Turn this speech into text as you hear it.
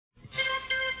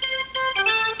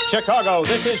Chicago,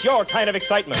 this is your kind of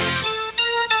excitement.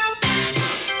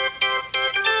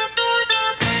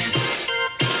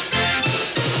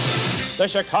 The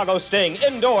Chicago Sting,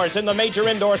 indoors in the Major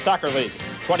Indoor Soccer League.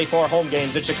 24 home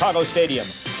games at Chicago Stadium.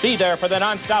 Be there for the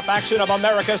nonstop action of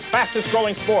America's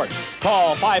fastest-growing sport.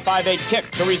 Call 558-KICK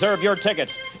to reserve your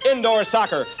tickets. Indoor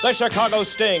soccer, the Chicago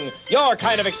Sting, your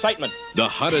kind of excitement. The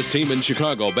hottest team in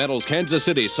Chicago battles Kansas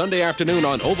City Sunday afternoon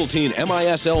on Ovaltine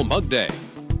MISL Mug Day.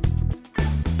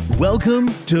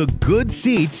 Welcome to Good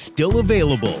Seats Still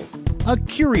Available, a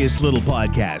curious little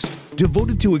podcast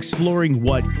devoted to exploring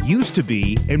what used to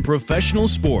be in professional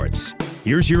sports.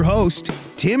 Here's your host,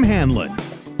 Tim Hanlon.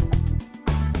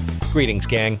 Greetings,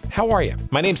 gang. How are you?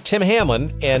 My name's Tim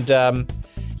Hanlon, and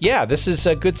this is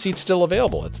Good Seats Still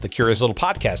Available. It's the curious little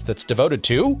podcast that's devoted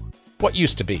to what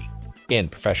used to be in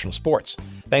professional sports.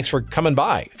 Thanks for coming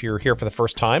by. If you're here for the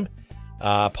first time,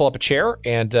 pull up a chair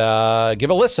and give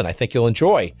a listen. I think you'll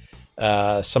enjoy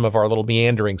some of our little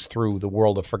meanderings through the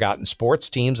world of forgotten sports,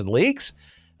 teams, and leagues.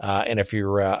 And if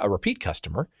you're a repeat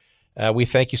customer, we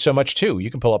thank you so much, too.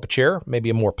 You can pull up a chair, maybe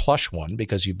a more plush one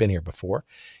because you've been here before.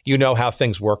 You know how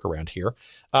things work around here.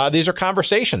 These are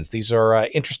conversations. These are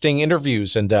interesting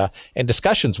interviews and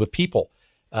discussions with people,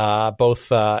 both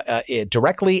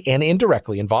directly and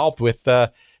indirectly involved with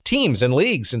teams and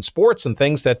leagues and sports and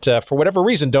things that, for whatever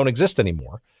reason, don't exist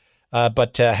anymore,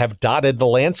 but have dotted the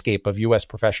landscape of U.S.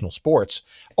 professional sports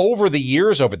over the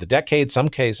years, over the decades, some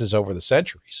cases over the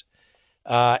centuries.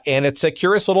 And it's a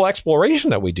curious little exploration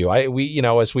that we do.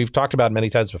 As we've talked about many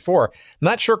times before, I'm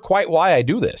not sure quite why I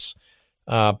do this,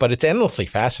 but it's endlessly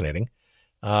fascinating.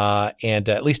 And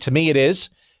at least to me it is.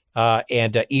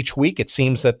 And each week it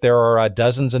seems that there are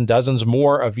dozens and dozens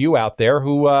more of you out there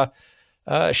who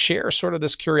share sort of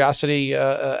this curiosity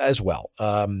as well.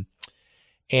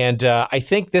 And I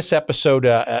think this episode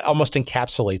almost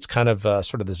encapsulates kind of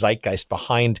sort of the zeitgeist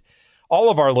behind all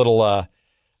of our little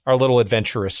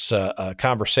adventurous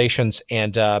conversations.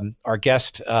 And our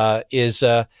guest is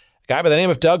a guy by the name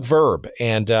of Doug Verb.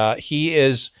 And he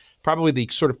is probably the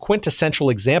sort of quintessential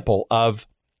example of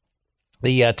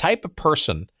the type of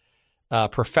person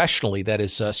professionally that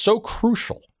is so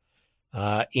crucial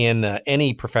in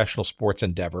any professional sports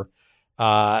endeavor,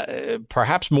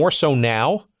 perhaps more so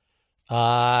now,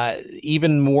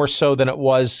 even more so than it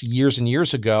was years and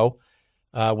years ago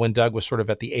when Doug was sort of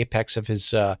at the apex of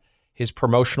his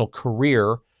promotional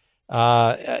career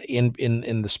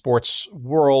in the sports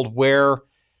world, where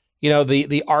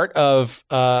the art of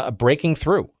breaking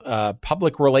through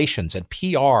public relations and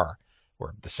PR,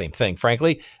 or the same thing,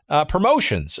 frankly,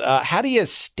 promotions. How do you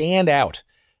stand out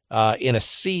in a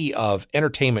sea of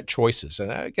entertainment choices?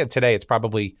 And again, today it's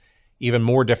probably even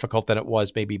more difficult than it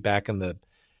was maybe back in the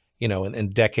in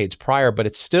decades prior, but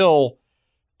it's still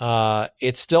a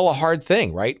hard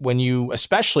thing, right? When you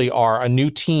especially are a new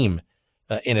team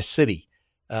in a city,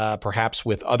 perhaps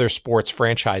with other sports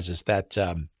franchises that,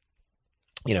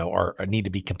 are need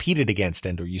to be competed against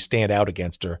or you stand out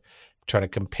against or try to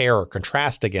compare or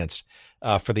contrast against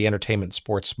for the entertainment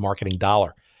sports marketing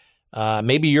dollar.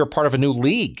 Maybe you're part of a new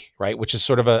league, right? Which is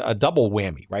sort of a double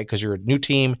whammy, right? Because you're a new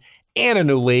team and a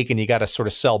new league and you got to sort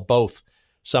of sell both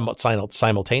somewhat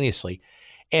simultaneously.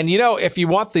 And, if you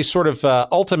want the sort of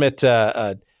ultimate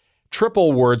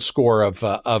triple word score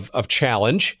of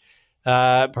challenge,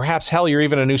 perhaps hell, you're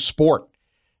even a new sport.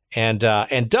 And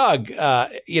Doug,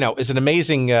 is an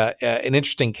amazing, an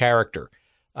interesting character,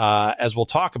 as we'll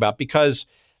talk about, because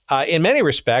in many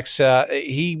respects,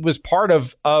 he was part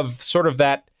of sort of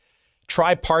that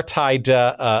tripartite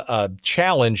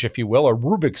challenge, if you will, or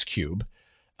Rubik's Cube,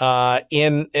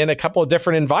 in a couple of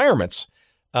different environments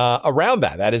around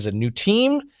that. That is a new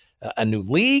team, a new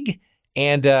league,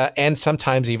 and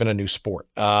sometimes even a new sport.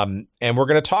 And we're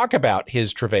going to talk about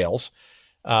his travails,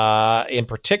 in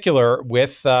particular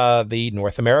with the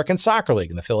North American Soccer League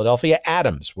and the Philadelphia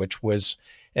Atoms, which was,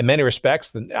 in many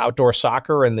respects, the outdoor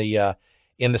soccer in the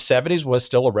 70s was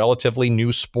still a relatively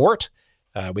new sport.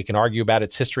 We can argue about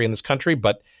its history in this country,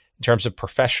 but in terms of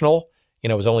professional,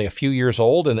 it was only a few years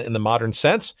old in the modern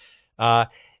sense.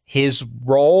 His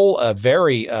role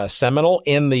very seminal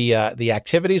in the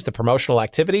activities, the promotional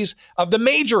activities of the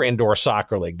Major Indoor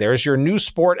Soccer League. There's your new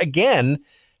sport again,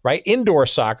 right? Indoor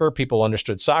soccer, people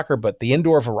understood soccer, but the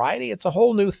indoor variety, it's a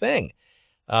whole new thing.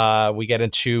 We get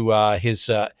into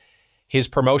his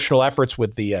promotional efforts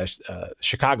with the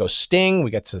Chicago Sting.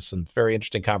 We get to some very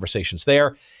interesting conversations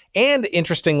there. And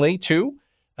interestingly, too,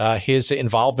 his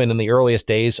involvement in the earliest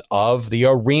days of the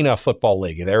Arena Football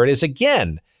League. There it is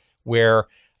again, where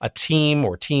a team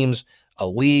or teams, a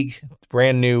league,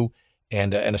 brand new,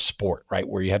 and a sport, right,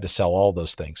 where you had to sell all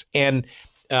those things. And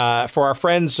for our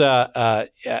friends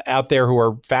out there who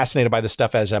are fascinated by this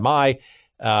stuff, as am I,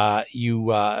 you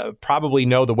probably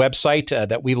know the website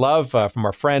that we love from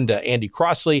our friend Andy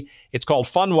Crossley. It's called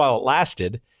Fun While It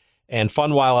Lasted, and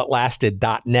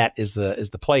funwhileitlasted.net is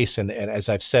the place. And as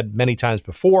I've said many times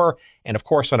before, and of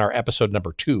course on our episode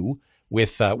number 2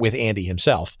 with Andy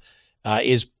himself,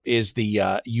 is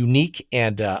the unique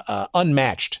and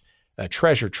unmatched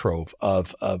treasure trove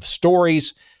of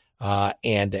stories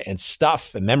and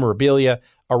stuff and memorabilia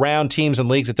around teams and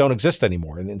leagues that don't exist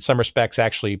anymore. And in some respects,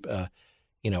 actually, a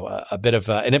bit of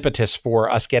an impetus for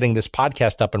us getting this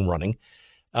podcast up and running.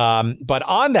 But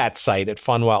on that site at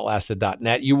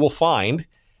funwhileitlasted.net, you will find,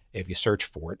 if you search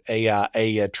for it,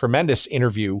 a tremendous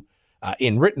interview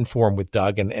in written form with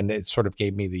Doug, and it sort of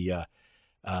gave me the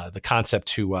concept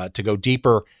to go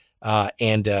deeper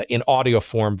and in audio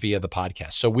form via the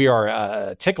podcast. So we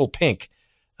are tickled pink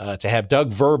to have Doug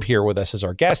Verb here with us as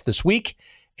our guest this week,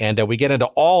 and we get into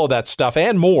all of that stuff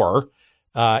and more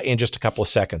in just a couple of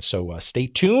seconds. So stay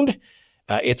tuned.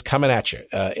 It's coming at you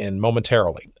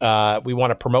momentarily. We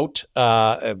want to promote,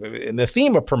 in the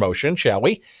theme of promotion, shall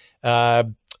we,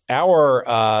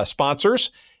 our sponsors.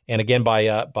 And again, by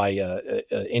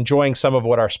enjoying some of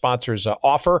what our sponsors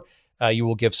offer, you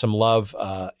will give some love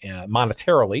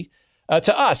monetarily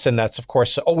to us. And that's, of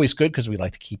course, always good because we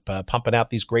like to keep pumping out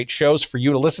these great shows for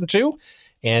you to listen to.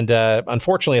 And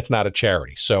unfortunately, it's not a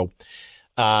charity. So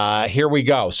here we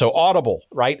go. So Audible,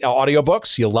 right?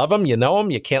 Audiobooks, you love them, you know them,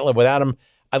 you can't live without them.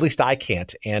 At least I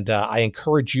can't. And I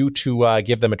encourage you to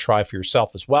give them a try for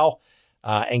yourself as well,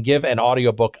 and give an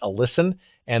audiobook a listen.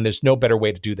 And there's no better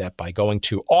way to do that by going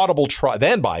to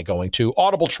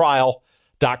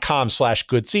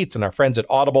audibletrial.com/goodseats. And our friends at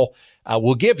Audible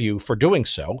will give you, for doing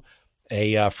so,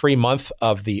 a free month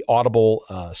of the Audible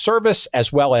service,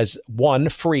 as well as one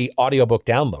free audiobook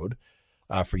download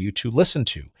for you to listen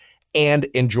to and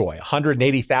enjoy.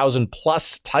 180,000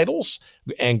 plus titles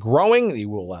and growing. You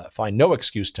will find no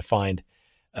excuse to find,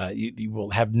 you will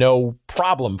have no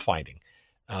problem finding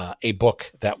a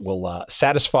book that will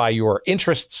satisfy your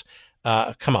interests.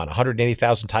 Come on,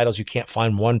 180,000 titles. You can't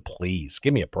find one? Please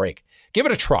give me a break. Give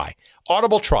it a try.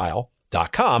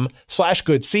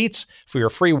 audibletrial.com/goodseats for your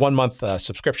free 1-month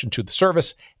subscription to the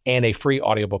service and a free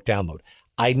audiobook download.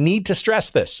 I need to stress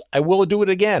this. I will do it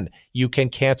again. You can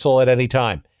cancel at any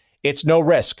time. It's no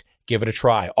risk. Give it a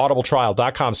try.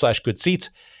 audibletrial.com/goodseats.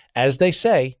 As they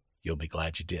say, you'll be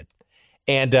glad you did.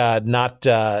 And not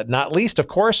least, of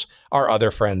course, our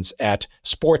other friends at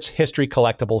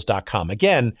sportshistorycollectibles.com.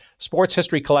 Again,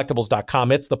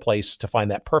 sportshistorycollectibles.com. It's the place to find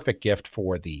that perfect gift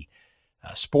for the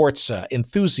sports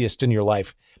enthusiast in your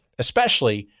life,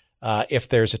 especially if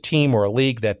there's a team or a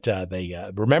league that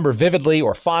they remember vividly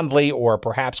or fondly or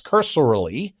perhaps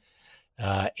cursorily,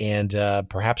 and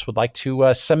perhaps would like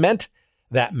to cement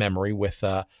that memory with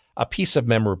a piece of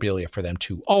memorabilia for them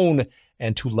to own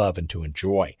and to love and to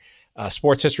enjoy.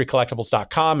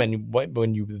 Sportshistorycollectibles.com, and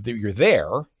when you're there,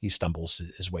 he stumbles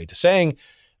his way to saying,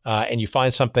 and you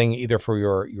find something either for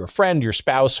your friend, your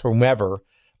spouse, whomever,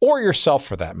 or yourself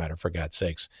for that matter, for God's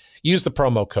sakes, use the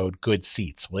promo code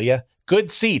GOODSEATS, will you?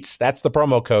 Good Seats, that's the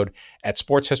promo code at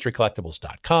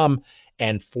sportshistorycollectibles.com,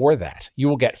 and for that, you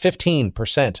will get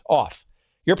 15% off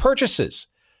your purchases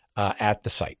at the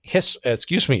site.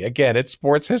 Again, it's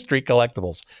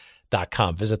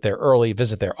sportshistorycollectibles.com. Visit there early,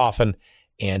 visit there often,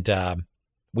 and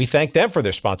we thank them for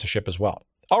their sponsorship as well.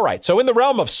 All right, so in the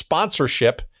realm of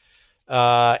sponsorship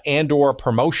and or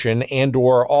promotion and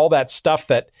or all that stuff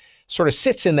that sort of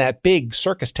sits in that big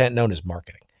circus tent known as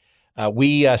marketing,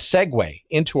 we segue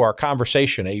into our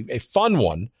conversation, a fun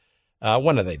one.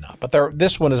 When are they not? But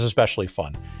this one is especially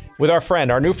fun with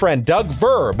our new friend, Doug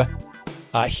Verb,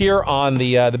 here on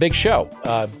the Big Show.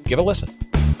 Give a listen.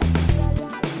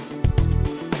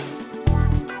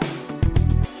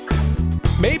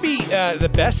 Maybe the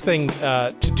best thing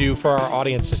to do for our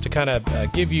audience is to kind of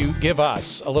give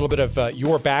us a little bit of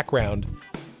your background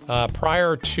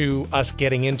prior to us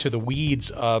getting into the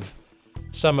weeds of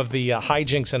some of the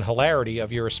hijinks and hilarity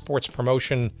of your sports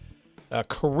promotion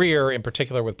career, in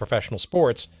particular with professional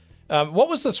sports. What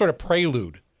was the sort of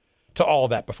prelude to all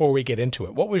of that before we get into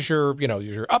it? What was your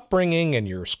upbringing and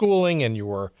your schooling and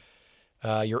your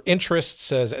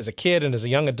interests as a kid and as a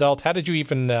young adult? How did you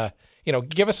even,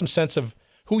 give us some sense of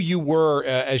who you were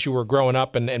as you were growing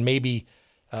up, and maybe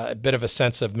a bit of a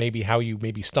sense of maybe how you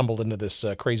maybe stumbled into this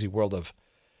crazy world of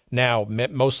now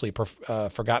mostly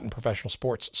forgotten professional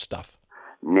sports stuff?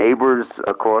 Neighbors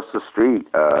across the street,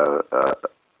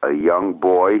 a young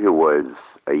boy who was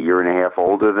a year and a half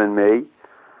older than me,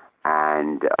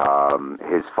 and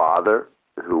his father,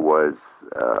 who was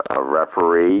a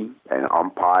referee and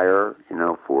umpire,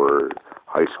 for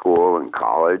high school and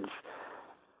college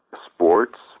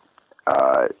sports,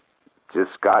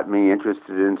 just got me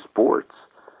interested in sports.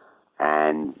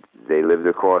 And they lived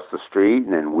across the street,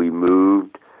 and then we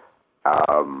moved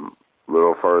a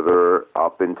little further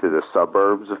up into the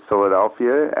suburbs of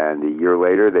Philadelphia, and a year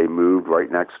later they moved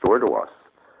right next door to us.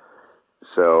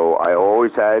 So I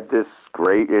always had this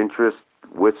great interest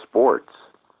with sports.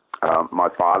 My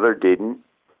father didn't,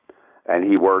 and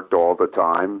he worked all the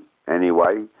time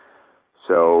anyway.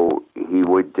 So he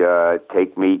would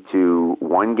take me to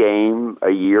one game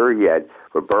a year. He had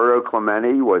Roberto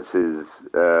Clemente was his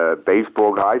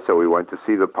baseball guy, so we went to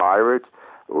see the Pirates.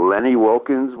 Lenny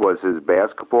Wilkins was his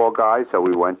basketball guy, so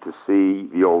we went to see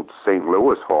the old St.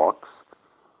 Louis Hawks.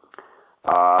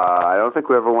 I don't think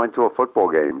we ever went to a football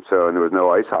game, and there was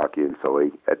no ice hockey in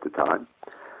Philly at the time.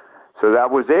 So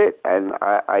that was it, and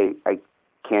I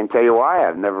can't tell you why.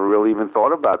 I've never really even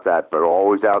thought about that, but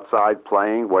always outside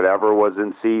playing, whatever was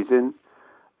in season.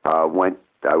 I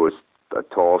was a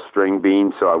tall string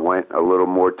bean, so I went a little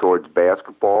more towards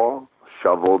basketball,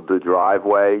 shoveled the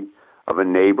driveway of a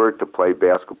neighbor to play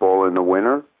basketball in the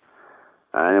winter,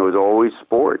 and it was always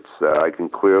sports. I can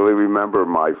clearly remember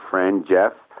my friend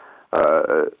Jeff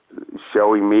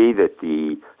showing me that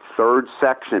the third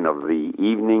section of the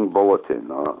evening bulletin,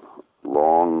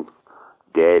 long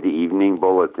dead evening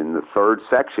bulletin, the third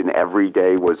section every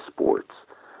day was sports.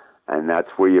 And that's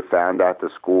where you found out the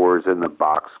scores and the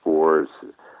box scores,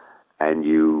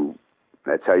 and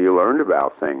that's how you learned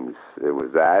about things. It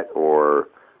was that or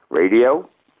radio,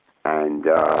 and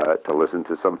to listen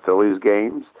to some Phillies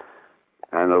games,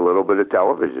 and a little bit of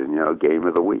television, game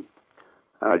of the week.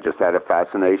 I just had a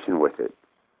fascination with it.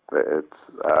 It's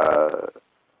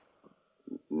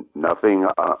nothing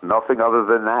other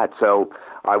than that. So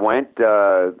I went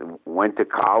to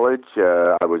college.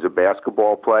 I was a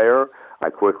basketball player. I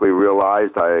quickly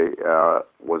realized I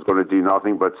was going to do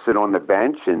nothing but sit on the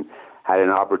bench, and had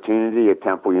an opportunity at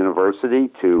Temple University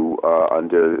to,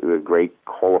 under the great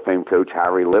Hall of Fame coach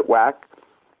Harry Litwack,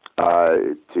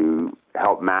 to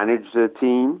help manage the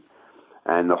team.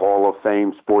 And the Hall of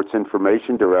Fame sports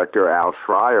information director, Al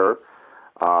Schreier,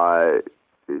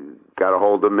 got a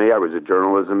hold of me. I was a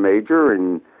journalism major,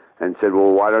 and said,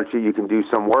 well, why don't you can do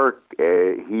some work.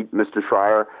 Mr.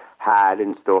 Schreier had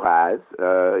and still has,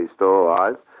 he's still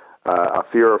alive, a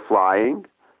fear of flying.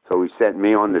 So he sent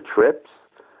me on the trips,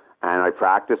 and I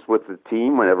practiced with the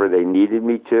team whenever they needed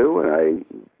me to, and I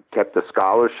kept the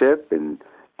scholarship and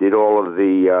did all of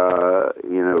the,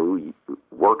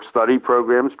 work study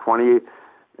programs, $20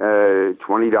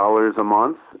 a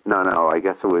month. No, I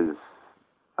guess it was,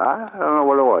 I don't know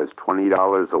what it was,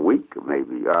 $20 a week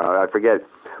maybe. I forget.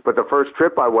 But the first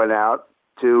trip I went out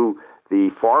to the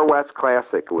Far West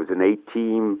Classic. It was an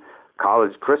 8-team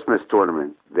college Christmas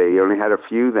tournament. They only had a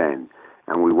few then.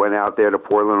 And we went out there to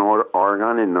Portland,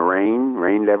 Oregon in the rain.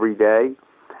 Rained every day.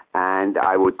 And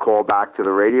I would call back to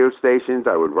the radio stations.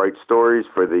 I would write stories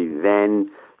for the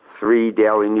then 3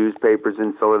 daily newspapers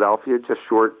in Philadelphia, just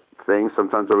short things.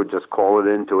 Sometimes I would just call it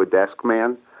in to a desk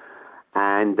man.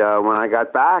 And when I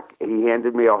got back, he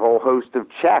handed me a whole host of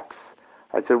checks.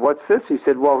 I said, "What's this?" He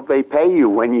said, "Well, they pay you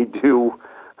when you do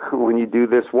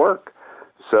this work."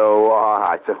 So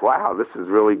I said, "Wow, this is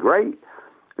really great."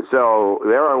 So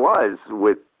there I was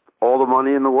with all the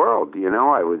money in the world.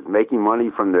 I was making money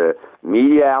from the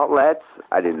media outlets.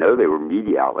 I didn't know they were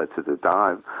media outlets at the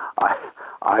time.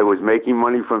 I was making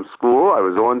money from school. I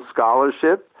was on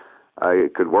scholarship. I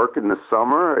could work in the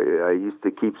summer. I used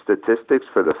to keep statistics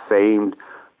for the famed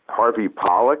Harvey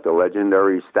Pollack, the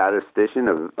legendary statistician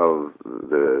of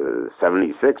the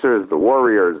 76ers, the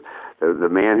Warriors, the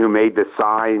man who made the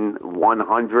sign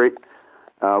 100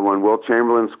 when Wilt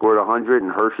Chamberlain scored 100 in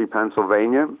Hershey,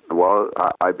 Pennsylvania. Well,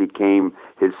 I became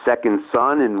his second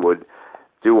son and would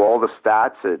do all the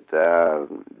stats at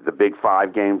the Big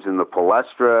 5 games in the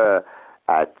Palestra,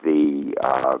 at the,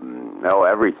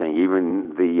 everything,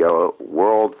 even the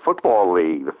World Football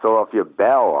League, the Philadelphia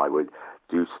Bell. I would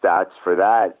do stats for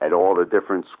that at all the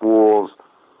different schools.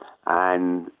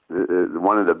 And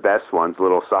one of the best ones,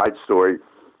 little side story,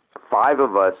 5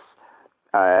 of us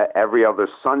every other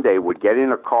Sunday would get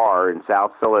in a car in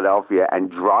South Philadelphia and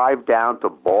drive down to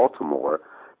Baltimore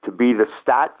to be the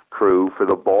stat crew for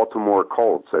the Baltimore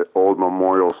Colts at Old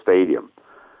Memorial Stadium.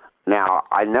 Now,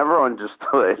 I never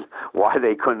understood why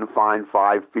they couldn't find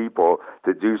 5 people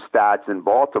to do stats in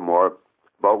Baltimore,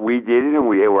 but we did it, and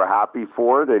we were happy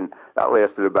for it, and that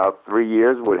lasted about 3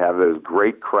 years. We'd have those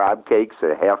great crab cakes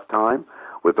at halftime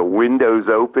with the windows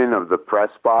open of the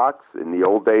press box in the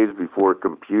old days before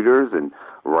computers, and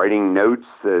writing notes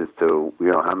as to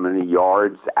how many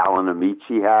yards Alan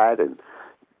Amici had, and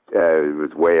it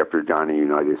was way after Johnny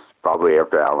Unitas, probably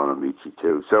after Alan Amici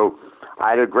too. So I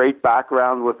had a great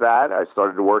background with that. I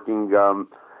started working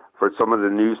for some of the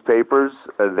newspapers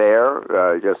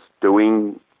there, just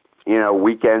doing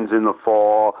weekends in the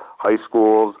fall, high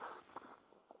schools,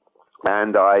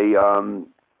 and I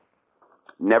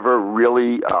never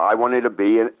really, I wanted to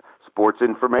be a sports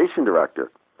information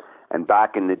director. And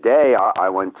back in the day, I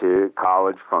went to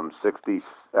college from 68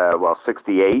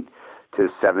 to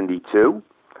 72.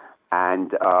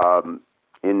 And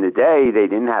in the day, they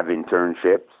didn't have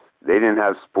internships. They didn't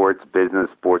have sports business,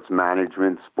 sports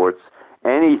management, sports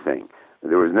anything.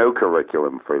 There was no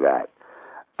curriculum for that.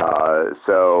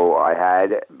 So I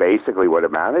had basically what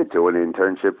amounted to an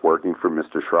internship working for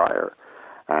Mr. Schreier.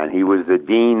 And he was the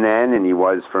dean then, and he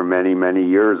was for many, many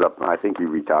years. I think he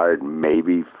retired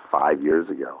maybe 5 years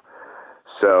ago.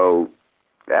 So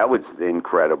that was an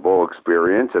incredible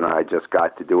experience, and I just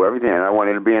got to do everything. And I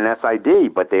wanted to be an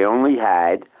SID, but they only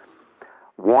had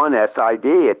one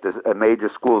SID at the major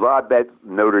schools. I bet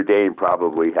Notre Dame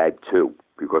probably had two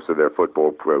because of their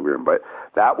football program, but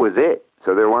that was it.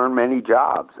 So there weren't many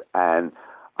jobs. And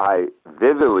I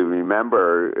vividly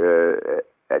remember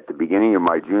at the beginning of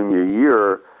my junior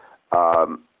year,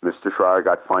 Mr. Schreier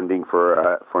got funding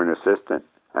for an assistant.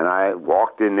 And I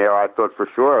walked in there. I thought for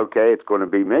sure, okay, it's going to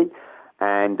be me.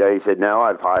 And he said, no,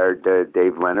 I've hired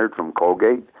Dave Leonard from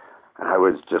Colgate. And I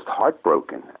was just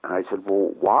heartbroken. And I said,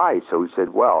 well, why? So he said,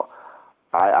 well,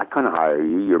 I couldn't hire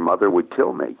you. Your mother would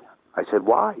kill me. I said,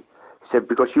 why? He said,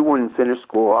 because you wouldn't finish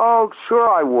school. Oh, sure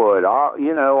I would.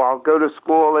 I'll go to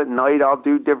school at night. I'll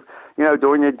do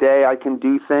during the day I can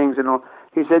do things. And all.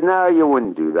 He said, no, you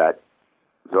wouldn't do that.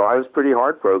 So I was pretty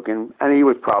heartbroken, and he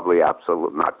was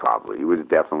he was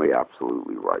definitely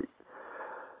absolutely right.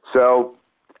 So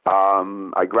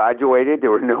I graduated.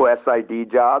 There were no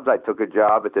SID jobs. I took a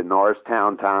job at the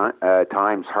Norristown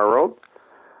Times Herald.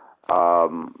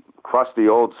 Crossed the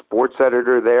old sports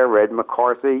editor there, Red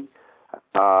McCarthy.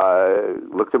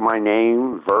 Looked at my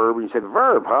name, Verb. He said,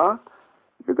 Verb, huh?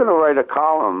 You're going to write a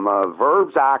column,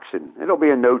 Verb's Action. It'll be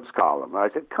a notes column. I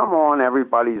said, come on,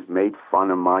 everybody's made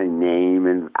fun of my name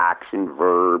and Action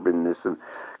Verb and this and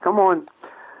come on.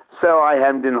 So I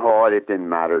hemmed and hawed. It didn't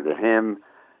matter to him.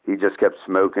 He just kept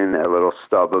smoking a little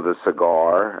stub of a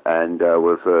cigar and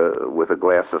with a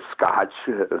glass of scotch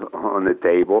on the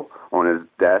table on his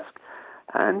desk.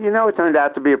 And, it turned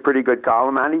out to be a pretty good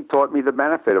column, and he taught me the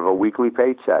benefit of a weekly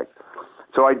paycheck.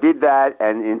 So I did that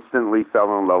and instantly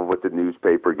fell in love with the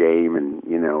newspaper game and,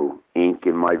 ink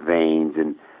in my veins,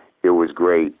 and it was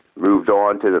great. Moved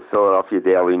on to the Philadelphia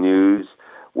Daily News,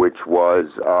 which was,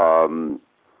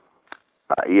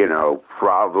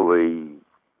 probably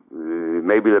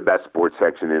maybe the best sports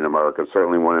section in America,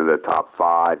 certainly one of the top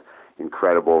 5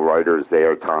 incredible writers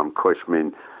there, Tom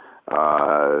Cushman,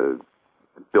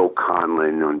 Bill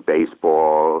Conlon on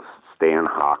baseball, Stan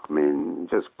Hochman,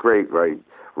 just great, right?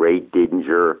 Ray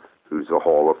Didinger, who's a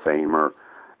Hall of Famer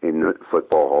in the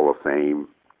Football Hall of Fame.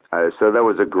 So that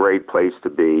was a great place to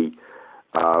be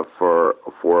for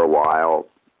a while.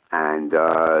 And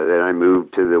then I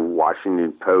moved to the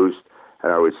Washington Post,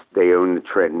 and they owned the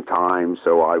Trenton Times,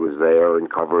 so I was there and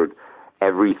covered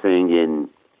everything in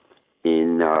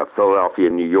Philadelphia,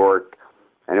 New York.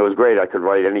 And it was great. I could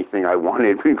write anything I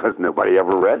wanted because nobody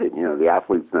ever read it. The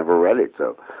athletes never read it,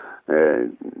 so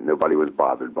nobody was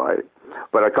bothered by it.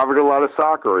 But I covered a lot of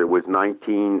soccer. It was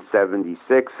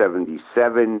 1976,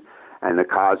 77, and the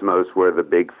Cosmos were the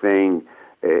big thing.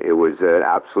 It was an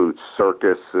absolute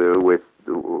circus with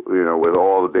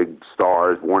all the big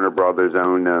stars. Warner Brothers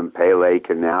owned them, Pele,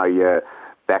 Canaglia,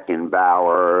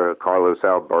 Beckenbauer, Carlos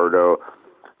Alberto.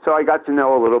 So I got to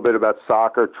know a little bit about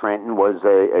soccer. Trenton was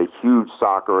a huge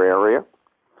soccer area.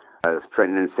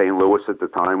 Trenton and St. Louis at the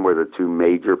time were the two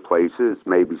major places,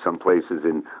 maybe some places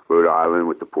in Rhode Island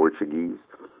with the Portuguese.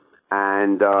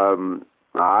 And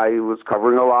I was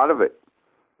covering a lot of it.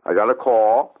 I got a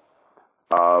call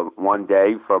one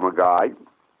day from a guy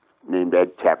named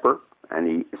Ed Tepper, and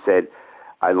he said,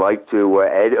 I'd like to,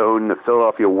 Ed owned the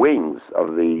Philadelphia Wings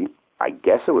of I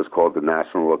guess it was called the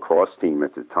National Lacrosse Team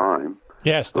at the time.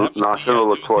 Yes, that was National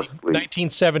Lacrosse League.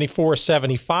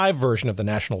 1974-75 version of the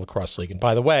National Lacrosse League. And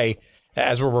by the way,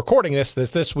 as we're recording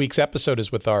this week's episode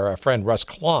is with our friend Russ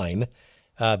Klein,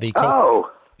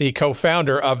 the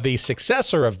co-founder of the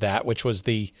successor of that, which was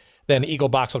the then Eagle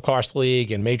Box Lacrosse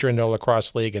League and Major Indoor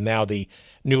Lacrosse League, and now the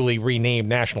newly renamed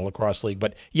National Lacrosse League.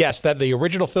 But yes, that the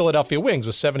original Philadelphia Wings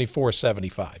was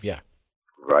 74-75. Yeah,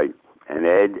 right. And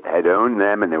Ed had owned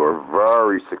them, and they were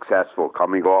very successful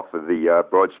coming off of the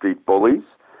Broad Street Bullies,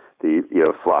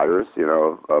 the Flyers,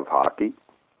 of hockey.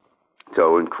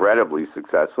 So incredibly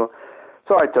successful.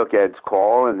 So I took Ed's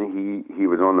call, and he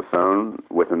was on the phone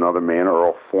with another man,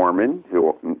 Earl Foreman,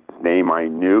 whose name I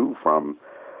knew from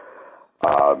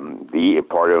the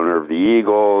part owner of the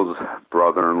Eagles,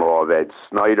 brother-in-law of Ed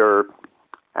Snyder,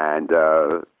 and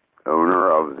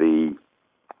owner of the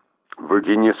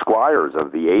Virginia Squires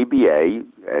of the ABA,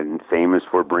 and famous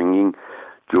for bringing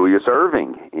Julius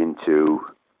Erving into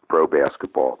pro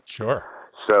basketball. Sure.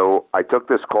 So I took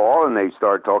this call, and they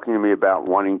started talking to me about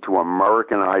wanting to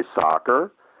Americanize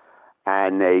soccer.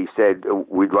 And they said,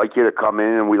 we'd like you to come in,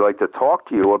 and we'd like to talk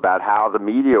to you about how the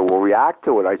media will react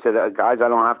to it. I said, guys, I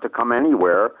don't have to come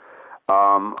anywhere.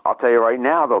 I'll tell you right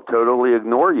now, they'll totally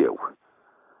ignore you.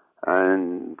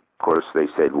 And, of course, they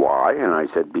said, why? And I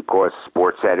said, because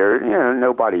sports editor,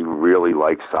 nobody really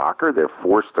likes soccer. They're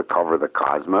forced to cover the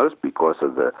Cosmos because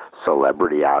of the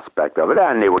celebrity aspect of it.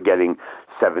 And they were getting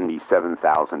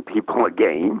 77,000 people a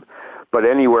game. But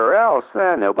anywhere else,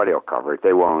 nobody will cover it.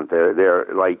 They won't. They're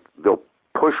like, they'll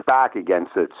push back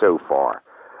against it so far.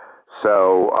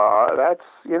 So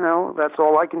that's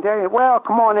all I can tell you. Well,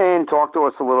 come on in, talk to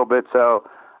us a little bit. So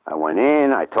I went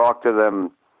in, I talked to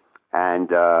them, and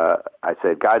I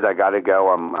said, guys, I got to go.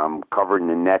 I'm covering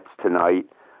the Nets tonight,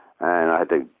 and I had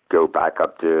to go back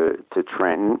up to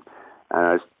Trenton, and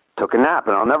I took a nap.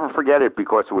 And I'll never forget it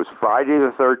because it was Friday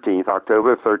the 13th,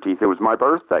 October the 13th. It was my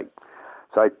birthday.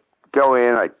 So I go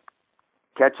in, I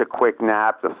catch a quick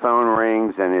nap, the phone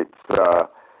rings, and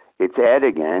it's Ed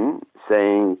again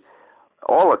saying,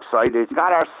 all excited, it's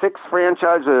got our sixth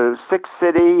franchise, sixth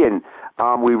city, and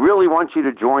we really want you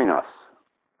to join us.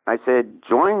 I said,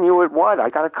 join you at what? I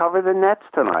got to cover the Nets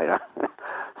tonight.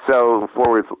 So,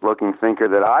 forward-looking thinker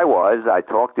that I was, I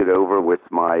talked it over with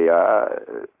my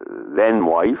then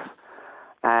wife,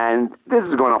 and this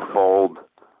is going to fold,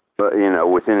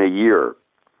 within a year.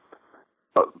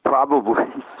 Probably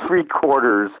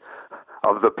 3/4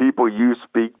 of the people you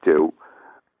speak to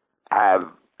have,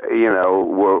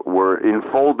 were in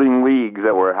folding leagues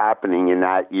that were happening in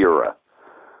that era.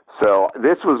 So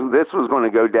this was going to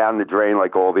go down the drain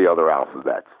like all the other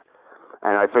alphabets.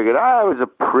 And I figured, I was a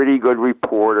pretty good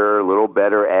reporter, a little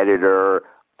better editor.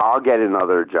 I'll get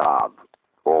another job.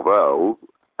 Although,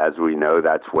 as we know,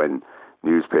 that's when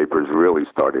newspapers really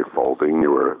started folding.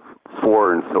 There were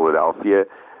 4 in Philadelphia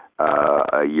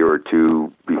a year or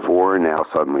two before, and now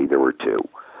suddenly there were 2.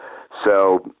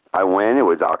 So I went. It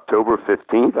was October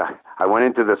 15th. I went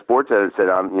into the sports editor and said,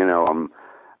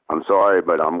 I'm sorry,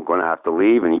 but I'm going to have to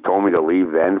leave. And he told me to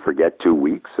leave then, forget 2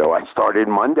 weeks. So I started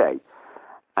Monday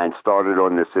and started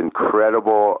on this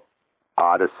incredible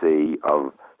odyssey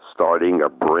of starting a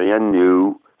brand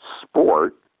new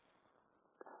sport,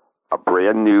 a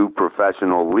brand new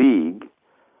professional league,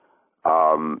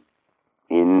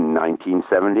 in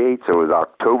 1978. So it was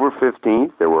October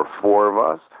 15th. There were 4 of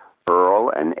us, Earl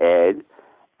and Ed,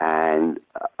 and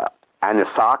a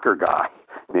soccer guy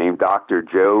named Dr.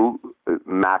 Joe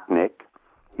Macknick.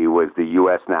 He was the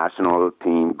U.S. national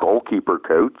team goalkeeper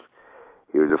coach.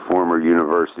 He was a former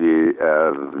University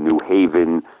of New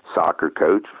Haven soccer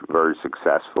coach, very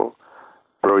successful.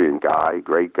 Brilliant guy,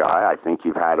 great guy. I think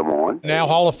you've had him on. Now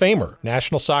Hall of Famer,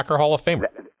 National Soccer Hall of Famer.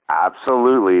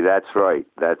 Absolutely, that's right.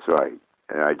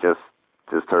 And I just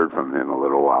heard from him a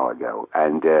little while ago.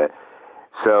 And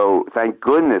so thank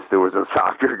goodness there was a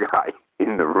soccer guy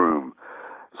in the room.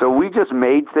 So we just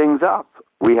made things up.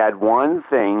 We had one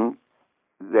thing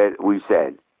that we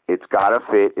said, it's got to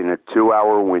fit in a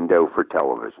 2-hour window for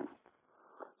television.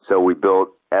 So we built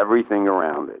everything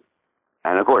around it.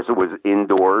 And, of course, it was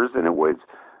indoors, and it was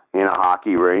in a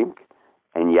hockey rink.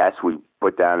 And, yes, we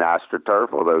put down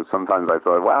AstroTurf, although sometimes I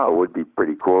thought, wow, it would be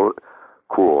pretty cool,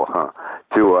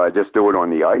 to just do it on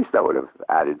the ice. That would have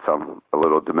added a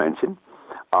little dimension.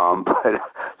 But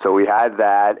so we had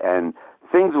that, and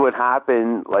things would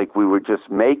happen like we were just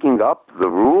making up the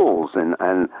rules, and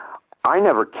I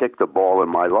never kicked a ball in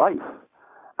my life.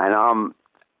 And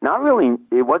not really,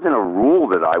 it wasn't a rule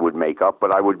that I would make up,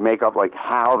 but I would make up like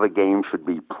how the game should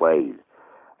be played.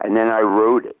 And then I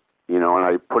wrote it, and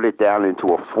I put it down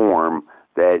into a form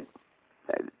that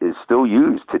is still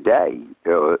used today,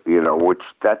 which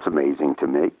that's amazing to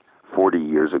me. 40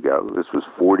 years ago. This was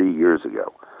 40 years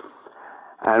ago.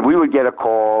 And we would get a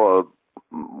call,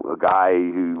 a guy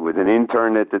who was an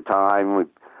intern at the time,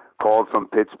 called from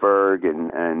Pittsburgh,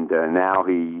 and now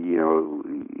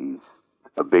he's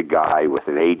a big guy with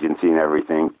an agency and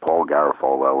everything, Paul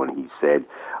Garofalo, and he said,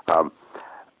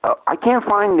 I can't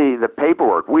find the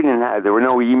paperwork. There were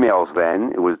no emails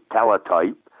then. It was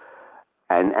teletype.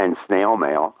 and snail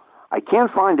mail. I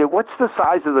can't find it. What's the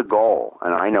size of the goal?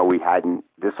 And I know we hadn't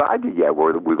decided yet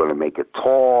whether we're going to make it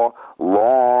tall,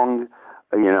 long,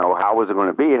 how was it going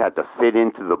to be? It had to fit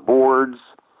into the boards.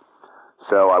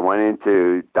 So I went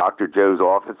into Dr. Joe's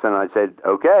office and I said,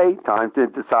 okay, time to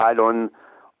decide on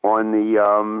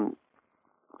the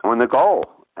goal.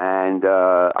 And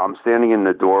I'm standing in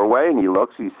the doorway, and he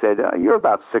looks. He said, "You're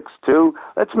about 6'2".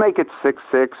 Let's make it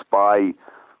 6'6" by,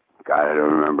 God, I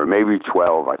don't remember, maybe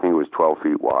 12. I think it was 12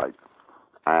 feet wide."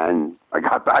 And I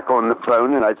got back on the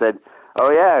phone, and I said,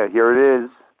 "Oh yeah, here it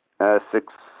is,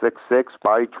 6'6"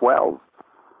 by 12."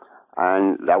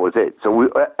 And that was it. So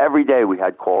every day we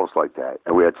had calls like that,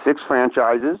 and we had 6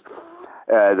 franchises.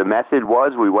 The method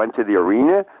was we went to the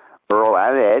arena. Earl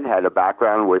and Ed had a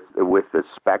background with the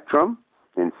Spectrum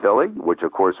in Philly, which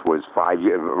of course was 5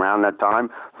 years around that time.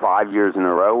 5 years in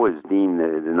a row was deemed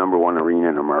the number one arena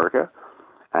in America,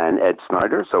 and Ed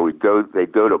Snyder. So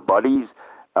they'd go to buddies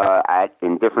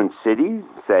in different cities,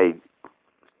 say,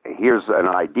 "Here's an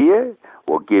idea.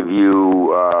 We'll give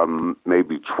you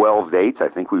maybe 12 dates." I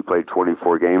think we played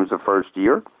 24 games the first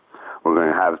year. We're going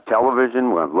to have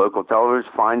television. We'll have local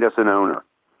television. Find us an owner.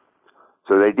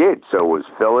 So they did. So it was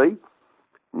Philly,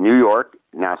 New York,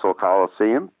 Nassau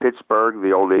Coliseum, Pittsburgh,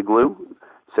 the old Igloo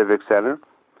Civic Center,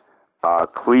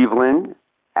 Cleveland,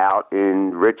 out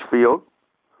in Richfield,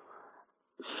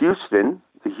 Houston,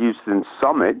 the Houston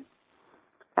Summit,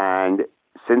 and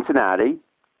Cincinnati.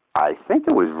 I think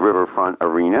it was Riverfront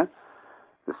Arena,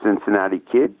 the Cincinnati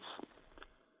Kids.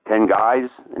 10 guys,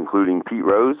 including Pete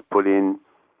Rose, put in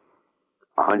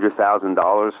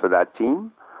 $100,000 for that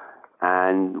team.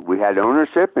 And we had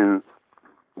ownership, and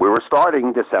we were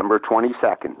starting December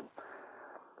 22nd.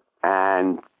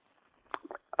 And,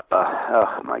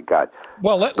 oh, my God.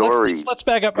 Well, let's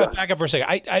back up for a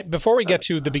second. Before we get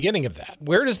to the beginning of that,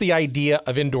 where does the idea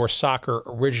of indoor soccer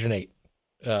originate?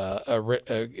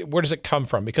 Where does it come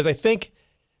from? Because I think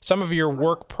some of your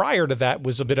work prior to that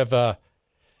was a bit of an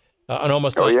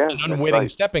unwitting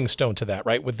stepping stone to that,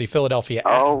 right? With the Philadelphia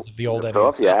Atoms of the old NASL.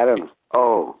 Philadelphia Atoms.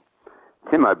 Oh,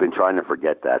 Tim, I've been trying to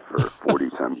forget that for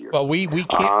 40-some years. Well, we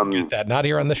can't forget that, not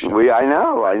here on the show. I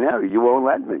know. You won't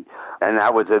let me. And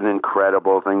that was an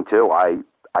incredible thing, too. I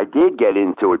did get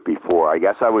into it before. I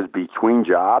guess I was between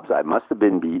jobs. I must have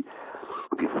been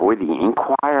before the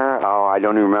Inquirer. Oh, I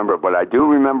don't even remember. But I do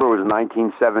remember it was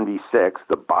 1976,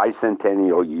 the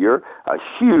bicentennial year, a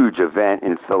huge event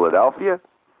in Philadelphia,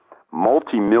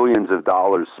 multi-millions of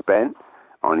dollars spent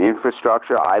on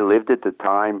infrastructure. I lived at the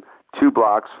time 2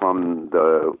 blocks from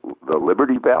the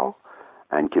Liberty Bell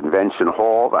and Convention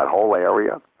Hall. That whole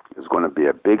area is going to be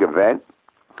a big event.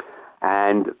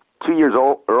 And 2 years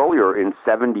earlier, in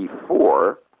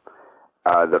 74,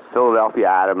 the Philadelphia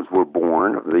Atoms were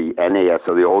born, the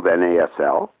NASL, the old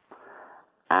NASL,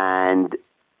 and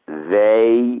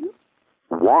they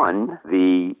won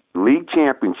the league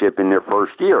championship in their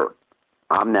first year.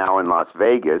 I'm now in Las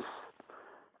Vegas,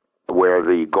 where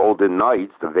the Golden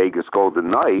Knights, the Vegas Golden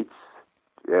Knights,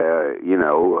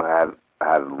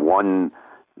 have won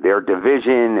their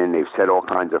division, and they've set all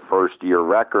kinds of first-year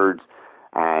records,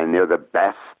 and they're the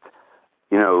best,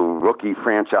 rookie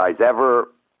franchise ever.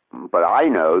 But I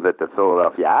know that the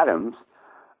Philadelphia Atoms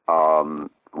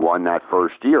won that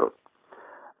first year.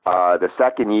 The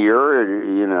second year,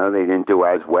 they didn't do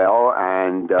as well,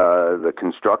 and the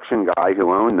construction guy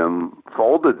who owned them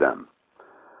folded them.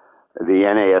 The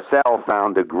NASL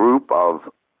found a group of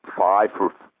 5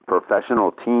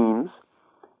 professional teams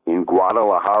in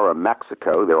Guadalajara,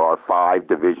 Mexico. There are 5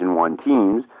 Division I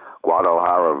teams.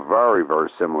 Guadalajara, very, very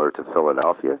similar to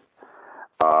Philadelphia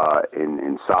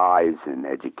in size and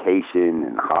education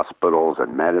and hospitals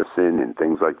and medicine and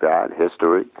things like that,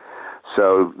 history.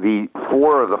 So the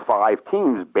 4 of the 5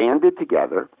 teams banded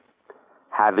together,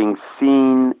 having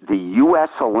seen the U.S.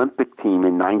 Olympic team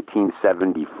in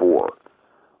 1974,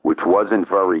 which wasn't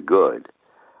very good.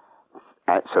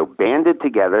 So banded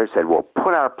together, said, we'll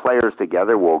put our players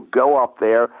together, we'll go up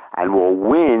there, and we'll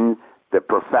win the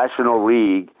professional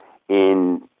league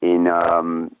in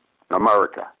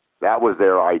America. That was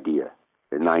their idea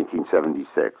in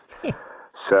 1976.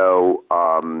 So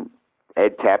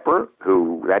Ed Tepper,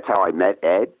 that's how I met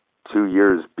Ed 2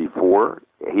 years before,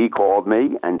 he called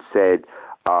me and said,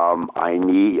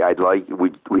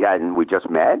 we just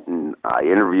met, and I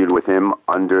interviewed with him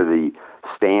under the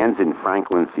stands in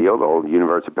Franklin Field, old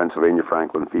University of Pennsylvania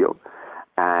Franklin Field,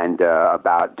 and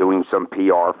about doing some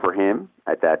PR for him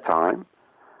at that time.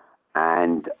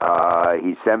 And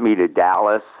he sent me to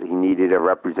Dallas. He needed a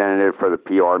representative for the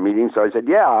PR meeting, so I said,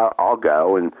 yeah, I'll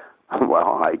go. And,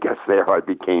 well, I guess there I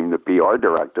became the PR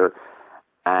director.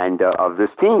 and of this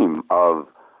team of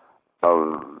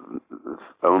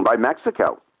owned by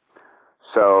Mexico.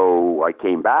 So I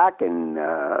came back, and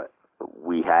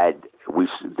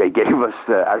they gave us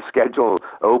our schedule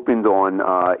opened on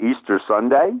Easter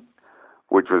Sunday,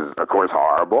 which was, of course,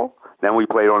 horrible. Then we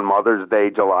played on Mother's Day,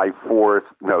 July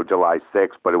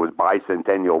 6th, but it was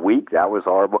Bicentennial Week. That was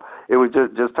horrible. It was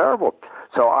just terrible.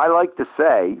 So I don't like to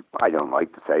say, but I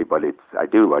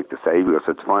do like to say because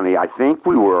it's funny, I think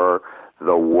we were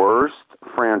the worst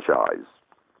franchise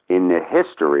in the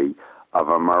history of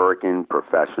American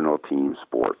professional team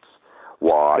sports.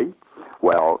 Why?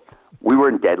 Well, we were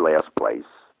in dead last place.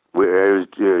 It was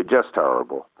just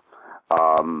terrible.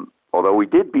 Although we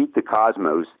did beat the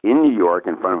Cosmos in New York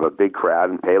in front of a big crowd,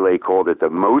 and Pele called it the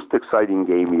most exciting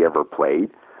game he ever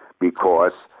played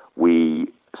because we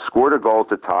scored a goal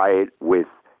to tie it with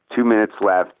 2 minutes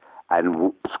left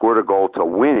and scored a goal to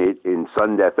win it in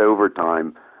sudden death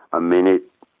overtime a minute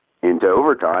into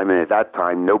overtime, and at that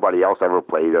time nobody else ever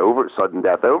played sudden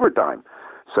death overtime.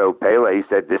 So Pele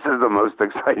said, "This is the most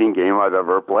exciting game I've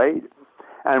ever played."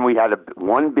 And we had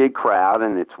one big crowd,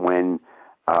 and it's when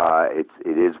it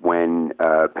is when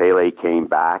Pele came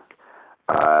back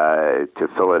to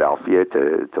Philadelphia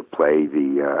to play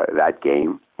that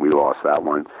game. We lost that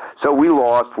one. So we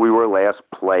lost. We were last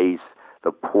place.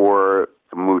 The poor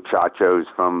muchachos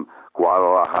from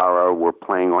Guadalajara were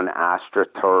playing on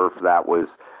AstroTurf. That was,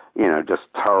 just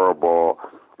terrible.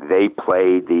 They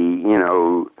played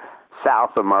the,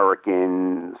 South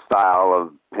American style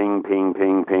of ping, ping,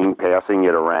 ping, ping, passing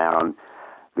it around.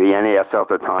 The NASL at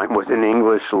the time was an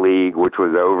English league, which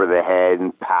was over the head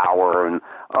and power, and,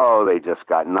 they just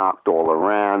got knocked all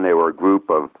around. They were a group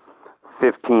of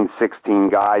 15, 16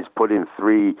 guys put in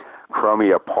 3 crummy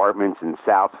apartments in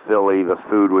South Philly. The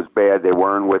food was bad. They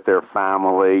weren't with their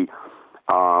family.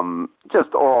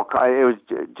 It was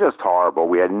just horrible.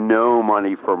 We had no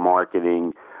money for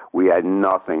marketing. We had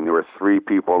nothing. There were 3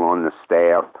 people on the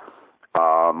staff.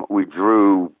 We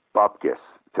drew Bupkis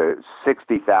to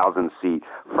 60,000 seat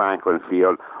Franklin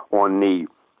Field on the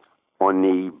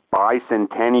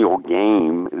bicentennial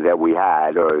game that we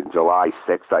had, or July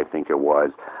 6th, I think it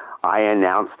was. I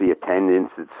announced the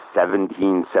attendance at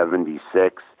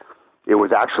 1776. It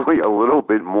was actually a little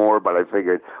bit more, but I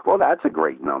figured, well, that's a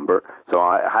great number. So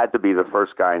I had to be the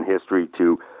first guy in history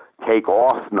to take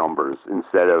off numbers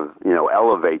instead of,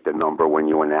 elevate the number when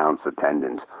you announce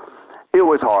attendance. It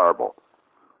was horrible.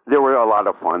 There were a lot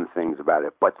of fun things about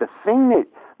it. But the thing that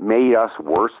made us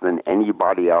worse than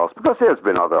anybody else, because there's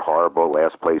been other horrible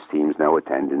last place teams, no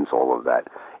attendance, all of that,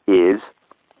 is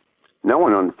no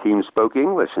one on the team spoke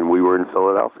English, and we were in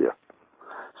Philadelphia.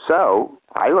 So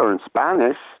I learned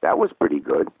Spanish. That was pretty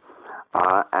good.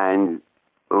 And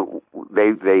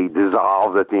they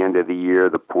dissolved at the end of the year.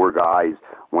 The poor guys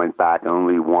went back.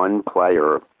 Only one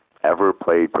player ever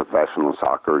played professional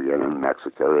soccer again in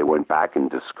Mexico. They went back in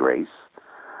disgrace.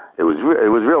 It was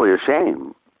really a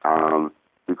shame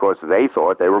because they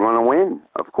thought they were going to win,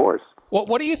 of course. Well,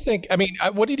 what do you think? I mean,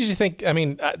 what did you think? I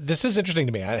mean, this is interesting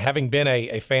to me. Having been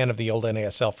a fan of the old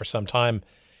NASL for some time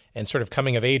and sort of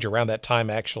coming of age around that time,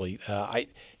 actually,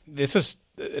 this is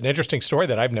an interesting story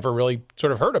that I've never really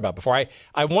sort of heard about before.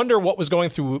 I wonder what was going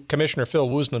through Commissioner Phil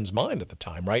Woosnam's mind at the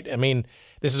time, right? I mean,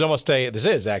 this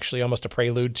is actually almost a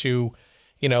prelude to,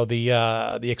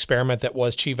 the experiment that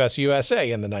was Chivas USA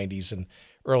in the 90s and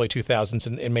early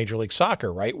 2000s in Major League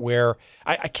Soccer, right? Where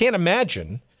I can't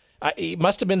imagine. It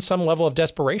must have been some level of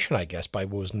desperation, I guess, by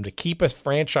Woosnam to keep a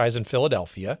franchise in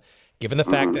Philadelphia, given the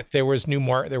fact that there were new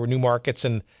markets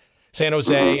in San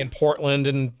Jose and Portland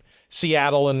and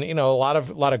Seattle, and a lot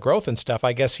of growth and stuff.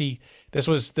 I guess this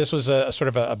was a sort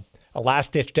of a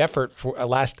last ditch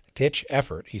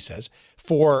effort, he says,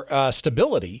 for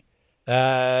stability,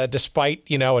 despite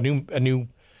a new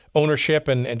ownership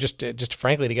and just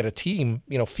frankly to get a team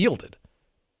fielded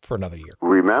for another year.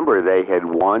 Remember, they had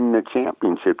won the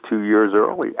championship 2 years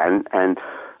early, and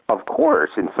of course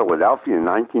in Philadelphia in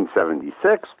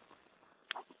 1976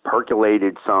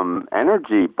 percolated some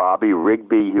energy. Bobby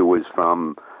Rigby, who was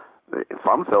from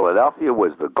Philadelphia,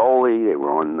 was the goalie. They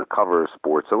were on the cover of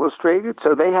Sports Illustrated,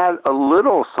 so they had a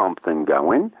little something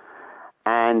going.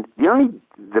 And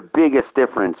the biggest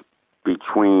difference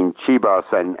between Chivas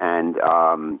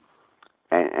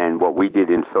and what we did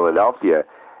in Philadelphia,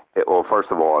 well,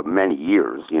 first of all, many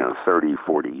years, 30,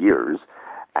 40 years,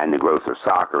 and the growth of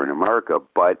soccer in America,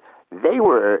 but they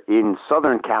were in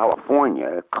Southern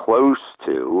California, close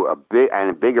to a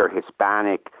bigger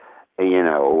Hispanic,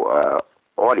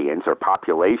 audience or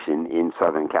population in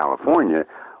Southern California,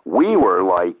 we were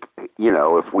like,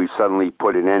 if we suddenly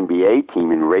put an NBA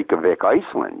team in Reykjavik,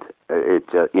 Iceland,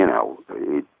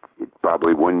 it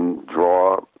probably wouldn't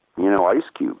draw, ice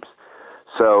cubes.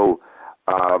 So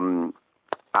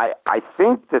I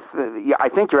think I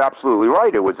think you're absolutely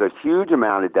right. It was a huge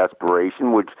amount of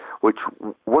desperation, which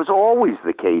was always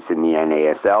the case in the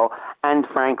NASL, and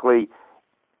frankly,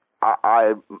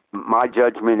 my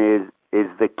judgment is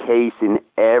the case in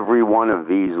every one of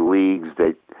these leagues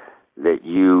that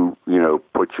you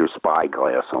put your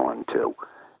spyglass on to.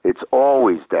 It's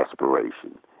always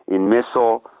desperation. In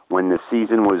Missile, when the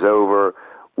season was over,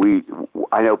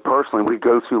 I know personally we'd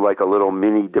go through like a little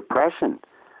mini depression.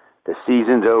 The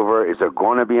season's over. Is there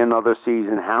going to be another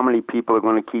season? How many people are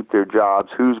going to keep their jobs?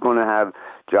 Who's going to have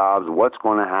jobs? What's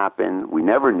going to happen? We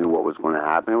never knew what was going to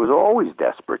happen. It was always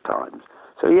desperate times.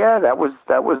 So yeah, that was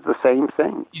the same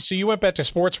thing. So you went back to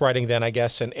sports writing then, I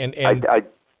guess, and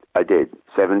I did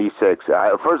 76.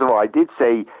 First of all, I did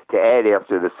say to Ed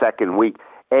after the second week,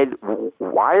 Ed,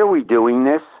 why are we doing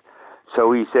this?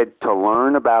 So he said to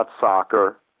learn about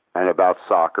soccer and about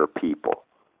soccer people.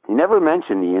 He never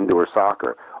mentioned the indoor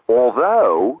soccer.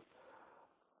 Although,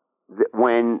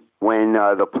 when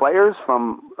the players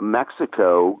from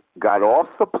Mexico got off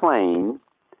the plane,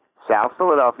 South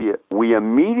Philadelphia, we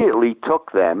immediately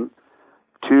took them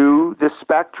to the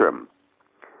Spectrum,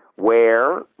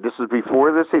 where, this was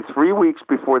before 3 weeks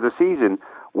before the season,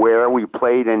 where we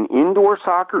played an indoor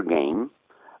soccer game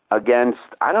against,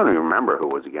 I don't even remember who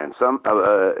it was against.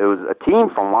 It was a team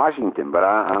from Washington, but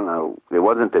I don't know. It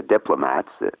wasn't the Diplomats.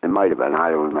 It might have been. I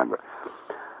don't remember.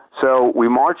 So we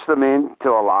marched them into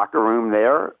a locker room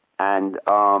there, and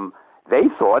they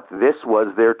thought this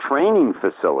was their training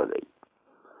facility.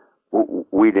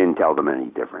 We didn't tell them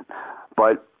any different.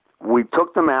 But we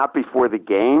took them out before the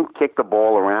game, kicked the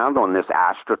ball around on this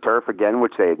AstroTurf again,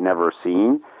 which they had never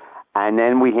seen, and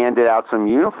then we handed out some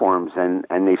uniforms, and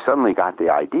they suddenly got the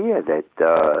idea that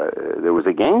there was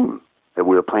a game, that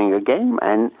we were playing a game,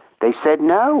 and they said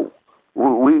no.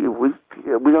 We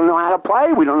don't know how to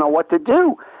play. We don't know what to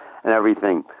do and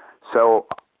everything. So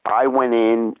I went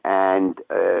in and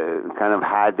kind of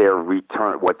had their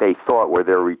return, what they thought were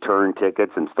their return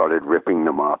tickets, and started ripping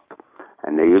them up.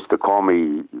 And they used to call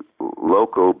me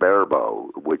Loco Barbo,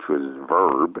 which was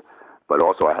verb, but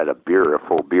also I had a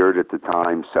full beard at the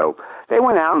time. So they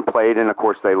went out and played, and of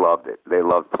course they loved it. They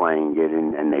loved playing it,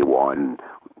 and they won,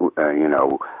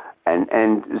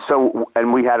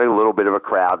 And we had a little bit of a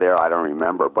crowd there. I don't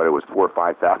remember, but it was 4,000 or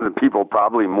 5,000 people,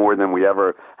 probably more than we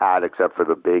ever had, except for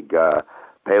the big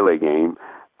Pele game.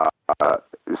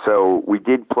 So we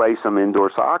did play some indoor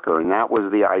soccer, and that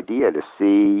was the idea, to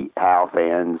see how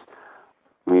fans,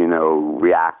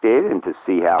 reacted, and to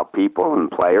see how people and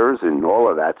players and all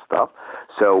of that stuff.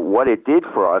 So what it did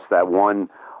for us, that one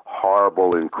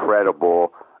horrible,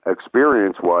 incredible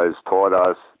experience, taught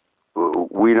us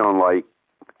we don't like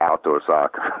outdoor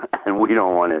soccer, and we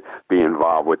don't want to be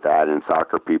involved with that, and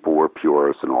soccer people were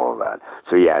purists and all of that.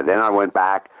 So yeah, then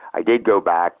I did go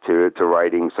back to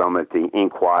writing some at the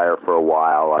Inquirer for a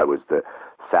while. I was the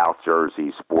South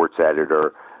Jersey sports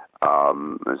editor,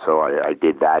 so I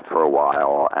did that for a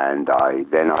while, and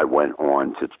then I went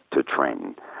on to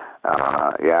Trenton.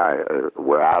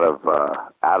 We're out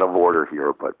of order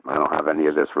here, but I don't have any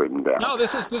of this written down. No,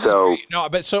 this is great. No,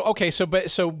 but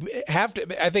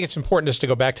I think it's important just to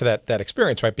go back to that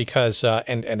experience, right? Because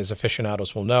and as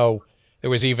aficionados will know,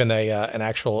 there was even an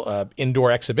actual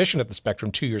indoor exhibition at the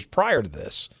Spectrum 2 years prior to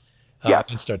this.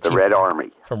 The Red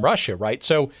Army from Russia, right?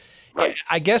 So. Right.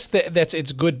 I guess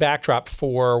it's good backdrop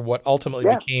for what ultimately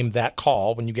became that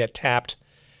call when you get tapped.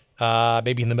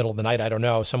 Maybe in the middle of the night, I don't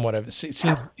know. It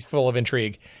seems full of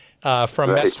intrigue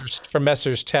from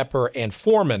Messrs. Tepper and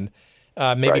Foreman.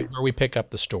 Where we pick up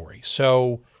the story.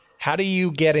 So, how do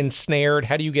you get ensnared?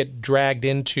 How do you get dragged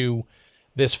into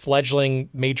this fledgling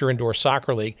major indoor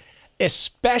soccer league,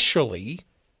 especially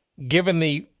given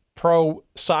the pro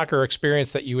soccer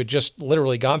experience that you had just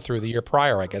literally gone through the year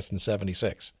prior, I guess, in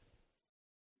 '76?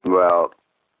 Well,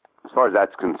 as far as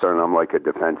that's concerned, I'm like a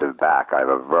defensive back. I have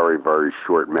a very, very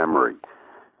short memory.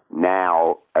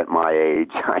 Now, at my age,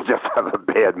 I just have a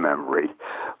bad memory.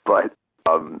 But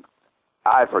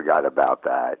I forgot about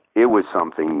that. It was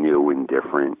something new and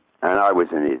different, and I was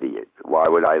an idiot. Why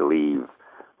would I leave,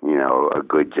 a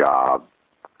good job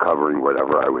covering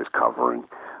whatever I was covering?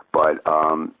 But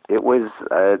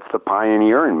it's the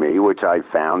pioneer in me, which I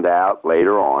found out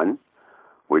later on,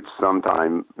 which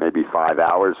sometime, maybe 5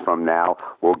 hours from now,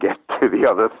 we'll get to the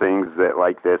other things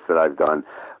that I've done.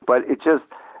 But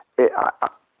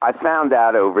I found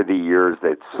out over the years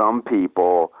that some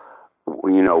people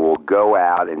will go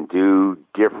out and do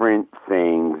different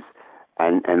things,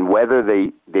 and whether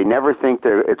they never think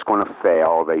that it's going to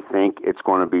fail, they think it's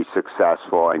going to be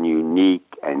successful and unique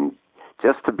and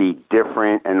just to be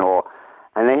different and all,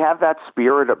 and they have that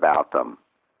spirit about them.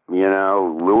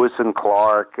 Lewis and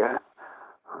Clark,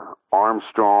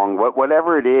 Armstrong,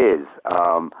 whatever it is.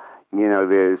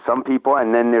 There's some people,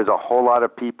 and then there's a whole lot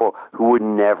of people who would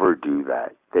never do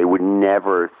that. They would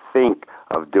never think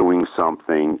of doing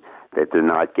something that they're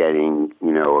not getting,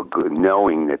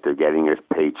 knowing that they're getting a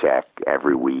paycheck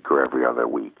every week or every other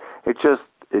week. It's just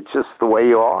the way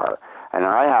you are. And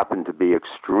I happen to be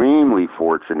extremely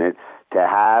fortunate to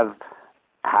have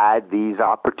had these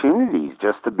opportunities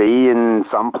just to be in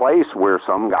some place where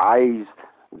some guys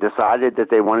decided that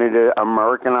they wanted to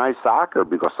Americanize soccer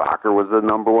because soccer was the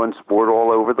number one sport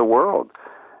all over the world.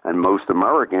 And most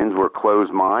Americans were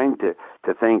closed-minded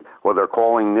to think, well, they're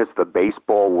calling this the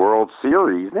Baseball World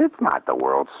Series. It's not the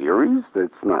World Series.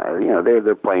 It's not,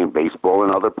 they're playing baseball in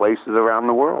other places around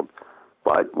the world.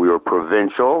 But we were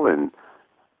provincial and,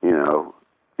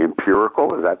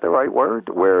 empirical, is that the right word?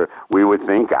 Where we would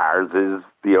think ours is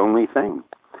the only thing.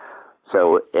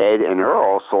 So Ed and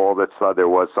Earl saw that there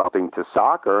was something to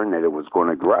soccer and that it was going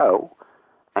to grow.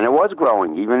 And it was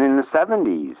growing, even in the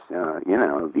 70s.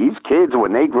 These kids,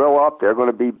 when they grow up, they're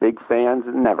going to be big fans.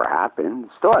 It never happened.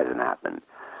 It still hasn't happened.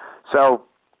 So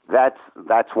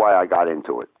that's why I got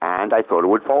into it. And I thought it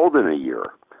would fold in a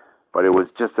year. But it was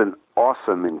just an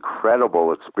awesome,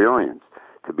 incredible experience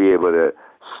to be able to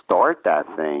start that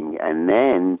thing. And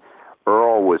then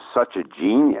Earl was such a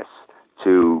genius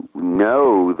to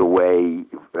know the way,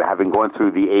 having gone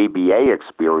through the ABA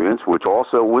experience, which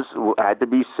also had to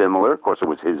be similar. Of course, it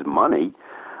was his money,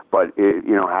 but it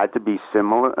had to be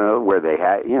similar. Where they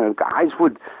had, guys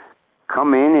would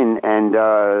come in and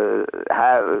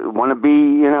want to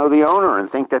be, the owner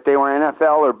and think that they were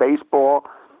NFL or baseball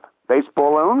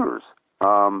owners.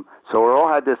 So Earl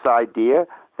had this idea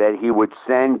that he would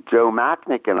send Joe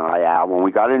Macknick and I out when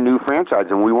we got a new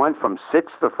franchise, and we went from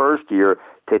 6 the first year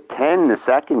to 10 the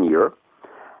second year,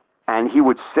 and he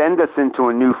would send us into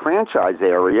a new franchise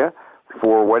area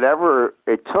for whatever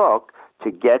it took to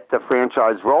get the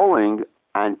franchise rolling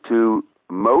and to,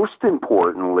 most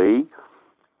importantly,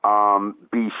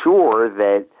 be sure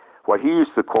that what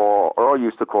Earl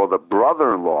used to call the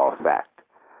brother-in-law effect.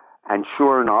 And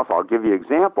sure enough, I'll give you an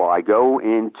example. I go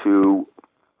into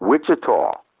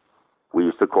Wichita. We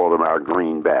used to call them our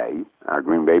Green Bay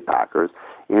Packers,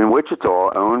 in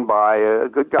Wichita, owned by a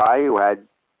good guy who had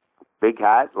big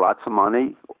hat, lots of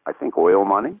money, I think oil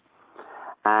money.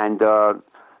 And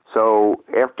so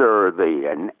after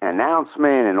the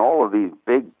announcement and all of these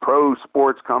big pro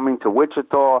sports coming to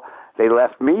Wichita, they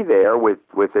left me there with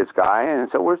this guy, and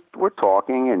so we're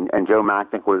talking, and Joe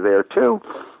Macknick was there too.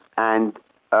 And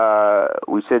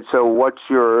we said, so what's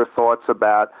your thoughts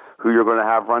about who you're going to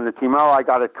have run the team? Oh, I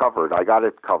got it covered.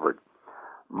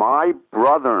 My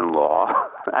brother-in-law,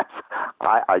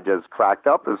 I just cracked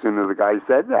up as soon as the guy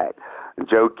said that. And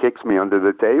Joe kicks me under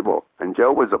the table. And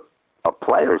Joe was a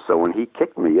player, so when he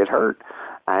kicked me, it hurt.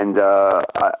 And the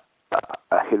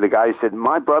guy said,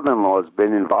 my brother-in-law has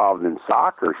been involved in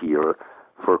soccer here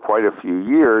for quite a few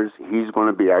years. He's going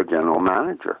to be our general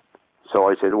manager. So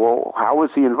I said, well, how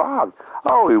was he involved?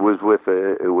 Oh, he was with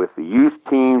the youth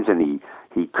teams, and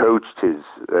he coached his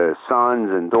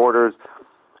sons and daughters.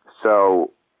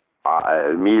 So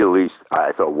immediately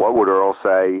I thought, what would Earl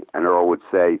say? And Earl would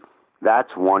say,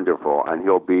 that's wonderful, and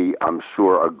he'll be, I'm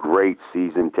sure, a great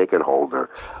season ticket holder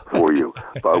for you.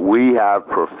 But we have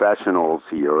professionals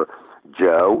here.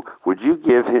 Joe, would you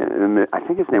give him, I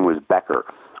think his name was Becker,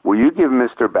 will you give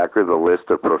Mr. Becker the list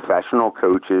of professional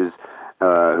coaches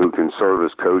who can serve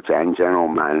as coach and general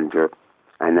manager?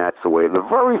 And that's the way, the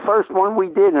very first one we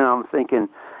did, and I'm thinking,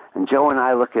 and Joe and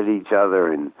I look at each other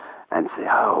and say,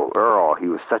 oh, Earl, he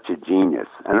was such a genius.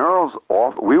 And Earl's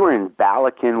off, we were in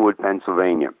Bala Cynwyd,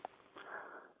 Pennsylvania.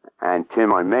 And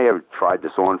Tim, I may have tried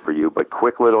this on for you, but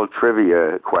quick little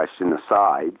trivia question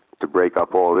aside to break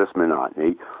up all this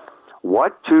monotony.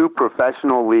 What two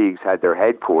professional leagues had their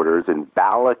headquarters in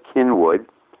Bala Cynwyd,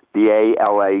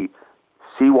 Balacynwyd,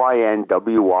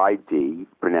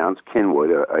 pronounced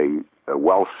Cynwyd, a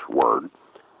Welsh word,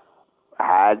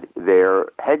 had their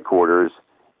headquarters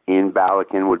in Bala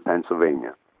Cynwyd,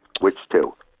 Pennsylvania? Which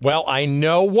two? Well, I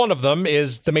know one of them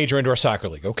is the Major Indoor Soccer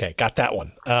League. Okay, got that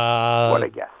one. What a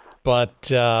guess. But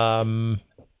you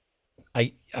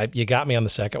got me on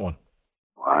the second one.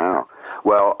 Wow.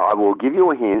 Well, I will give you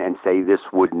a hint and say this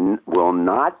will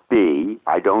not be,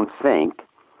 I don't think,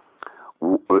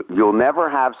 you'll never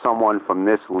have someone from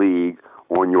this league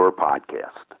on your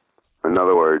podcast. In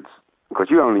other words, because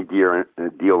you only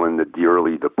deal in the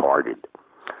dearly departed.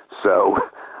 So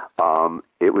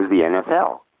it was the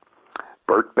NFL.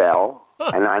 Bert Bell,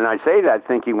 and I say that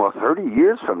thinking, well, 30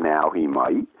 years from now he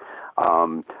might.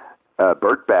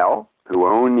 Bert Bell, who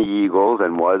owned the Eagles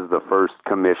and was the first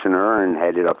commissioner and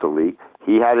headed up the league,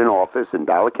 he had an office in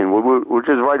Bala Cynwyd, which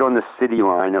is right on the city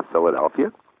line of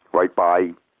Philadelphia, right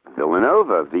by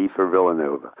Villanova, V for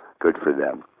Villanova. Good for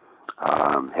them.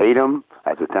 Hate him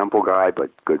as a Temple guy,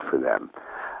 but good for them.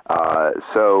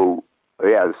 So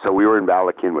we were in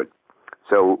Bala Cynwyd.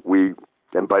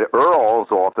 But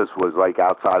Earl's office was like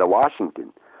outside of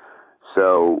Washington.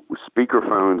 So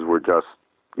speakerphones were just,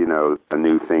 a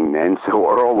new thing then. So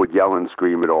Earl would yell and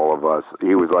scream at all of us.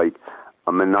 He was like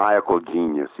a maniacal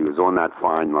genius. He was on that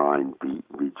fine line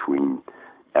between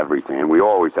everything. And we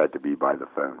always had to be by the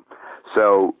phone.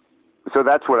 So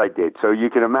that's what I did. So you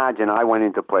can imagine I went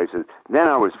into places. Then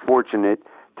I was fortunate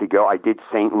to go. I did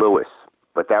St. Louis,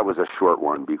 but that was a short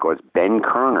one because Ben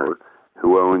Kerner,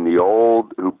 who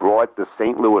brought the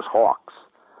St. Louis Hawks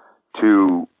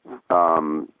to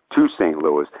St.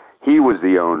 Louis, he was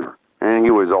the owner. And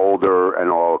he was older and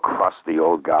all crusty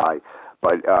old guy.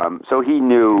 But so he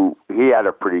knew he had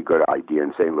a pretty good idea.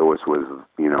 And St. Louis was,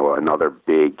 another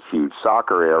big, huge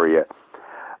soccer area.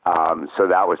 So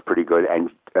that was pretty good.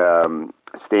 And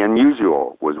Stan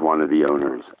Musial was one of the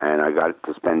owners. And I got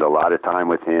to spend a lot of time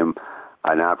with him,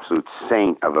 an absolute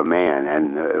saint of a man.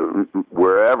 And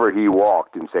wherever he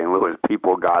walked in St. Louis,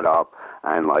 people got up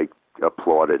and,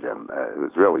 applauded him. It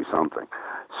was really something.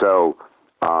 So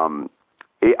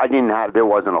there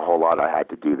wasn't a whole lot I had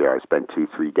to do there. I spent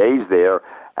 2-3 days there.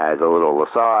 As a little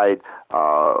aside,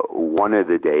 one of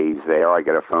the days there, I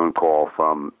got a phone call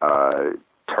from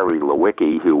Terry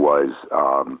Lewicki, who was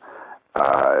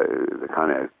the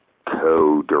kind of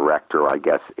co-director, I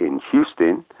guess, in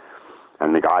Houston,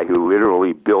 and the guy who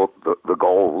literally built the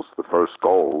goals, the first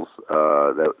goals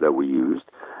that we used,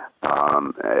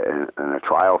 in a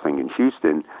trial thing in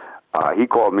Houston. He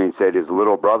called me and said his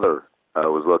little brother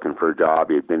was looking for a job.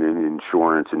 He had been in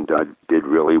insurance and did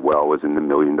really well, was in the $1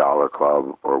 Million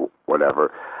Club or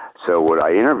whatever. So would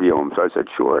I interview him? So I said,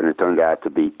 sure. And it turned out to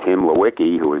be Tim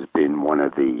Lewicki, who has been one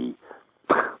of the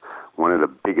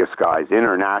biggest guys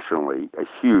internationally, a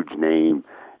huge name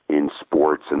in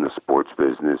sports and the sports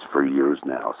business for years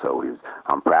now. So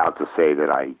I'm proud to say that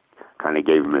I kind of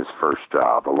gave him his first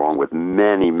job, along with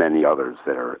many, many others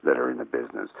that are in the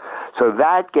business. So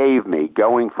that gave me,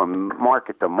 going from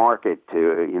market to market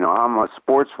to, I'm a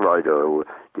sports writer.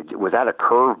 Was that a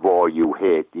curveball you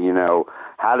hit?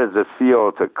 How does it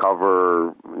feel to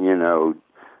cover,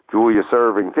 Julia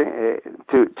Serving,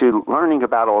 to learning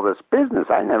about all this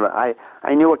business? I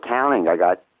knew accounting. I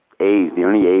got A's. The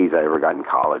only A's I ever got in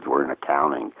college were in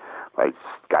accounting. I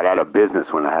got out of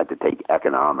business when I had to take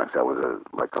economics. That was a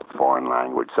foreign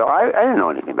language. So I didn't know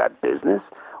anything about business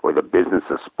or the business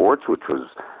of sports, which was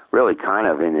really kind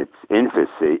of in its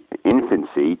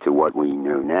infancy to what we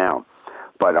know now.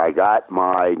 But I got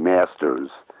my master's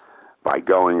by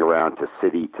going around to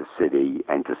city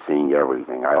and to seeing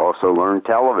everything. I also learned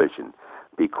television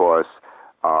because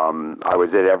I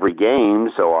was at every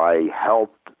game, so I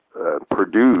helped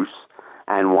produce.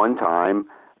 And one time,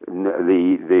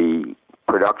 the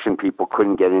production people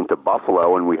couldn't get into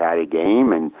Buffalo, and we had a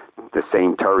game, and the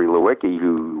same Terry Lewicki,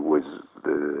 who was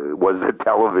the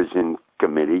television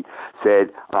committee,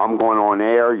 said, I'm going on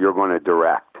air, you're going to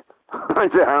direct. I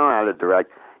said, I don't know how to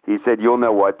direct. He said, you'll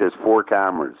know what, there's 4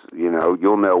 cameras,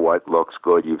 you'll know what looks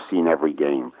good, you've seen every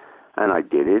game. And I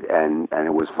did it, and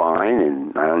it was fine,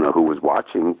 and I don't know who was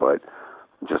watching, but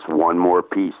just one more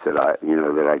piece that I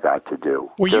got to do.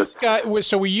 Were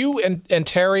you and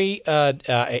Terry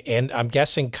and I'm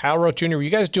guessing Kyle Rote Jr. Were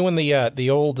you guys doing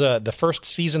the first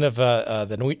season of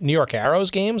the New York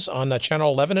Arrows games on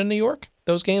Channel 11 in New York?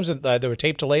 Those games that were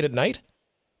taped till late at night.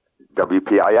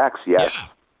 WPIX, yes.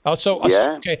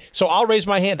 Yeah. Okay. So I'll raise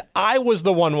my hand. I was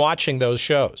the one watching those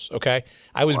shows. Okay,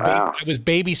 I was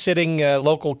babysitting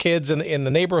local kids in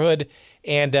the neighborhood,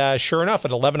 and sure enough,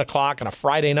 at 11 o'clock on a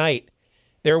Friday night,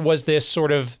 there was this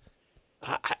sort of,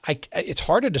 it's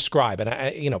hard to describe.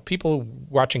 And people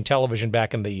watching television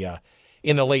back in the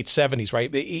late 70s,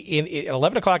 right? In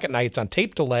 11 o'clock at night, it's on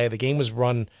tape delay. The game was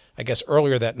run, I guess,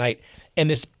 earlier that night. And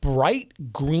this bright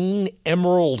green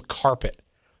emerald carpet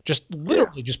just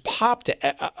literally just popped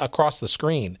across the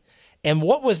screen. And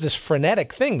what was this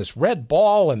frenetic thing, this red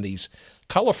ball and these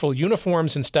colorful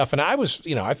uniforms and stuff? And I was,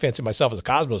 I fancied myself as a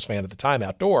Cosmos fan at the time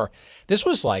outdoor. This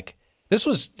was like a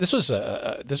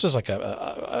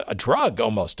drug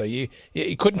almost. You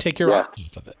couldn't take your eye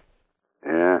off of it.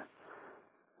 Yeah.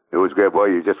 It was great. Well,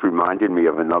 you just reminded me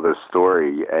of another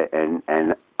story, and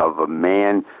of a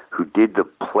man who did the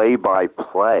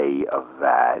play-by-play of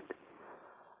that.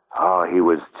 Oh, he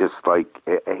was just like,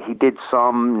 he did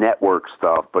some network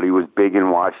stuff, but he was big in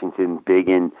Washington, big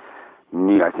in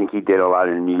I think he did a lot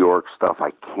of New York stuff.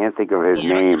 I can't think of his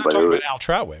name. You're not but talking about Al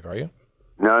Troutwig, are you?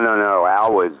 No.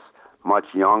 Al was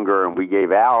much younger, and we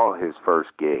gave Al his first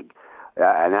gig.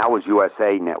 And that was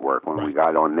USA Network when we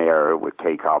got on there with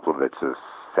Kay Koplowitz's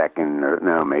second or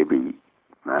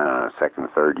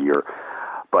third year.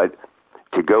 But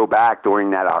to go back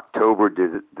during that October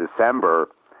to December,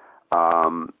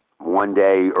 one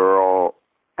day Earl,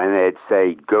 and they'd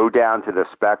say, go down to the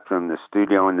Spectrum, the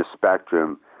studio in the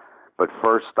Spectrum, but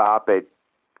first stop at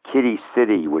Kitty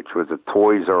City, which was a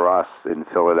Toys R Us in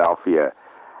Philadelphia,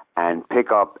 and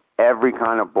pick up every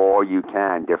kind of ball you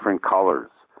can, different colors.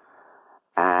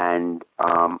 And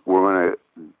you're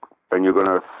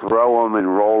gonna throw them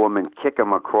and roll them and kick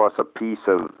them across a piece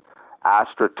of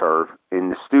AstroTurf in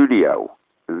the studio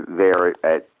there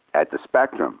at the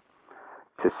Spectrum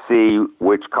to see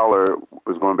which color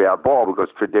was going to be our ball, because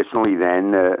traditionally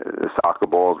then the soccer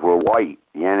balls were white.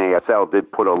 The NASL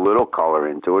did put a little color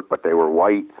into it, but they were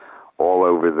white all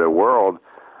over the world.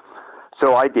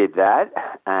 So I did that,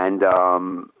 and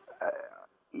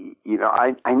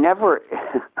I never.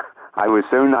 I was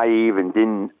so naive and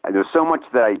there was so much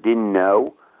that I didn't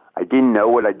know. I didn't know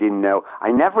what I didn't know.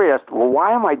 I never asked, well,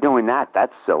 why am I doing that?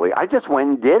 That's silly. I just went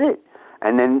and did it.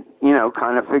 And then,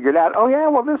 kind of figured out, oh, yeah,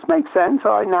 well, this makes sense.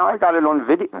 Now I got it on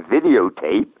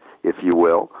videotape, if you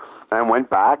will. And I went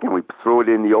back and we threw it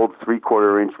in the old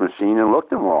 3/4-inch machine and looked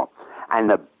them all.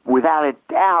 And without a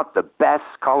doubt, the best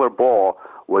color ball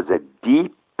was a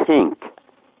deep pink.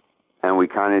 And we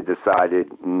kind of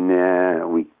decided, nah,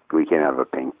 we can't have a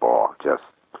pink ball. Just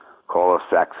call us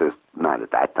sexist. Not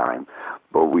at that time,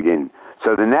 but we didn't.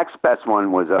 So the next best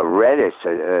one was a reddish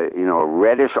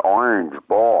orange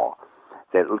ball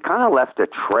that kind of left a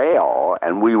trail.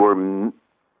 And we were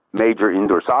Major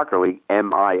Indoor Soccer League,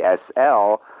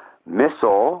 MISL,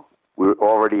 Missile. We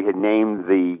already had named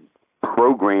the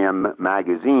program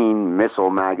magazine Missile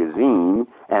Magazine,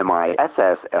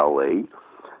 MISSLE.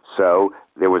 So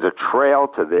there was a trail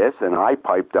to this, and I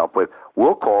piped up with,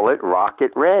 we'll call it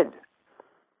Rocket Red.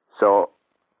 So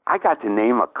I got to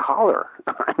name a color.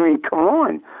 I mean, come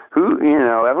on.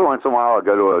 Every once in a while I'll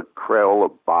go to a Crayola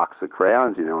box of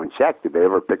crayons, and check, did they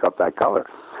ever pick up that color?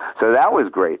 So that was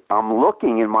great. I'm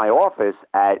looking in my office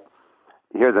at,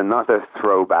 here's another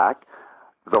throwback,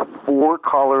 the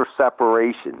 4-color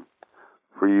separation.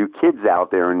 For you kids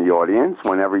out there in the audience,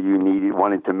 whenever you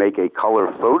wanted to make a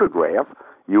color photograph,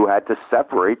 you had to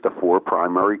separate the 4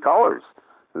 primary colors.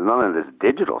 There's none of this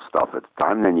digital stuff at the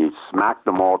time. Then you smacked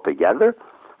them all together,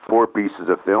 4 pieces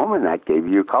of film, and that gave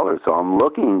you a color. So I'm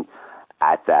looking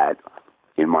at that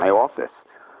in my office.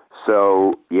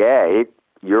 So, yeah,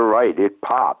 you're right, it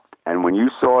popped. And when you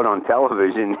saw it on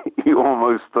television, you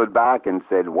almost stood back and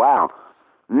said, wow.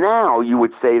 Now you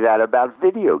would say that about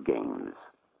video games.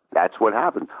 That's what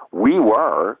happened. We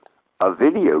were a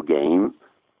video game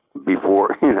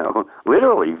before,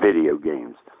 literally video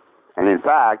games. And in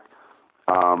fact,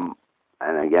 and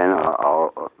again,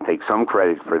 I'll take some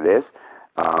credit for this.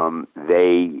 I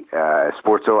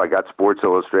got Sports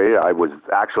Illustrated.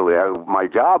 My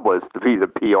job was to be the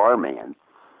PR man.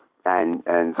 And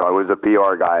so I was a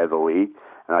PR guy of the league,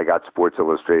 and I got Sports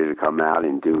Illustrated to come out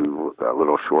and do a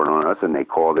little short on us, and they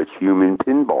called it Human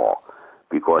Pinball,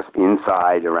 because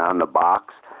inside, around the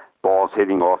box, balls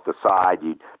hitting off the side,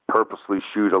 you'd purposely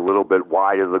shoot a little bit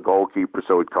wide of the goalkeeper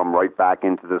so it'd come right back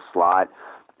into the slot,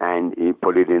 and you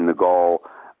put it in the goal.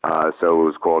 So it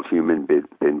was called Human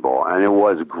Pinball. And it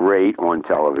was great on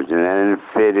television, and it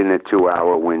fit in a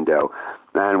 2-hour window.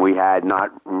 And we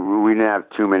didn't have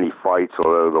too many fights,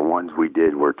 although the ones we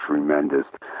did were tremendous.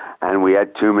 And we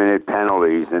had 2-minute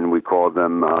penalties, and we called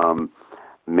them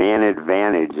man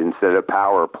advantage instead of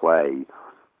power play.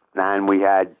 And we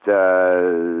had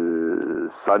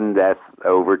sudden death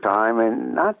overtime,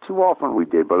 and not too often we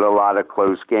did, but a lot of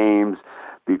close games,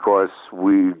 because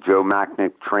Joe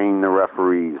Macknick trained the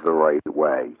referees the right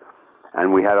way.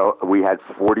 And we had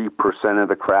 40% of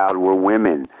the crowd were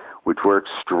women, which were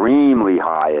extremely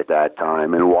high at that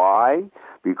time. And why?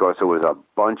 Because it was a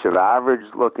bunch of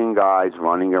average-looking guys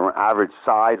running around,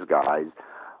 average-sized guys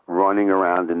running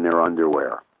around in their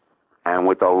underwear, and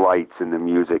with the lights and the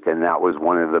music. And that was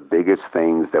one of the biggest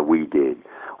things that we did.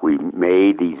 We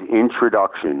made these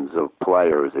introductions of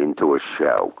players into a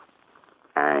show.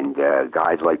 And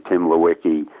guys like Tim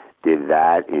Lewicki did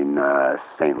that in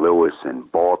St. Louis and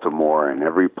Baltimore and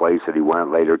every place that he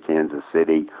went, later Kansas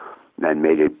City. and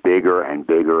made it bigger and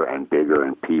bigger and bigger,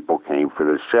 and people came for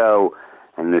the show.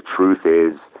 And the truth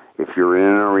is, if you're in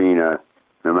an arena,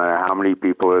 no matter how many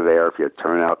people are there, if you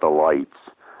turn out the lights,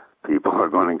 people are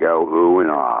going to go ooh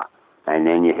and ah. And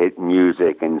then you hit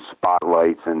music and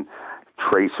spotlights and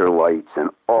tracer lights and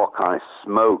all kinds of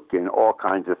smoke and all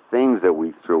kinds of things that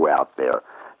we threw out there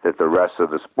that the rest of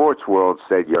the sports world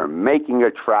said, you're making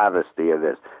a travesty of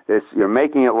this. You're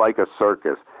making it like a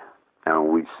circus. And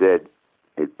we said,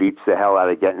 it beats the hell out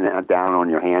of getting down on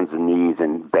your hands and knees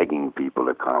and begging people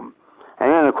to come.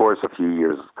 And then, of course, a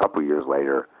couple years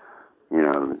later,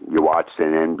 you watched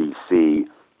an NBC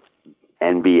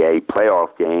NBA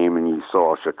playoff game and you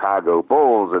saw Chicago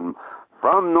Bulls and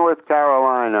from North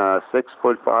Carolina,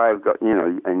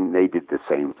 6'5", and they did the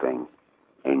same thing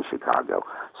in Chicago.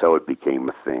 So it became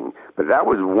a thing. But that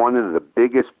was one of the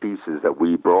biggest pieces that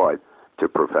we brought to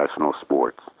professional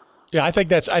sports. Yeah, I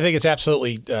think it's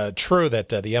absolutely true that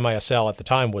the MISL at the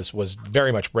time was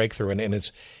very much breakthrough, and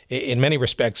it's in many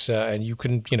respects. And you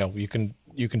can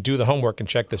do the homework and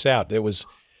check this out. It was,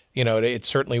 it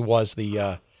certainly was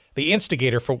the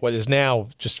instigator for what is now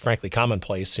just frankly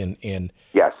commonplace in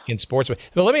sports.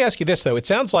 But let me ask you this though: it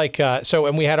sounds like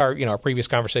and we had our previous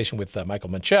conversation with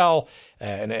Michael Minchell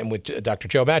and with Dr.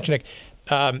 Joe Machinek.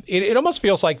 It almost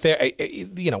feels like there,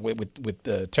 with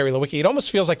Terry Lewicki, it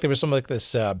almost feels like there was some like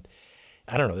this.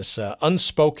 This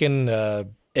unspoken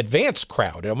advanced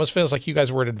crowd. It almost feels like you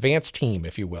guys were an advanced team,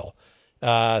 if you will,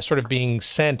 sort of being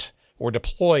sent or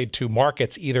deployed to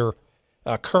markets either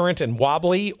current and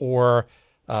wobbly or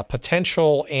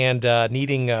potential and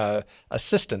needing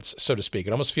assistance, so to speak.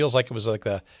 It almost feels like it was like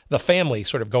the family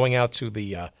sort of going out to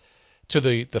the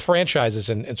franchises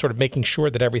and sort of making sure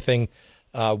that everything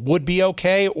would be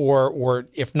okay, or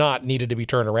if not, needed to be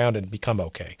turned around and become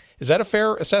okay. Is that a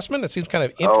fair assessment? It seems kind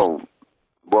of interesting.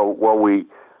 Well, we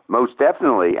most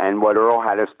definitely, and what Earl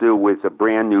had us do with a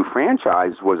brand new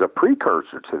franchise was a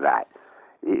precursor to that.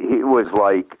 It was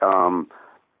like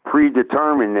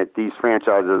predetermined that these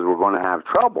franchises were going to have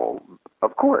trouble,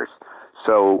 of course.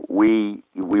 So we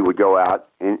would go out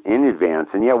in advance,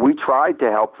 and we tried to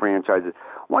help franchises.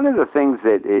 One of the things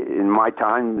that in my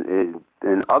time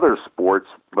in other sports,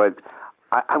 but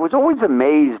I was always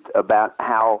amazed about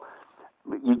how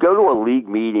you go to a league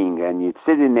meeting and you'd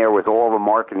sit in there with all the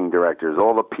marketing directors,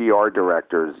 all the PR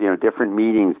directors, different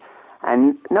meetings,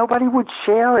 and nobody would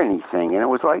share anything. And it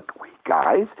was like, wait,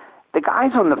 guys, the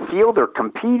guys on the field are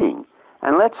competing.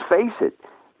 And let's face it,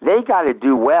 they got to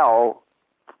do well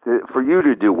for you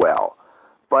to do well.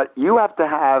 But you have to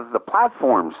have the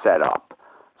platform set up.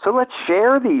 So let's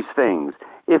share these things.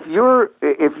 If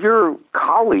your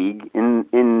colleague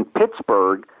in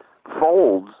Pittsburgh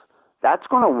folds, that's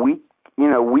going to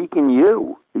weaken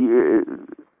you.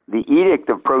 The edict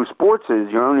of pro sports is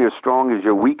you're only as strong as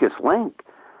your weakest link.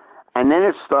 And then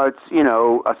it starts,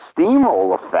 a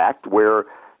steamroll effect where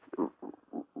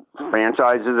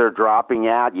franchises are dropping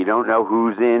out. You don't know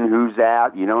who's in, who's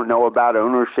out. You don't know about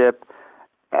ownership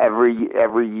every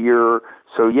year.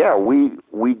 So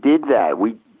we did that.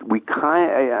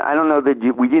 I don't know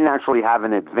that we didn't actually have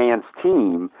an advanced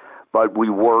team, but we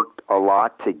worked a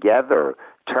lot together.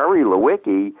 Terry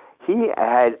Lewicki, he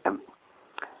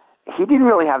didn't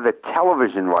really have the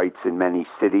television rights in many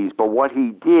cities, but what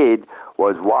he did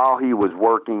was while he was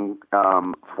working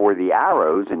for the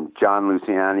Arrows and John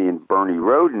Luciani and Bernie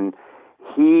Roden,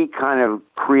 he kind of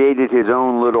created his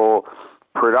own little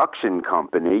production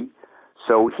company.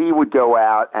 So he would go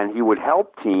out and he would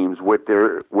help teams with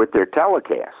their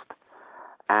telecast,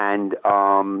 and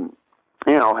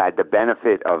had the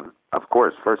benefit of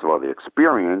course, first of all, the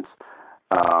experience,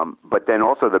 but then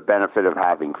also the benefit of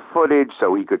having footage,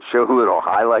 so he could show little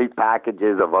highlight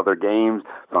packages of other games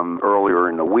from earlier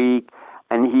in the week,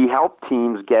 and he helped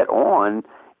teams get on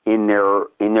in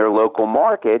their local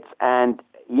markets, and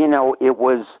it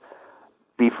was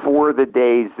before the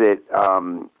days that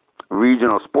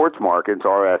regional sports markets,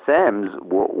 RSMs,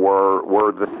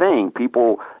 were the thing.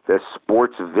 People, the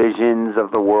sports visions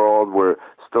of the world were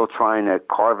still trying to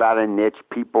carve out a niche.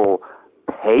 People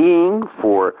paying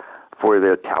for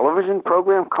their television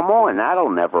program, come on, that'll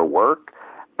never work.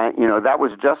 And, that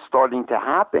was just starting to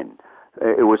happen.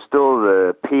 It was still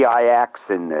the PIX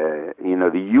and the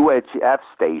UHF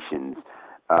stations,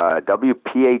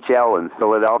 WPHL in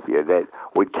Philadelphia, that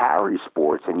would carry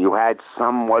sports, and you had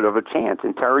somewhat of a chance.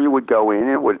 And Terry would go in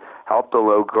and would help the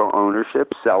local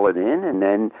ownership sell it in and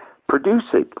then produce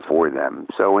it for them.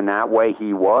 So in that way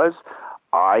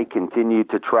I continued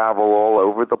to travel all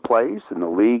over the place, and the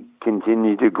league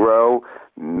continued to grow,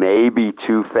 maybe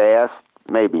too fast,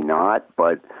 maybe not,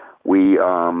 but we,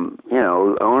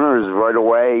 owners right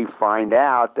away find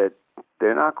out that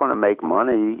they're not going to make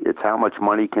money. It's how much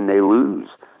money can they lose.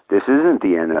 This isn't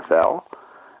the NFL.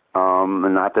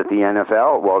 Not that the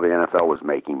NFL, well, the NFL was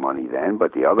making money then,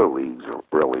 but the other leagues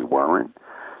really weren't.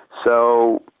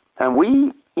 So, and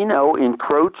we,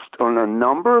 encroached on a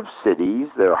number of cities,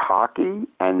 their hockey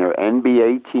and their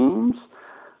NBA teams.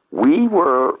 We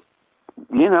were,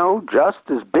 just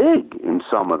as big in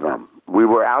some of them. We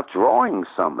were outdrawing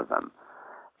some of them.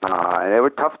 And there were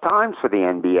tough times for the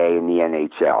NBA and the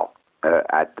NHL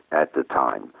at the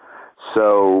time.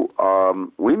 So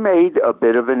we made a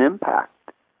bit of an impact.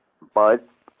 But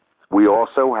we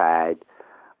also had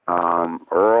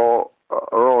Earl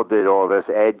did all this.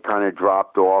 Ed kind of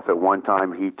dropped off. At one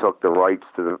time, he took the rights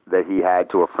that he had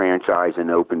to a franchise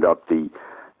and opened up the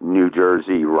New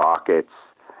Jersey Rockets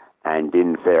and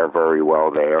didn't fare very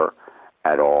well there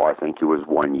at all. I think it was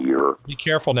 1 year. Be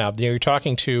careful now. You're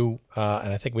talking to,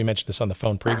 and I think we mentioned this on the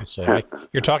phone previously, right?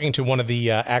 You're talking to one of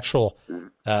the actual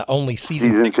only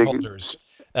season ticket holders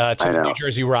to the New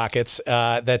Jersey Rockets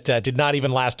that did not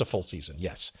even last a full season.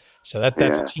 Yes. So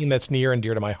that's a team that's near and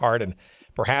dear to my heart. And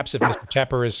perhaps if Mr.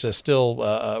 Tepper is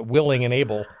still willing and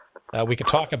able, we could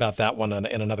talk about that one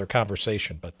in another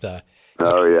conversation. But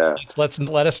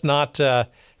let us not.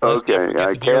 Okay,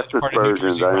 I cast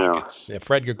aspersions. I know.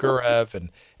 Fred Gugurev and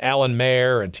Alan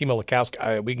Mayer and Timo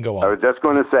Lukowski. We can go on. I was just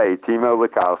going to say Timo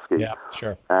Lukowski. Yeah,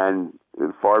 sure. And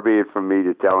far be it from me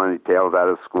to tell any tales out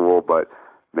of school, but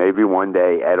maybe one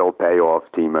day Ed will pay off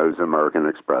Timo's American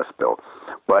Express bill.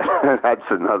 But that's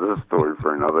another story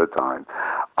for another time.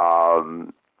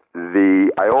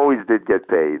 I always did get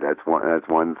paid. That's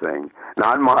one thing.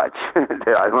 Not much.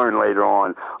 I learned later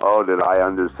on, that I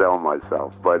undersell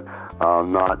myself, but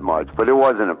not much. But it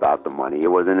wasn't about the money.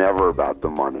 It wasn't ever about the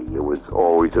money. It was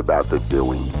always about the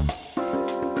doing.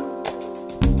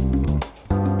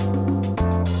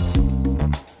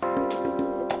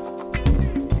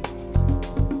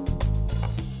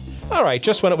 All right,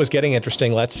 just when it was getting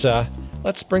interesting, let's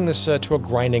bring this to a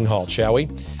grinding halt, shall we?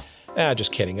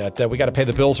 Just kidding. We got to pay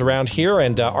the bills around here,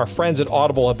 and our friends at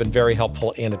Audible have been very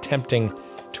helpful in attempting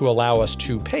to allow us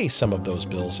to pay some of those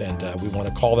bills, and we want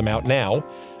to call them out now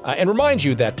and remind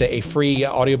you that a free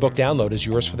audiobook download is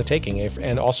yours for the taking,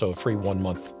 and also a free 1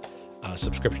 month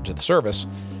subscription to the service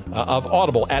of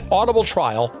Audible at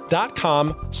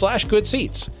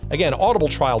audibletrial.com/goodseats. Again,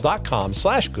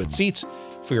 audibletrial.com/goodseats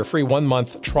for your free 1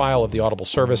 month trial of the Audible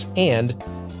service, and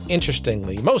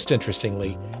most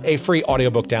interestingly, a free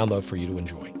audiobook download for you to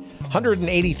enjoy.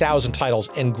 180,000 titles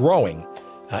and growing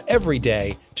every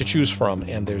day to choose from,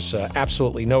 and there's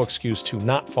absolutely no excuse to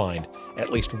not find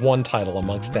at least one title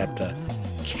amongst that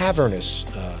cavernous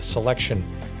selection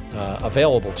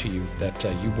available to you that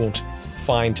you won't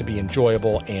find to be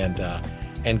enjoyable and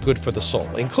good for the soul,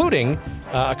 including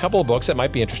a couple of books that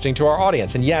might be interesting to our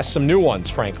audience. And yes, some new ones,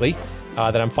 frankly,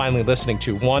 that I'm finally listening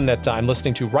to. One that I'm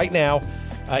listening to right now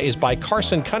is by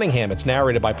Carson Cunningham. It's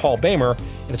narrated by Paul Bamer,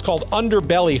 and it's called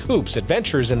Underbelly Hoops,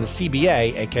 Adventures in the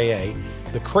CBA, a.k.a.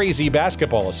 the Crazy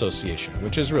Basketball Association,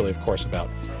 which is really, of course, about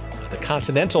the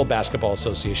Continental Basketball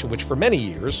Association, which for many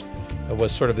years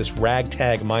was sort of this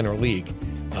ragtag minor league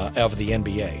of the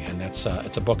NBA. And it's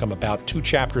a book I'm about 2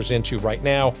 chapters into right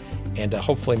now, and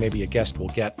hopefully maybe a guest will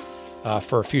get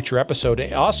for a future episode.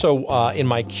 Also, in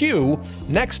my queue,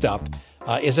 next up,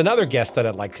 is another guest that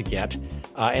I'd like to get,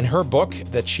 and her book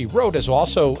that she wrote is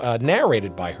also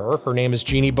narrated by her. Her name is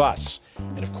Jeanie Buss,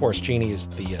 and of course, Jeanie is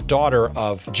the daughter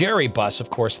of Jerry Buss, of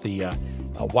course, the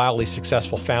wildly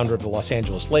successful founder of the Los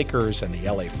Angeles Lakers and the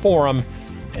LA Forum,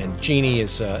 and Jeanie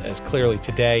is clearly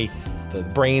today the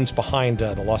brains behind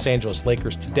the Los Angeles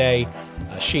Lakers today.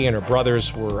 She and her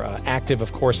brothers were active,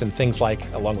 of course, in things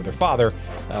like, along with her father,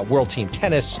 World Team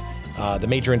Tennis, the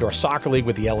Major Indoor Soccer League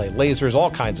with the LA Lasers,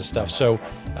 all kinds of stuff. So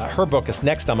her book is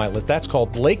next on my list. That's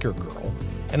called Laker Girl,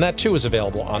 and that too is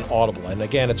available on Audible. And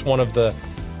again, it's one of the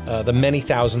many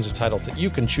thousands of titles that you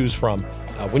can choose from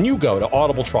when you go to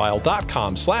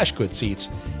audibletrial.com/goodseats.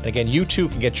 And again, you too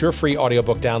can get your free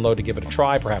audiobook download to give it a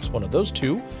try, perhaps one of those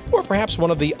 2, or perhaps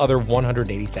one of the other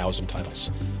 180,000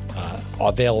 titles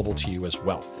available to you as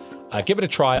well. Give it a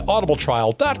try,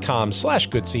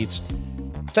 audibletrial.com/goodseats.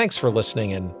 Thanks for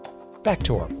listening, and back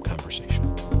to our conversation.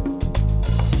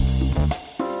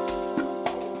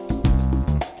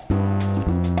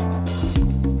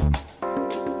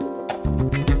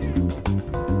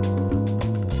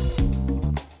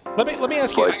 Let me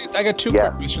ask you. I got 2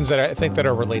 quick questions that I think that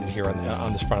are related here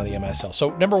on this front of the MSL.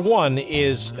 So number one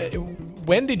is,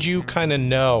 when did you kind of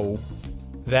know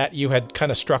that you had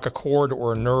kind of struck a chord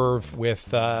or a nerve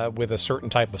with a certain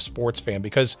type of sports fan?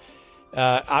 Because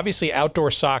Obviously,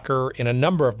 outdoor soccer in a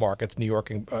number of markets, New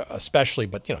York especially,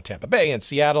 but Tampa Bay and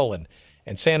Seattle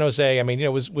and San Jose. I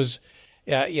mean, was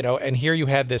and here you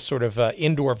had this sort of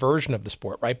indoor version of the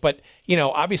sport, right? But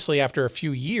obviously, after a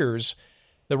few years,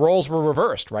 the roles were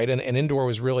reversed, right? And indoor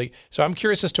was really. So I'm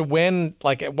curious as to when,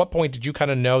 like, at what point did you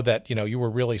kind of know that you were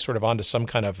really sort of onto some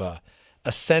kind of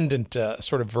ascendant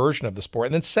sort of version of the sport?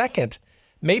 And then second,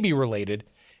 maybe related.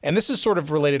 And this is sort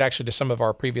of related actually to some of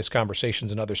our previous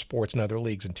conversations in other sports and other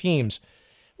leagues and teams.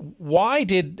 Why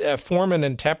did Foreman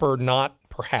and Tepper not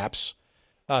perhaps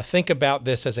think about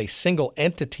this as a single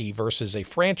entity versus a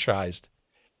franchised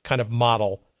kind of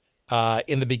model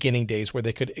in the beginning days where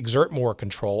they could exert more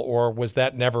control? Or was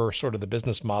that never sort of the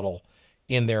business model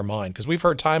in their mind? Because we've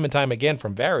heard time and time again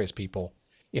from various people,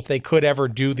 if they could ever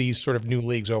do these sort of new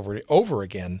leagues over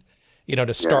again,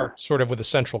 to start sort of with a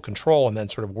central control and then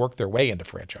sort of work their way into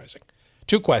franchising.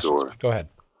 Two questions. Sure. Go ahead.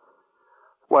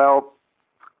 Well,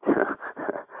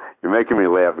 you're making me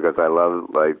laugh because I love,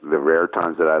 like, the rare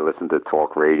times that I listen to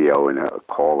talk radio and a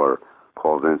caller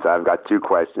calls in. So I've got two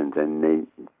questions, and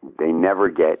they never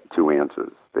get two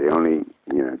answers. They only,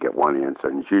 get one answer,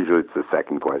 and usually it's the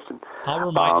second question. I'll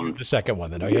remind you of the second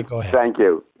one then. Okay, go ahead. Thank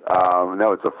you.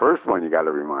 No, it's the first one you got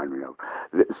to remind me of.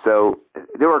 So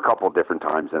there were a couple of different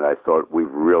times that I thought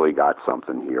we've really got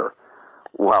something here.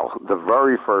 Well, the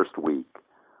very first week,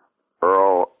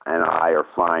 Earl and I are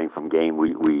flying from game.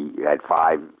 We had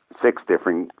 6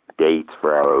 different dates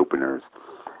for our openers.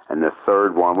 And the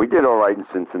third one, we did all right in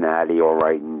Cincinnati, all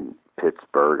right in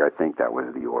Pittsburgh. I think that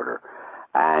was the order.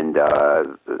 And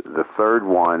the third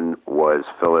one was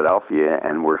Philadelphia,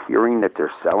 and we're hearing that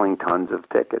they're selling tons of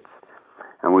tickets.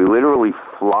 And we literally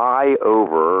fly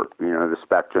over, the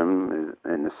Spectrum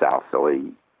in the South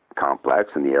Philly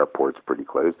complex, and the airport's pretty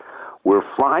close. We're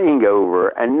flying over,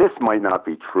 and this might not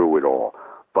be true at all,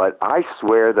 but I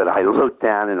swear that I looked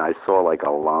down and I saw like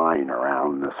a line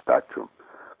around the Spectrum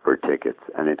for tickets.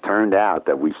 And it turned out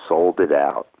that we sold it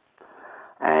out.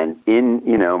 And in,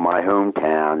 my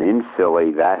hometown, in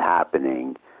Philly, that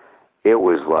happening, it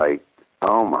was like,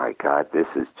 oh my God, this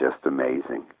is just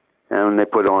amazing. And they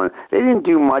they didn't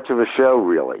do much of a show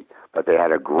really, but they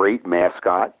had a great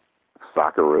mascot.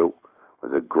 Socceroo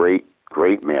was a great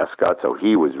mascot, so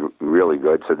he was really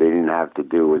good, so they didn't have to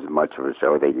do as much of a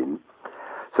show. They didn't.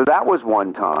 So that was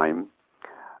one time.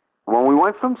 When we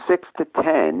went from 6 to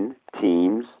 10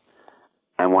 teams,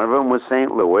 and one of them was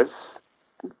St. Louis,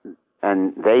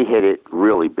 and they hit it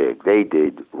really big. They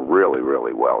did really,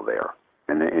 really well there.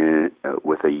 And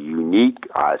with a unique,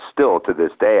 still to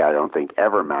this day, I don't think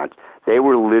ever matched. They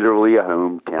were literally a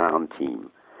hometown team.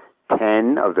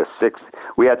 10 of the 6,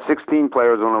 we had 16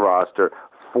 players on the roster.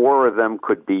 4 of them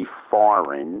could be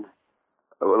foreign.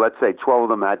 Let's say 12 of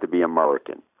them had to be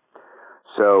American.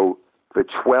 So the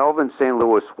 12 in St.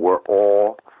 Louis were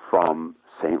all from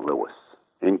St. Louis.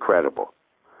 Incredible.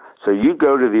 So you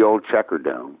go to the old Checker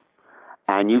Dome,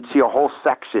 and you'd see a whole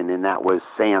section, and that was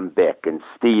Sam Bick and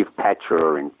Steve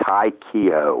Petcher and Ty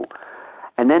Kehoe.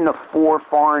 And then the 4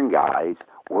 foreign guys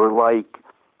were like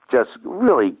just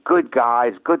really good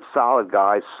guys, good solid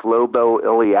guys. Slobo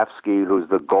Ilievsky, who's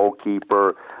the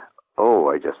goalkeeper.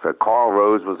 Carl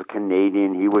Rose was a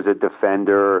Canadian. He was a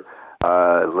defender.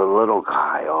 The little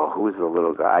guy. Who was the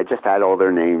little guy? I just had all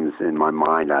their names in my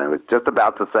mind. I was just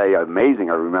about to say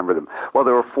amazing. I remember them. Well,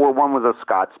 there were 4. One was a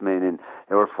Scotsman, and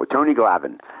there were 4. Tony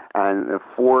Glavin, and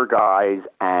 4 guys,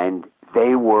 and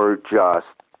they were just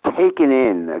taking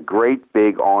in great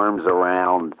big arms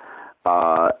around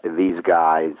these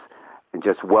guys, and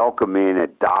just welcome in,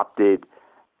 adopted,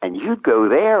 and you'd go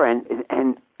there, and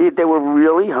they were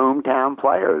really hometown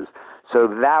players. So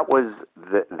that was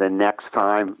the next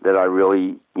time that I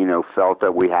really, felt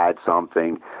that we had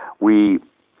something. We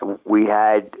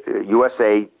had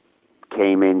USA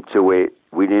came into it.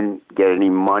 We didn't get any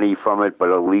money from it, but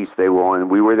at least they were on.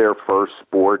 We were their first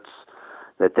sports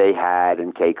that they had,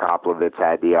 and Kay Koplovitz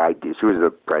had the idea. She was the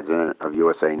president of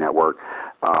USA Network,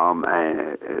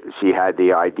 and she had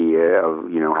the idea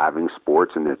of, having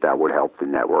sports and that would help the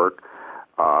network.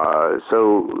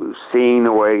 So seeing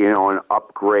the way, an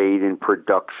upgrade in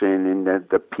production and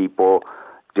the people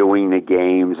doing the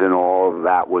games and all of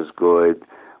that was good.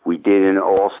 We did an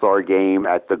all-star game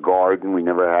at the Garden. We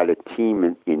never had a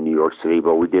team in New York City,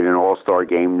 but we did an all-star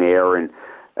game there, and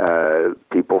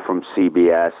people from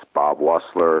CBS, Bob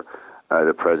Wussler,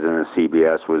 the president of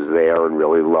CBS, was there and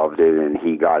really loved it, and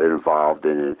he got involved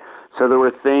in it. So there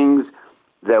were things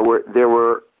there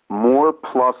were more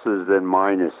pluses than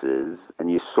minuses, and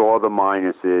you saw the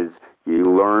minuses,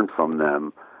 you learned from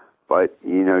them, but,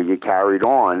 you carried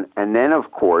on. And then,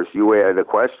 of course, the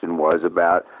question was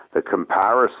about the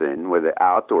comparison with the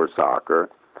outdoor soccer.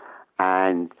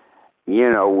 And, you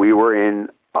know, we were in,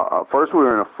 first we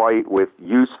were in a fight with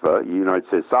USFA, United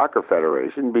States Soccer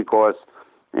Federation, because,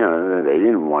 you know, they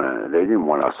didn't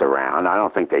want us around. I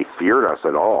don't think they feared us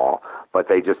at all, but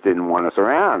they just didn't want us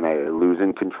around. They were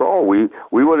losing control. We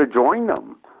would have joined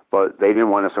them, but they didn't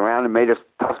want us around and made us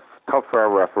tough for our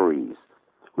referees.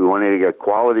 We wanted to get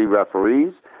quality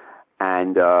referees,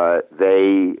 and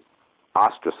they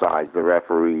ostracized the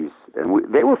referees.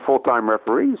 And they were full-time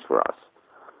referees for us.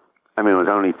 I mean, it was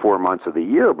only 4 months of the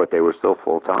year, but they were still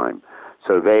full-time.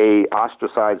 So they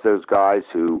ostracized those guys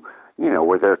who, you know,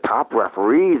 were their top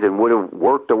referees and would have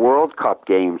worked a World Cup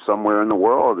game somewhere in the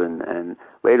world, and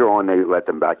later on they let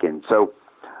them back in. So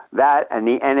that and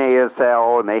the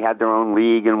NASL, and they had their own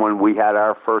league, and when we had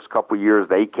our first couple of years,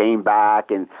 they came back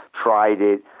and tried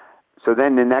it. So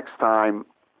then the next time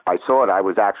I saw it, I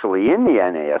was actually in the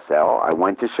NASL. I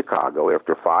went to Chicago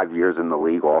after 5 years in the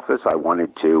league office. I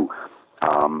wanted to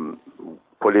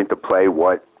put into play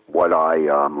what I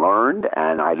learned,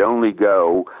 and I'd only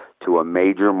go to a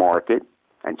major market.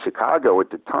 And Chicago at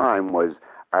the time was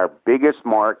our biggest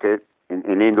market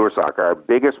in indoor soccer, our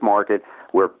biggest market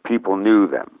where people knew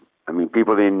them. I mean,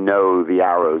 people didn't know the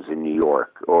Arrows in New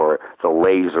York or the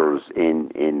Lasers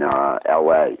in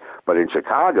L.A. But in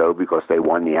Chicago, because they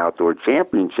won the outdoor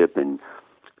championship in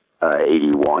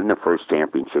 81, the first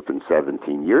championship in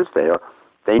 17 years there,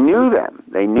 they knew them.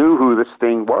 They knew who the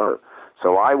Sting were.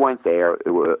 So I went there.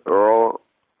 Earl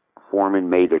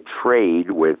Foreman made a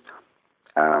trade with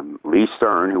Lee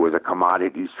Stern, who was a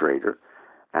commodities trader,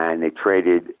 and they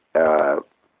traded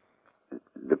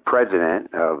the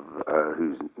president of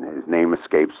his name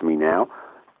escapes me now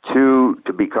to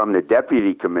become the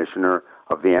deputy commissioner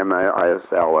of the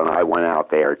MISL, and I went out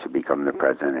there to become the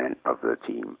president of the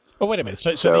team. Oh, wait a minute.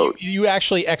 So you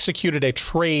actually executed a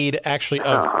trade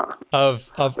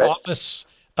of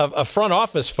front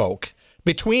office folk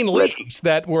between leagues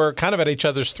that were kind of at each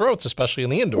other's throats, especially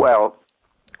in the indoor.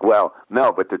 Well,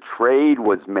 no, but the trade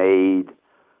was made.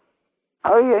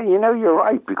 Oh yeah, you know, you're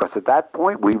right, because at that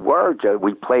point we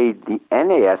played the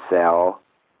NASL.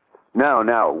 No,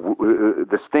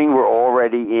 the Sting were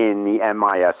already in the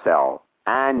MISL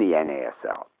and the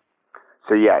NASL.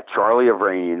 So yeah, Charlie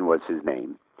Avranian was his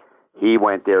name. He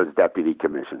went there as deputy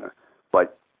commissioner.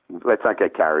 But let's not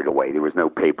get carried away. There was no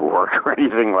paperwork or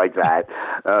anything like that.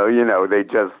 You know, they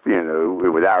just, you know, it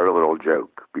was our little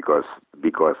joke because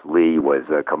Lee was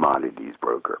a commodities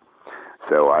broker.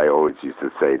 So I always used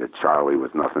to say that Charlie was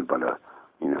nothing but a,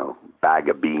 you know, bag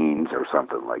of beans or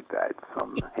something like that,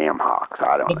 some ham hocks.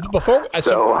 I don't know.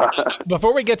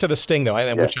 Before we get to the Sting,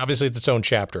 though, which obviously is its own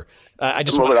chapter, but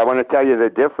I want to tell you the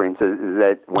difference is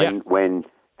that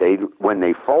when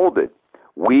they folded,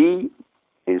 we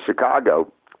in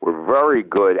Chicago were very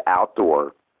good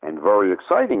outdoor and very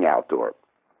exciting outdoor,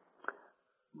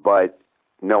 but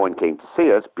no one came to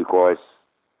see us because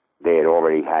they had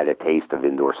already had a taste of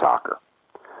indoor soccer.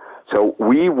 So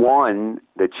we won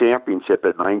the championship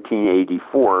in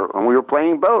 1984, and we were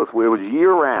playing both. It was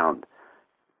year-round.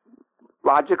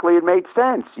 Logically, it made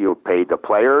sense. You paid the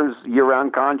players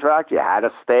year-round contract. You had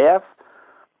a staff.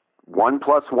 1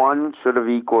 + 1 should have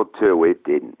equaled 2. It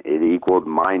didn't. It equaled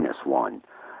 -1.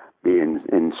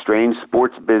 In strange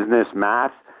sports business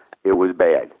math, it was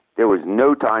bad. There was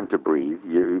no time to breathe.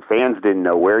 Your fans didn't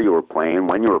know where you were playing,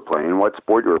 when you were playing, what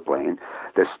sport you were playing.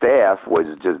 The staff was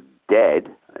just dead.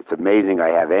 It's amazing I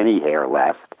have any hair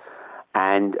left.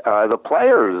 And the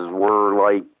players were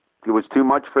like, it was too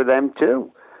much for them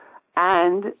too.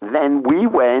 And then we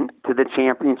went to the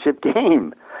championship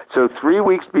game. So 3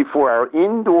 weeks before our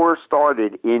indoor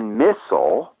started in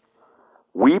Missile,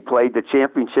 we played the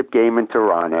championship game in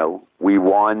Toronto. We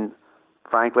won.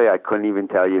 Frankly, I couldn't even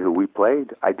tell you who we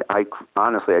played. I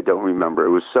honestly, I don't remember.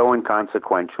 It was so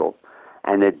inconsequential.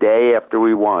 And the day after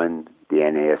we won, the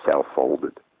NASL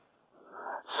folded.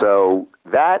 So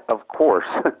that, of course,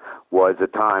 was a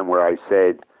time where I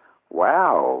said,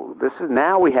 wow,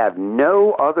 now we have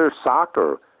no other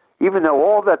soccer. Even though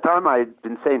all that time I had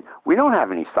been saying, we don't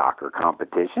have any soccer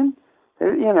competition.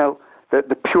 You know,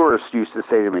 the purists used to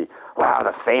say to me, wow,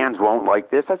 the fans won't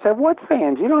like this. I said, what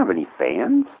fans? You don't have any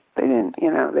fans. They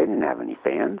didn't have any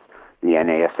fans, the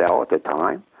NASL at the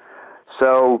time.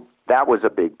 So that was a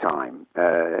big time,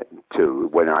 too,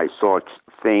 when I saw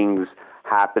things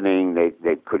happening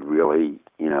that could really,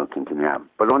 you know, continue.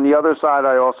 But on the other side,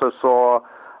 I also saw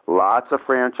lots of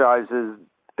franchises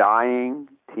dying,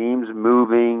 teams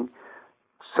moving,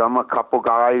 a couple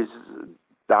guys,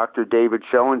 Dr. David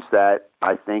Schoenstatt,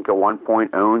 I think at one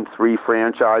point owned 3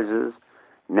 franchises,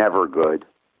 never good.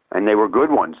 And they were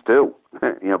good ones, too.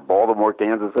 Baltimore,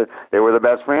 Kansas City, they were the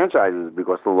best franchises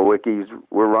because the Lewickis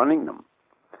were running them.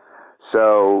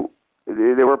 So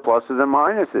there were pluses and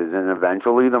minuses, and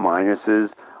eventually the minuses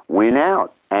win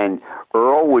out. And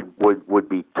Earl would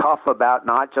be tough about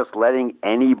not just letting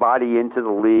anybody into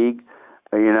the league.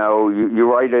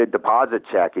 You write a deposit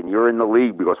check and you're in the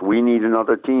league because we need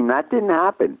another team. That didn't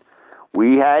happen.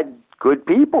 We had good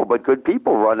people, but good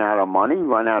people run out of money,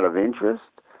 run out of interest.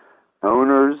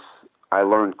 Owners, I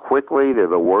learned quickly, they're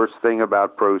the worst thing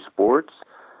about pro sports.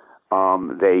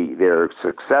 They're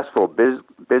successful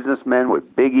businessmen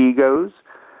with big egos,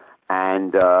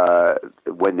 and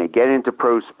when they get into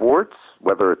pro sports,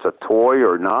 whether it's a toy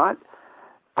or not,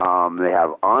 they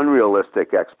have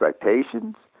unrealistic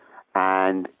expectations,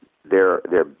 and their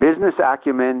business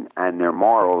acumen and their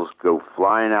morals go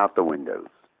flying out the windows.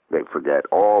 They forget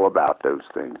all about those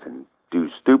things and do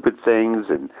stupid things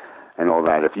and all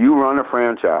that. If you run a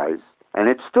franchise, and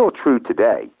it's still true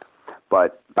today,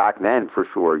 but back then for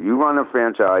sure, you run a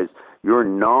franchise, your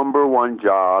number one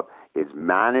job is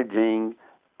managing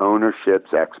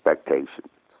ownership's expectations.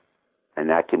 And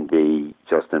that can be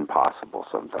just impossible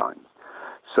sometimes.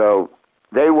 So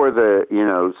they were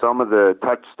some of the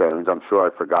touchstones. I'm sure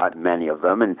I've forgotten many of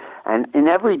them. And in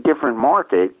every different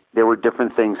market, there were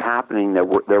different things happening that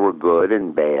were good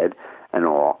and bad and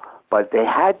all. But they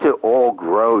had to all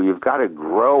grow. You've got to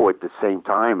grow at the same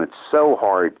time. It's so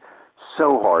hard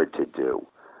to do.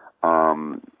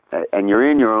 And you're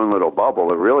in your own little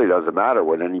bubble. It really doesn't matter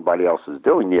what anybody else is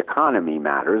doing. The economy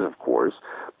matters, of course,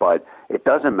 but it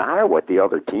doesn't matter what the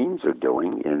other teams are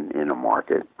doing in a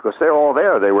market because they're all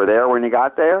there. They were there when you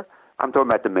got there. I'm talking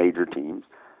about the major teams.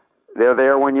 They're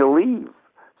there when you leave.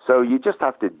 So you just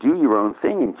have to do your own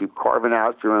thing and keep carving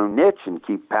out your own niche and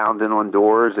keep pounding on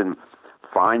doors and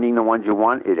finding the ones you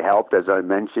want. It helped, as I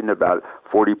mentioned, about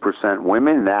 40%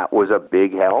 women. That was a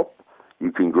big help.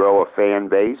 You can grow a fan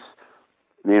base,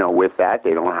 with that.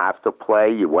 They don't have to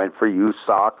play. You went for youth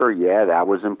soccer. Yeah, that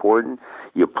was important.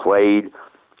 You played,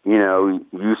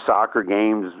 youth soccer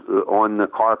games on the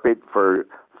carpet for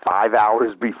 5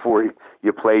 hours before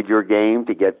you played your game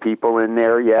to get people in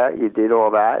there. Yeah, you did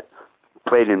all that.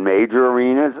 Played in major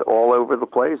arenas all over the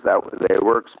place. They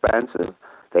were expensive.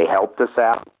 They helped us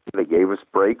out. They gave us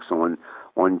breaks on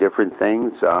different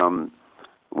things.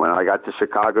 When I got to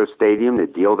Chicago Stadium, the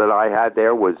deal that I had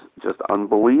there was just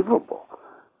unbelievable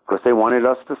because they wanted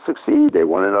us to succeed. They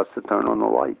wanted us to turn on the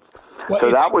lights. Well,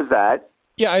 so that was that.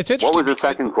 Yeah, it's interesting. What was the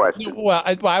second question? Well,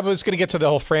 I was going to get to the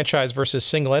whole franchise versus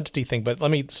single entity thing, but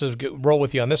let me sort of roll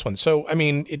with you on this one. So, I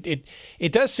mean,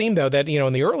 it does seem, though, that,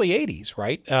 in the early 80s,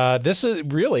 right, this is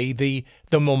really the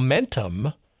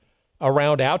momentum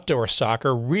around outdoor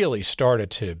soccer really started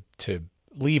to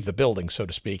leave the building, so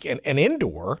to speak, and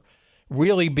indoor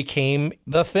really became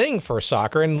the thing for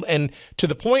soccer, and to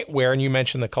the point where, and you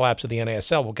mentioned the collapse of the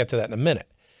NASL, we'll get to that in a minute,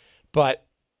 but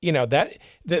that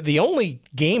the only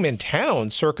game in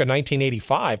town circa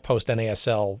 1985 post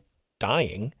NASL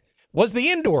dying was the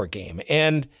indoor game,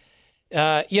 and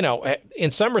in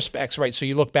some respects, right? So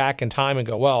you look back in time and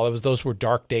go, well, those were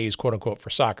dark days, quote unquote, for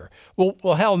soccer.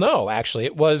 Well, hell no, actually,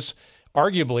 it was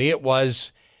arguably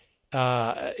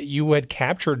you had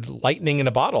captured lightning in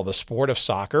a bottle. The sport of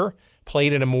soccer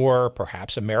played in a more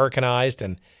perhaps Americanized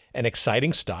and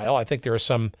exciting style. I think there are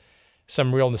some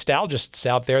real nostalgists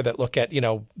out there that look at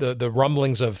the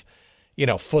rumblings of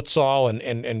futsal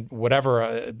and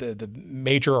whatever the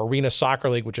major arena soccer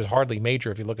league, which is hardly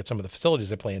major if you look at some of the facilities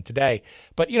they play in today.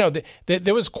 But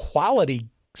there was quality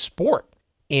sport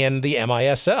in the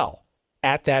MISL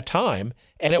at that time,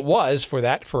 and it was for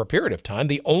a period of time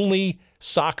the only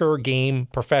soccer game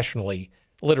professionally,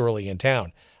 literally in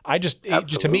town.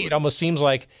 To me, it almost seems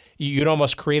like you'd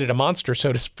almost created a monster,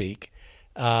 so to speak.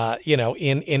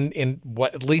 In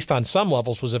what, at least on some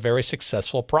levels, was a very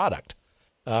successful product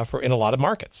in a lot of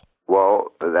markets.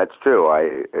 Well, that's true.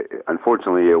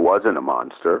 Unfortunately, it wasn't a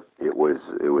monster. It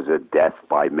was a death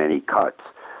by many cuts.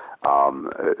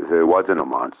 It wasn't a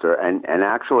monster. And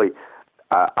actually,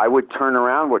 I would turn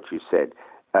around what you said.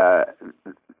 The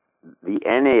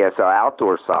NASL,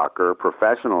 outdoor soccer,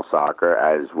 professional soccer,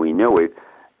 as we knew it,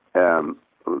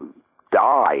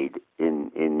 died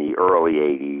in the early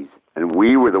 80s, and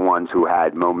we were the ones who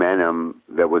had momentum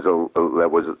that was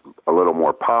a little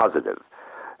more positive.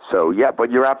 So yeah, but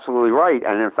you're absolutely right,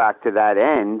 and in fact, to that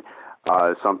end,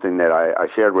 something that I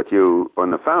shared with you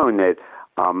on the phone that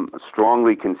I'm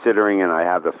strongly considering, and I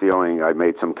have the feeling I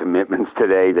made some commitments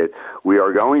today that we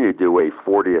are going to do a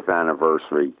 40th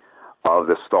anniversary of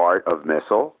the start of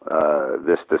Missile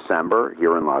this December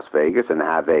here in Las Vegas and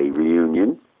have a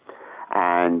reunion.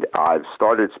 And I've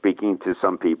started speaking to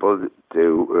some people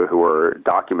who are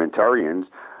documentarians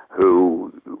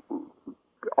who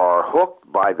are hooked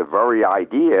by the very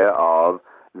idea of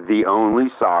the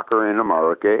only soccer in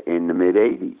America in the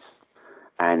mid-'80s.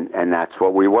 And that's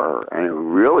what we were. And it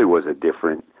really was a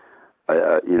different,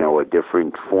 a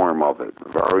different form of it,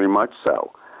 very much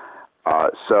so.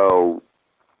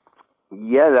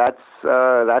 Yeah, that's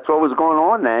what was going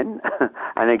on then.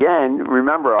 And again,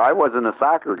 remember, I wasn't a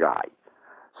soccer guy.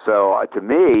 So to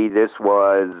me, it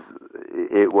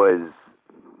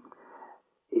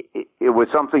was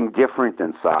something different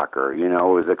than soccer. It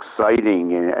was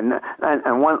exciting.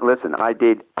 Listen, I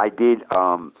did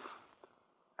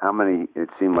how many? It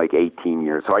seemed like 18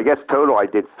 years. So I guess total I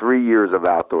did 3 years of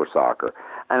outdoor soccer.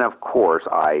 And of course,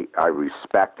 I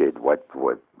respected what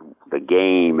the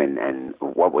game and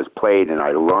what was played, and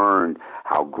I learned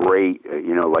how great,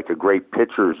 like a great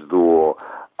pitcher's duel,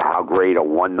 how great a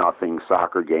 1-0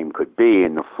 soccer game could be,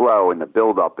 and the flow and the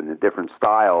build-up and the different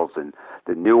styles and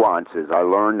the nuances. I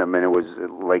learned them, and it was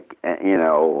like,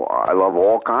 I love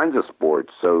all kinds of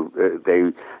sports, so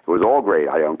it was all great.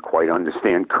 I don't quite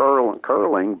understand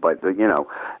curling, but,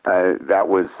 that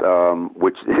was,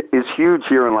 which is huge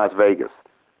here in Las Vegas.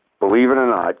 Believe it or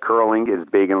not, curling is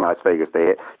big in Las Vegas.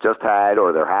 They just had,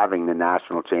 or they're having, the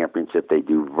national championship. They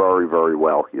do very, very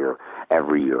well here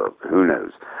every year. Who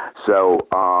knows? So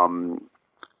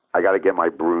I got to get my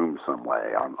broom some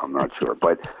way. I'm not sure.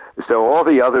 But so all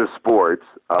the other sports,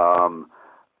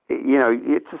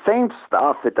 it's the same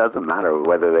stuff. It doesn't matter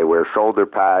whether they wear shoulder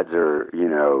pads or,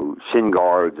 shin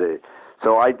guards.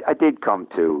 So I did come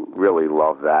to really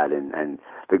love that. And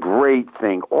the great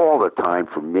thing all the time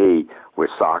for me with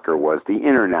soccer was the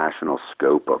international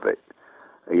scope of it,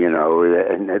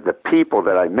 and the people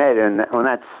that I met. And on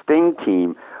that Sting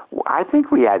team, I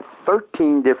think we had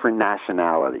 13 different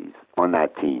nationalities on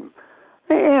that team.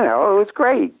 It was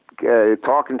great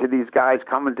talking to these guys,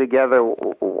 coming together.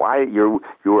 Why you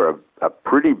were a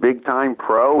pretty big time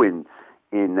pro in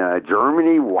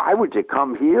Germany? Why would you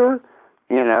come here?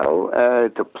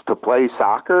 To play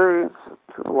soccer.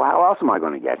 Well, how else am I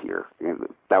going to get here?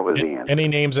 That was the answer. Any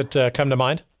names that come to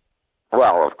mind?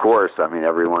 Well, of course. I mean,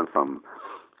 everyone from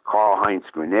Karl-Heinz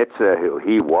Granitza,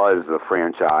 he was the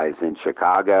franchise in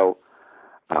Chicago.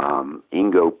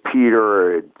 Ingo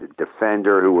Peter, a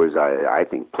defender who was, I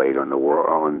think, played on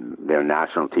their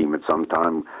national team at some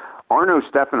time. Arno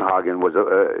Steffenhagen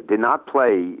did not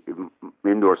play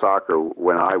indoor soccer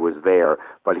when I was there,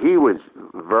 but he was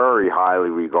very highly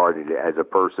regarded as a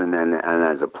person and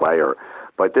as a player.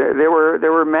 But there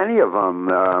were many of them.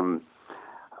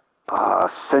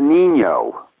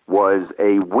 Sanino was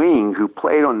a wing who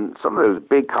played on some of those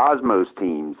big Cosmos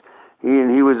teams. He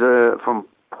was from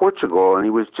Portugal, and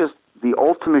he was just the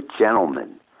ultimate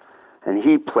gentleman. And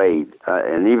he played,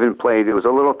 and even played. It was a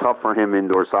little tough for him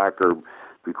indoor soccer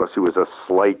because he was a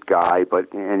slight guy,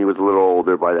 and he was a little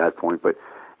older by that point. But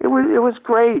it was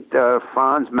great.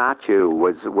 Franz Mathieu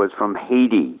was from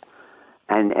Haiti,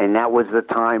 and that was the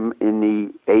time in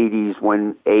the 80s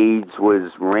when AIDS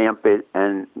was rampant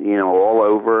and all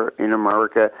over in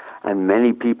America, and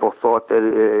many people thought that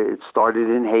it started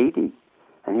in Haiti.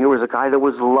 And here was a guy that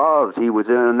was loved. He was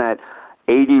in that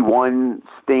 81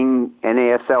 Sting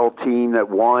NASL team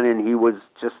that won, and he was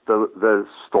just the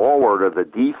stalwart of the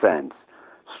defense.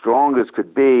 Strong as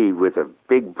could be, with a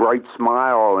big bright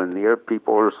smile, and the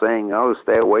people were saying, "Oh,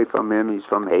 stay away from him. He's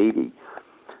from Haiti."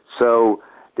 So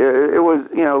it was,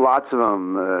 lots of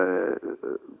them.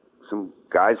 Some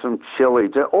guys from Chile,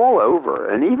 all over.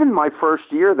 And even my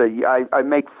first year, I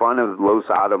make fun of Los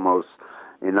Alamos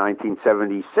in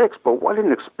 1976, but what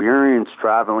an experience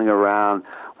traveling around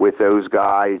with those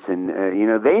guys, and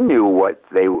they knew what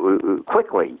they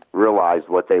quickly realized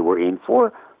what they were in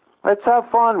for. Let's have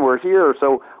fun. We're here.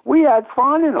 So we had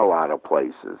fun in a lot of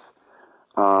places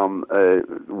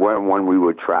when we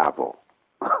would travel.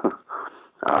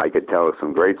 I could tell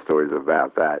some great stories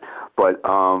about that. But,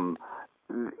 so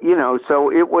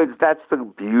that's the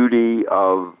beauty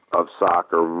of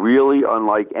soccer, really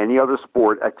unlike any other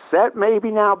sport, except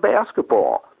maybe now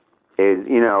basketball.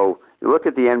 You look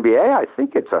at the NBA, I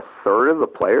think it's a third of the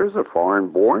players are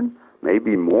foreign born,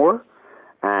 maybe more.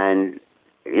 And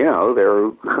they're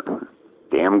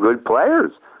damn good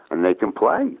players, and they can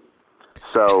play.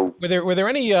 So, were there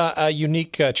any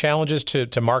unique challenges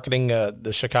to marketing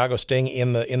the Chicago Sting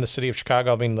in the city of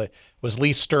Chicago? I mean, was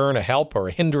Lee Stern a help or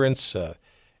a hindrance?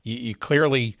 You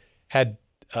clearly had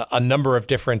a number of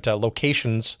different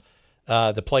locations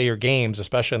to play your games,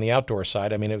 especially on the outdoor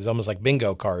side. I mean, it was almost like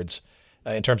bingo cards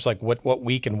in terms of like what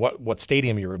week and what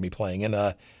stadium you were going to be playing.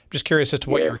 And just curious as to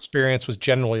what your experience was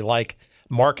generally like,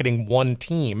 marketing one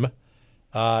team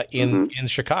in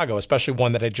Chicago, especially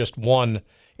one that had just won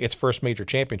its first major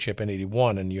championship in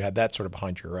 '81, and you had that sort of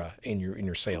behind your in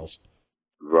your sales.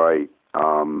 Right.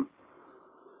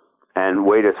 And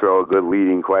way to throw a good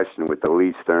leading question with the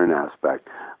Lee Stern aspect.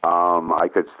 I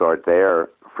could start there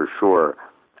for sure.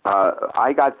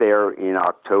 I got there in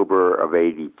October of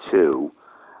 '82,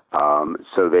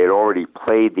 so they had already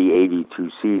played the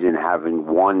 '82 season, having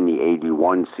won the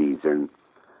 '81 season,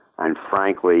 and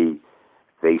frankly,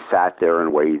 they sat there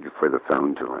and waited for the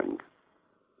phone to ring,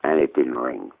 and it didn't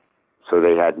ring. So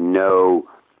they had no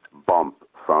bump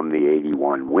from the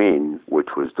 '81 win,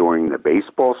 which was during the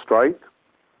baseball strike.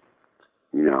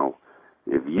 You know,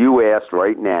 if you asked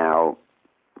right now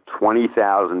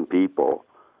 20,000 people,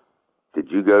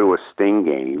 did you go to a Sting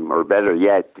game, or better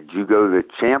yet, did you go to the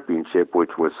championship,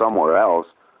 which was somewhere else,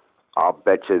 I'll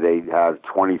bet you they'd have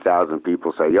 20,000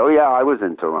 people say, oh yeah, I was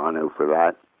in Toronto for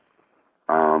that.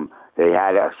 They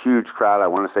had a huge crowd, I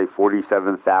want to say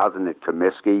 47,000 at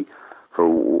Comiskey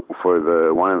for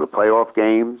the one of the playoff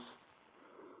games.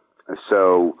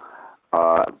 So,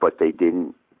 but they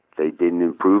didn't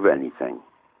improve anything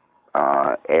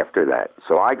after that.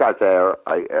 So I got there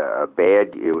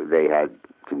they had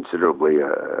considerably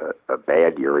a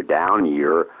bad year, a down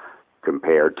year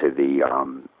compared to the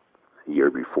year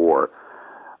before.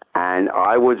 And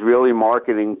I was really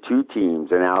marketing two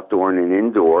teams, an outdoor and an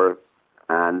indoor,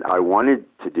 and I wanted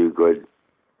to do good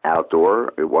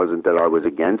outdoor. It wasn't that I was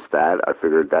against that. I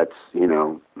figured that's,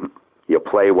 you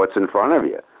play what's in front of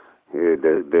you.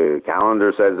 The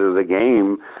calendar says there's a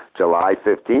game July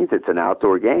 15th. It's an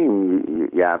outdoor game.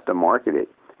 You have to market it.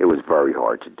 It was very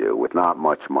hard to do with not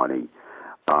much money.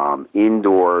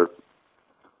 Indoor,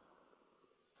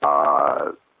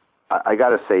 I got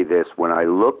to say this. When I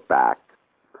look back,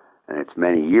 and it's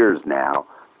many years now,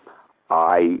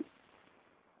 I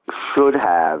should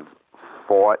have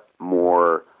fought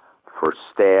more for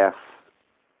staff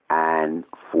and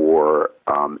for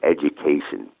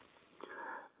education,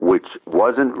 which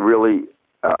wasn't really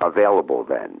available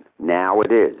then. Now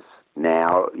it is.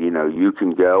 Now, you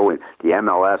can go, and the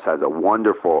MLS has a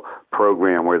wonderful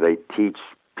program where they teach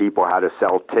people how to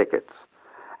sell tickets.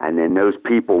 And then those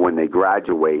people, when they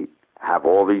graduate, have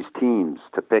all these teams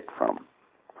to pick from.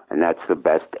 And that's the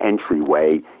best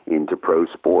entryway into pro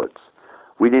sports.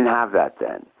 We didn't have that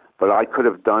then, but I could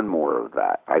have done more of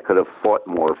that. I could have fought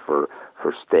more for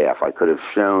staff. I could have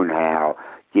shown how,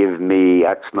 give me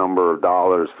X number of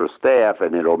dollars for staff,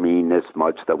 and it'll mean this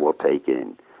much that we'll take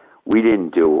in. We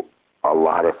didn't do a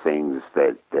lot of things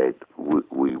that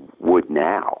we would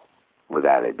now,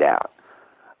 without a doubt.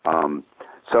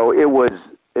 So it was,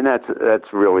 and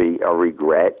that's really a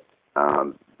regret.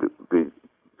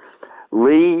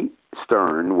 Lee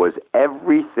Stern was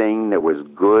everything that was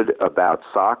good about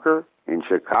soccer in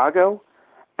Chicago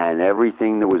and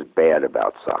everything that was bad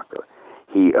about soccer.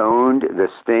 He owned the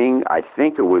Sting, I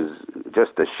think it was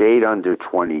just a shade under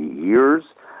 20 years.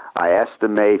 I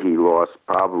estimate he lost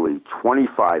probably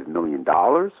 $25 million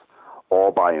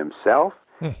all by himself.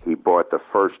 He bought the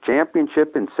first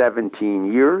championship in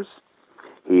 17 years.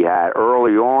 He had,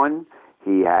 early on,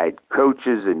 he had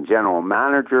coaches and general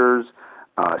managers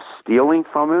stealing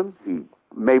from him. He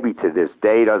maybe to this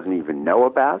day doesn't even know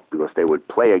about, because they would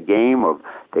play a game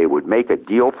they would make a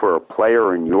deal for a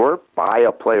player in Europe, buy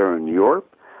a player in Europe.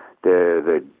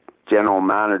 The general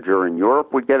manager in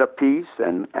Europe would get a piece,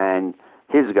 and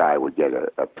his guy would get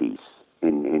a piece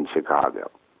in Chicago.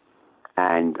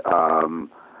 And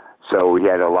so we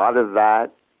had a lot of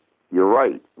that. You're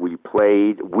right. We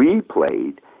played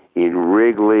in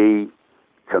Wrigley,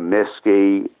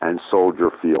 Comiskey, and Soldier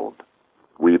Field.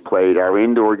 We played our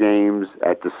indoor games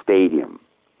at the stadium.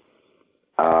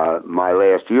 My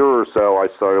last year or so, I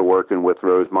started working with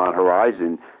Rosemont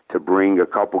Horizon to bring a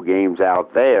couple games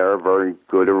out there, very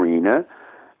good arena,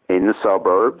 in the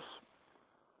suburbs,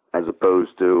 as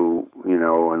opposed to,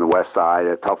 on the west side,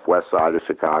 a tough west side of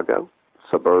Chicago.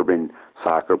 Suburban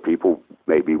soccer people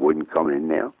maybe wouldn't come in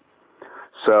there.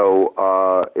 So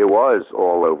it was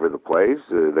all over the place.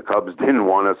 The Cubs didn't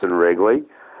want us in Wrigley.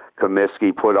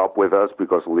 Comiskey put up with us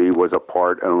because Lee was a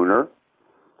part owner.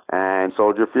 And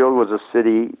Soldier Field was a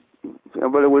city,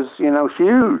 but it was,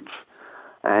 huge.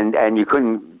 And you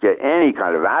couldn't get any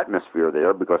kind of atmosphere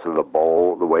there because of the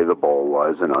bowl, the way the bowl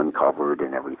was, and uncovered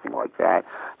and everything like that.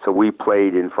 So we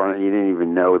played in front of, you didn't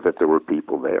even know that there were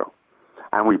people there.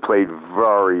 And we played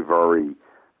very, very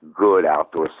good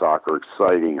outdoor soccer,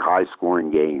 exciting,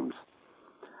 high-scoring games.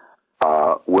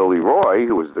 Willie Roy,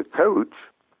 who was the coach,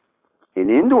 in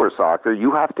indoor soccer,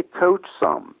 you have to coach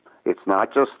some. It's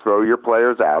not just throw your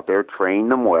players out there, train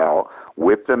them well,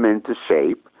 whip them into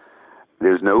shape.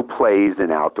 There's no plays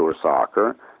in outdoor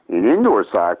soccer. In indoor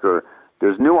soccer,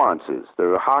 there's nuances.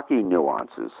 There are hockey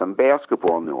nuances, some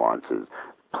basketball nuances.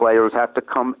 Players have to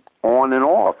come on and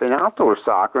off. In outdoor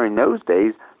soccer in those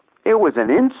days, it was an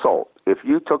insult. If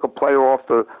you took a player off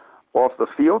the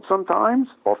field sometimes,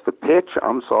 off the pitch,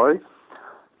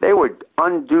 they would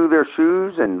undo their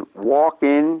shoes and walk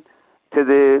in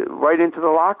right into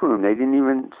the locker room. They didn't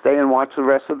even stay and watch the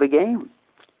rest of the game.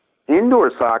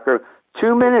 Indoor soccer,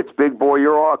 2 minutes, big boy,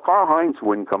 you're off. Karl-Heinz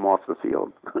wouldn't come off the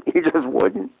field. He just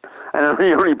wouldn't. And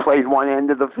he only played one end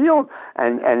of the field.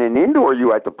 And in indoor,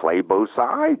 you had to play both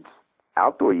sides.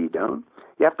 Outdoor, you don't.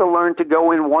 You have to learn to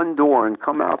go in one door and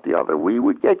come out the other. We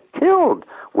would get killed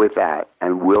with that.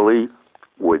 And Willie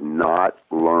would not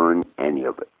learn any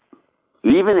of it.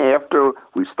 Even after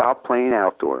we stopped playing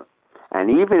outdoor, and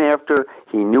even after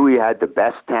he knew he had the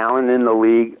best talent in the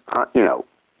league,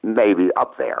 maybe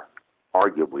up there,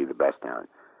 arguably the best talent,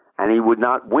 and he would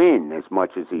not win as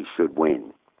much as he should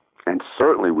win. And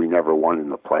certainly we never won in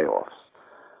the playoffs.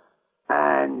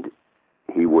 And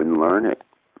he wouldn't learn it.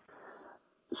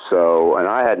 So, and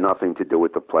I had nothing to do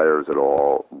with the players at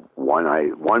all.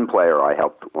 One player I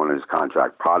helped on his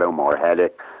contract, Prato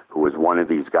Marhedic, who was one of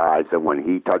these guys that when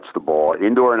he touched the ball,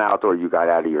 indoor and outdoor, you got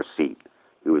out of your seat.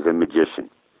 He was a magician.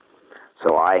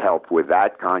 So I helped with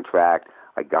that contract.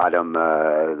 I got him,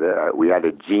 we had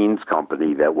a jeans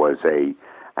company that was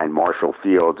and Marshall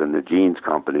Fields and the jeans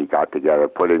company got together,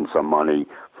 put in some money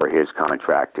for his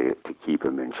contract to keep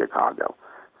him in Chicago.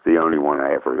 It's the only one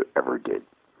I ever did.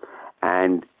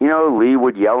 And, Lee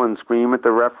would yell and scream at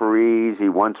the referees. He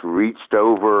once reached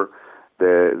over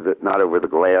not over the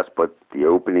glass, but the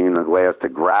opening in the glass to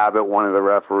grab at one of the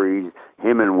referees.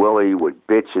 Him and Willie would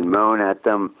bitch and moan at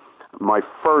them. My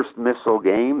first Missile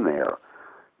game there,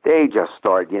 they just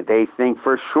they think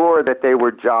for sure that they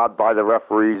were jobbed by the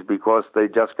referees because they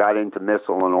just got into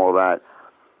Missile and all that.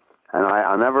 And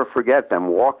I'll never forget them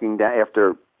walking down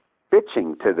after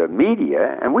bitching to the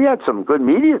media, and we had some good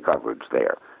media coverage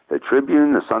there. The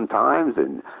Tribune, the Sun-Times,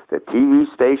 and the TV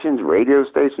stations, radio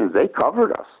stations, they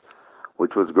covered us,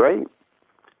 which was great.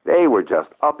 They were just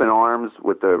up in arms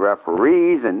with the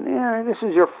referees, and this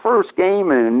is your first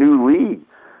game in a new league.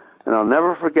 And I'll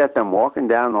never forget them walking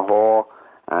down the hall,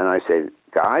 and I said,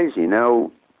 guys,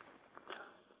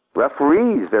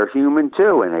 referees, they're human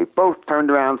too. And they both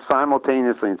turned around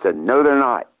simultaneously and said, no, they're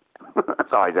not.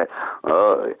 So I said,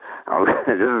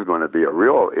 this is going to be a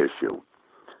real issue.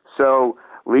 So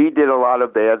Lee did a lot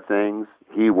of bad things.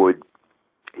 He would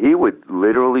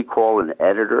literally call an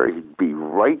editor. He'd be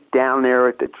right down there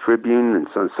at the Tribune, and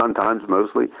sometimes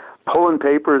mostly pulling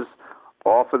papers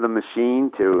off of the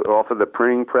machine off of the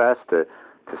printing press to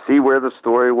see where the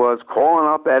story was, calling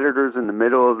up editors in the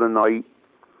middle of the night.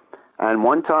 And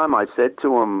one time I said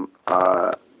to him,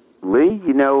 Lee,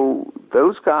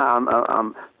 those guys,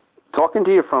 I'm talking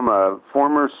to you from a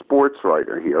former sports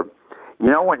writer here.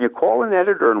 When you call an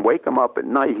editor and wake him up at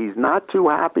night, he's not too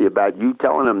happy about you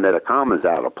telling him that a comma's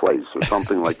out of place or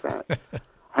something like that.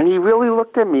 And he really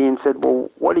looked at me and said,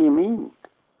 well, what do you mean?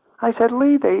 I said,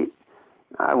 Lee,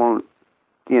 I won't,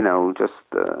 just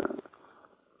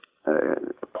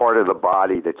part of the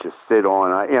body that you sit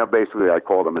on. Basically I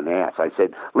called him an ass. I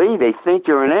said, Lee, they think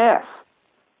you're an ass.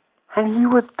 And he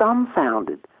was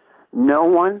dumbfounded. No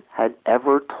one had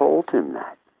ever told him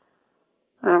that.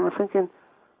 And I'm thinking,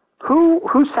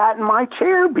 who sat in my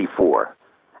chair before?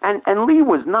 And Lee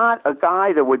was not a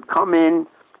guy that would come in.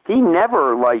 He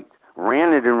never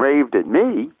ranted and raved at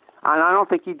me, and I don't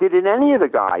think he did it any of the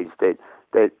guys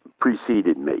that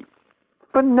preceded me.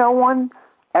 But no one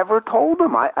ever told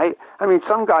him. I mean,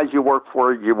 some guys you work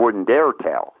for you wouldn't dare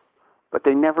tell, but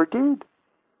they never did.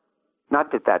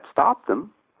 Not that stopped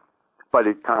them, but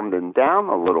it calmed them down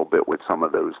a little bit with some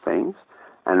of those things.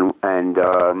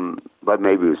 But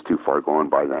maybe it was too far gone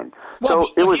by then. Well,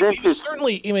 so it was interesting.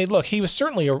 He was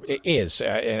certainly is,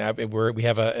 and we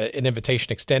have an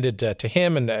invitation extended to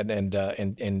him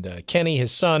and Kenny,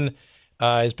 his son,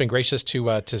 has been gracious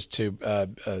to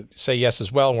say yes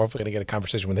as well. And we're hopefully going to get a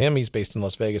conversation with him. He's based in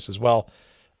Las Vegas as well.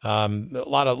 A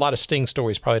lot of Sting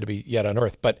stories probably to be yet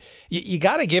unearthed, but you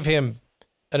got to give him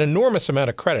an enormous amount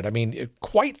of credit. I mean,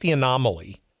 quite the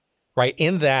anomaly, right?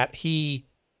 In that he,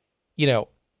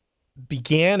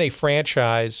 began a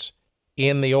franchise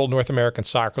in the old North American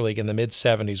Soccer League in the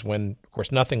mid-'70s when, of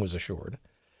course, nothing was assured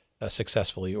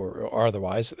successfully or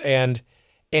otherwise, and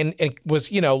was,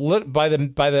 by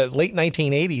the late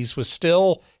 1980s was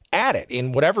still at it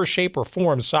in whatever shape or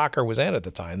form soccer was in at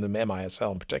the time, the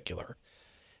MISL in particular.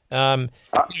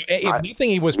 If nothing,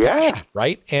 he was passionate,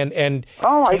 right? And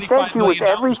I said he was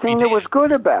everything that was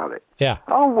good about it. Yeah.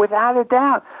 Oh, without a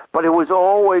doubt. But it was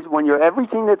always, when you're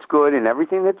everything that's good and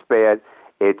everything that's bad,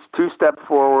 it's 2 steps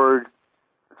forward,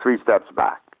 3 steps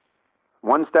back.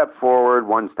 1 step forward,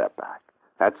 1 step back.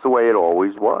 That's the way it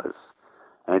always was.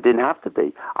 And it didn't have to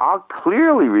be. I'll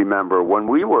clearly remember when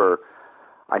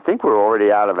I think we're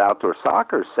already out of outdoor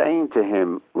soccer, saying to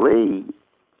him, Lee,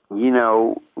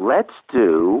 let's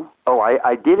do,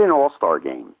 I did an all-star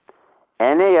game,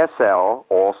 NASL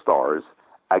All-Stars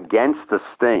against the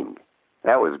Sting.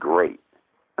 That was great.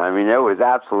 I mean, it was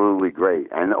absolutely great.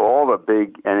 And all the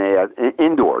big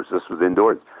indoors, this was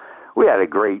indoors, we had a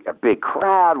big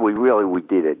crowd. We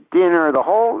did a dinner,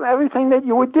 everything that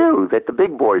you would do, that the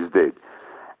big boys did.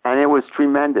 And it was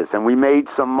tremendous. And we made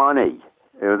some money.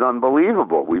 It was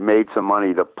unbelievable. We made some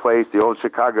money. The place, the old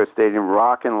Chicago Stadium,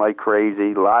 rocking like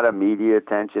crazy. A lot of media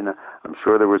attention. I'm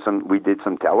sure we did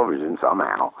some television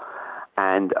somehow.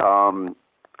 And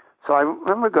so I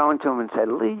remember going to him and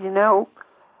said, Lee,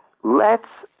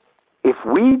 if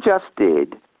we just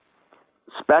did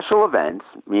special events,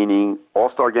 meaning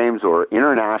all-star games or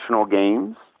international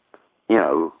games,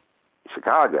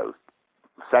 Chicago,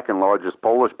 second largest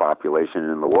Polish population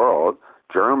in the world,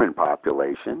 German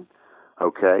population,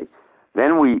 okay?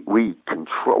 Then we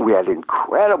had an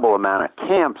incredible amount of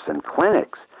camps and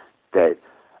clinics that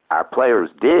our players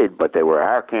did, but they were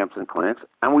our camps and clinics,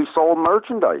 and we sold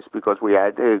merchandise because we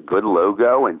had a good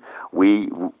logo, and we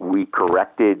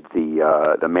corrected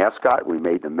the mascot. We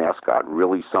made the mascot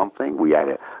really something. We had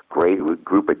a great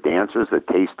group of dancers, the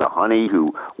Taste of Honey,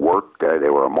 who worked. They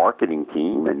were a marketing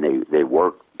team, and they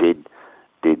did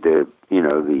the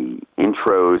the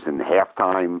intros and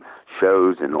halftime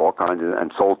shows and all kinds of,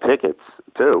 and sold tickets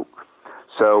too.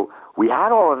 So we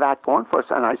had all of that going for us,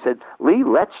 and I said, Lee,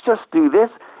 let's just do this.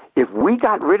 If we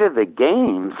got rid of the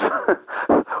games,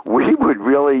 we would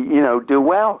really, do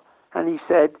well. And he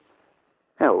said,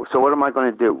 so what am I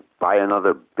going to do? Buy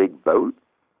another big boat?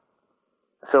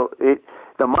 So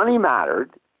the money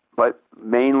mattered, but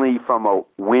mainly from a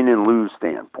win and lose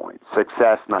standpoint,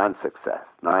 success, non-success,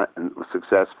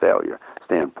 success, failure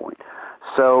standpoint.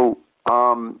 So,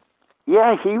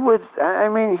 he was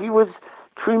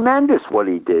tremendous what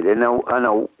he did, and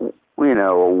a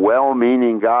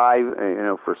well-meaning guy,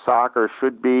 for soccer,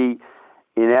 should be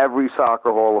in every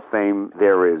soccer Hall of Fame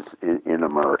there is in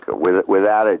America,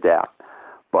 without a doubt.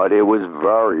 But it was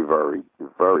very, very,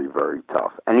 very, very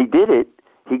tough. And he did it.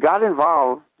 He got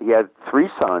involved. He had 3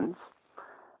 sons,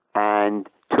 and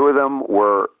 2 of them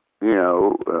were,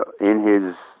 in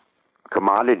his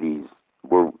commodities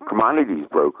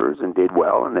brokers and did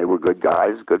well, and they were good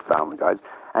guys, good family guys.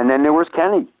 And then there was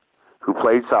Kenny, who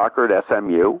played soccer at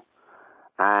SMU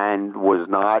and was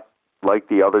not like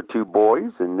the other 2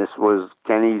 boys, and this was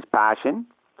Kenny's passion.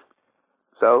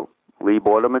 So Lee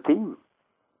bought him a team,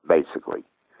 basically.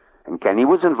 And Kenny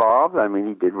was involved. I mean,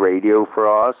 he did radio for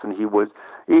us, and he wasn't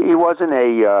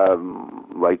a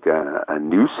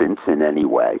nuisance in any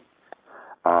way.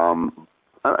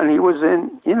 And he was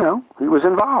he was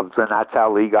involved, and that's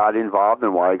how Lee got involved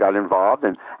and why he got involved,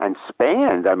 and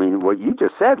spanned, what you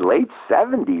just said, late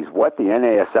 70s, what the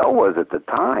NASL was at the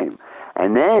time.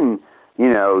 And then,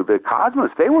 the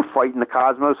Cosmos, they were fighting the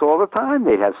Cosmos all the time.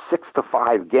 They'd have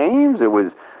 6-5 games. It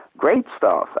was great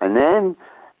stuff. And then,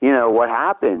 what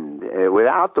happened with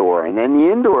outdoor, and then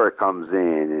the indoor comes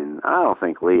in, and I don't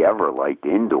think Lee ever liked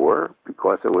indoor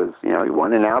because it was, he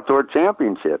won an outdoor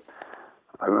championship.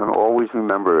 I always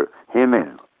remember him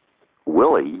and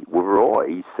Willie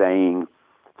Roy saying,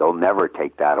 they'll never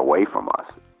take that away from us.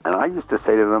 And I used to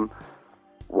say to them,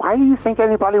 why do you think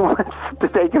anybody wants to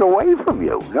take it away from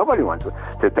you? Nobody wants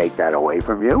to take that away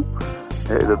from you.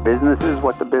 The business is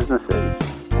what the business is.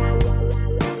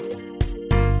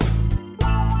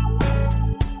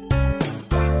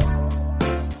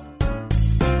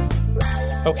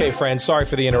 Okay, friends, sorry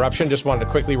for the interruption. Just wanted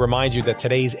to quickly remind you that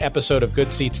today's episode of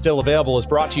Good Seats Still Available is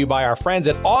brought to you by our friends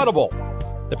at Audible,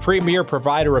 the premier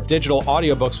provider of digital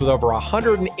audiobooks with over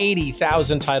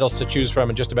 180,000 titles to choose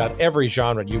from in just about every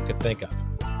genre you could think of.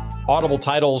 Audible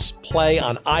titles play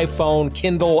on iPhone,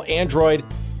 Kindle, Android,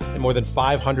 and more than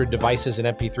 500 devices and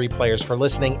MP3 players for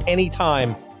listening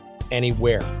anytime,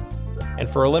 anywhere. And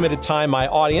for a limited time, my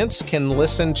audience can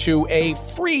listen to a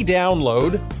free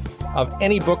download of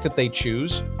any book that they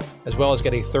choose, as well as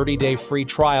get a 30-day free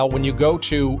trial when you go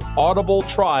to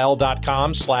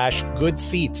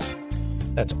audibletrial.com/goodseats.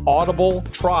 That's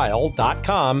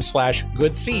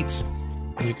audibletrial.com/goodseats.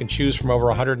 And you can choose from over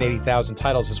 180,000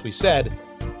 titles, as we said,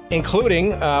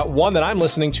 including one that I'm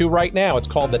listening to right now. It's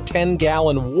called The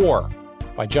 10-Gallon War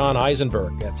by John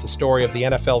Eisenberg. That's the story of the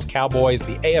NFL's Cowboys,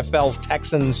 the AFL's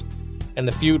Texans, and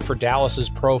the feud for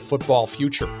Dallas's pro football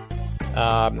future.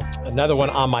 Another one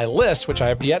on my list, which I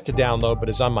have yet to download but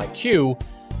is on my queue,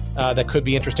 that could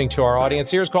be interesting to our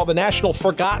audience here, is called The National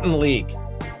Forgotten League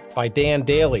by Dan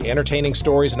Daly, entertaining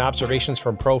stories and observations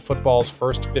from pro football's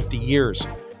first 50 years.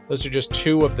 Those are just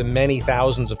two of the many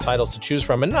thousands of titles to choose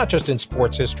from, and not just in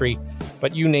sports history,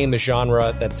 but you name the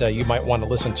genre that you might want to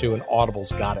listen to, and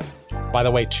Audible's got it. By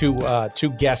the way, two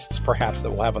guests perhaps that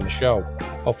we'll have on the show,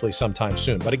 hopefully sometime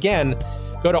soon. But again,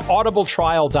 go to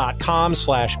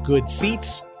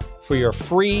audibletrial.com/goodseats for your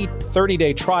free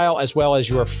 30-day trial, as well as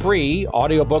your free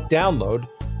audiobook download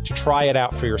to try it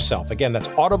out for yourself. Again, that's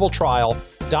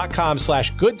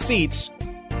audibletrial.com/goodseats.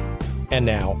 And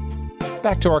now,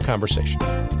 back to our conversation.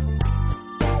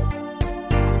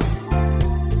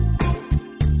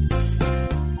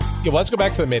 Yeah, well, let's go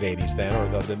back to the mid-'80s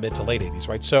then, or the mid to late 80s,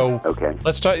 right? So okay,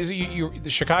 let's talk the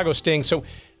Chicago Sting. So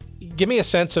give me a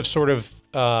sense of sort of,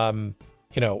 the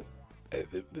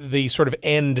sort of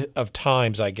end of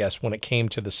times, I guess, when it came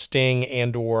to the Sting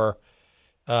and or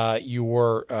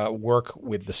your work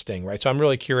with the Sting, right? So I'm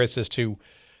really curious as to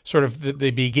sort of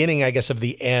the beginning, I guess, of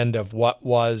the end of what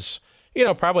was,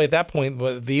 probably at that point,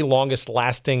 the longest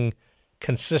lasting,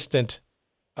 consistent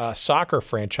soccer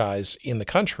franchise in the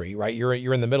country, right?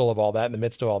 You're in the middle of all that, in the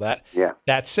midst of all that. Yeah.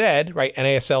 That said, right,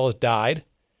 NASL has died,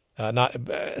 not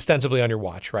ostensibly on your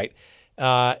watch, right?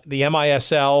 The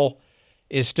MISL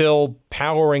is still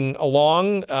powering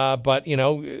along, but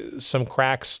some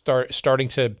cracks starting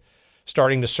to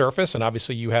surface, and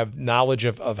obviously you have knowledge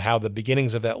of how the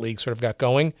beginnings of that league sort of got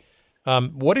going.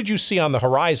 What did you see on the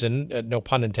horizon? No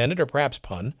pun intended, or perhaps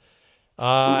pun.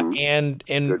 And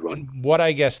what,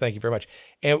 I guess, thank you very much.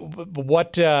 And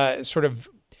what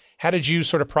how did you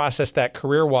sort of process that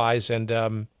career-wise? And,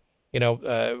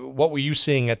 what were you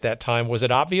seeing at that time? Was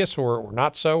it obvious or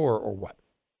not so, or what?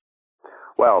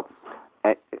 Well,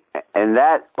 and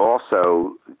that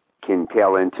also can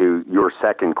tail into your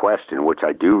second question, which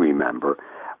I do remember,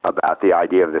 about the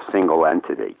idea of the single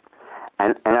entity.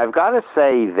 And I've got to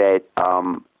say that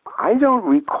I don't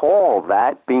recall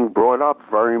that being brought up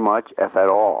very much, if at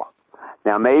all.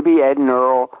 Now, maybe Ed and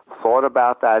Earl thought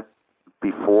about that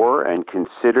before and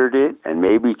considered it and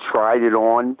maybe tried it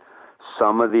on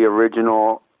some of the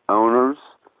original owners.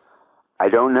 I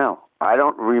don't know. I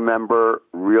don't remember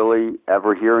really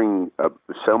ever hearing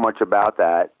so much about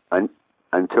that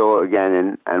until,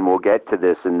 again, and we'll get to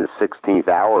this in the 16th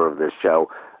hour of this show,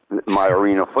 my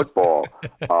arena football.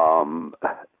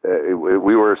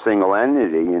 We were a single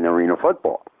entity in arena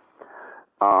football.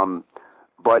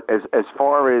 But as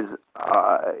far as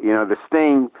the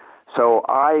Sting, so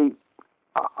I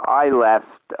left,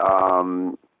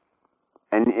 and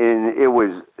it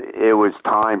was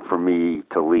time for me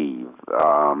to leave.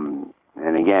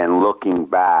 And again, looking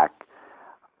back,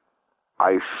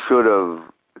 I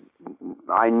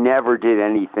never did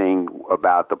anything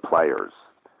about the players.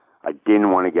 I didn't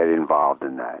want to get involved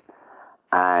in that.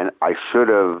 And I should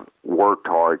have worked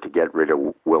hard to get rid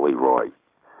of Willie Roy.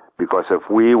 Because if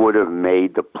we would have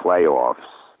made the playoffs,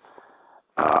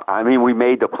 we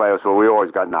made the playoffs, but we always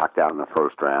got knocked out in the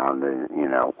first round, and,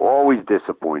 always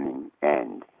disappointing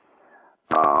end.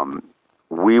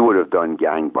 We would have done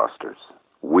gangbusters.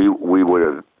 We would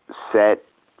have set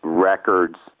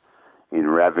records in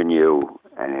revenue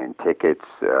and in tickets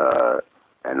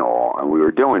and all, and we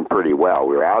were doing pretty well.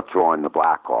 We were outdrawing the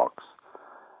Blackhawks,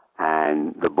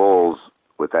 and the Bulls,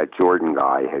 with that Jordan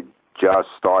guy, had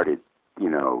just started,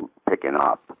 picking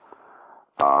up.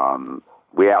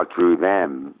 We outdrew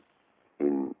them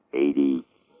in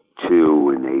 82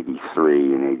 and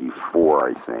 83 and 84,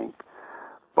 I think.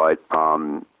 But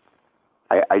I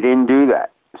didn't do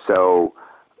that. So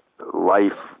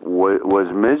life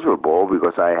was miserable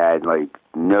because I had,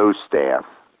 no staff.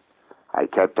 I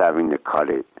kept having to cut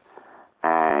it.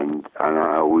 And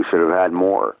we should have had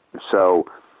more. So...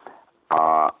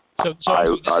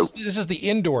 this is the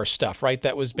indoor stuff, right?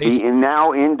 That was basically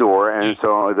now indoor, and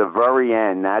so at the very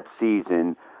end that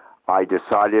season, I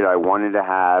decided I wanted to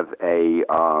have an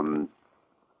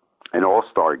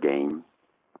all-star game,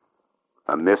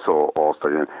 a Missile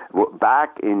all-star game.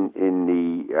 Back in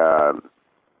the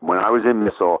when I was in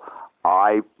Missile,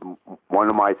 one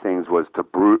of my things was to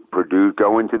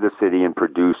go into the city and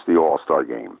produce the all-star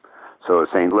game. So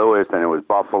St. Louis, then it was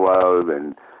Buffalo,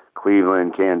 then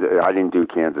Cleveland, Kansas. I didn't do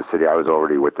Kansas City. I was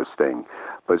already with the Sting.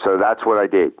 But so that's what I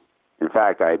did. In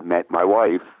fact, I met my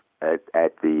wife at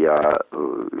the,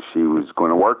 she was going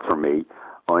to work for me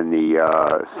on the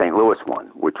St. Louis one,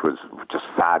 which was just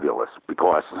fabulous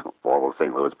because of all the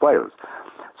St. Louis players.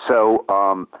 So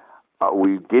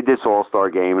we did this All-Star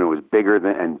game, and it was bigger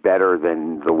than and better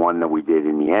than the one that we did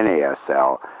in the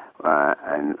NASL,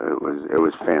 and it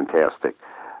was fantastic.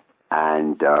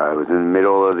 And it was in the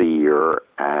middle of the year,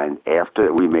 and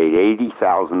after we made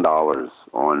 $80,000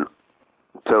 on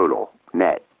total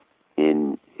net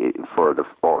for the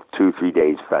 2-3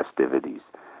 days festivities,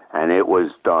 and it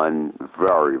was done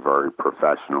very, very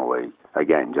professionally.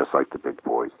 Again, just like the big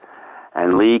boys.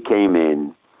 And Lee came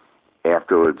in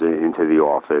afterwards into the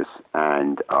office,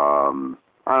 and I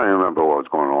don't remember what was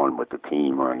going on with the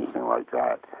team or anything like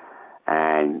that.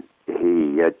 And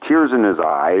he had tears in his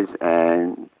eyes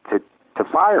and to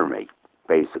fire me,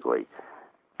 basically.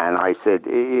 And I said,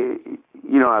 you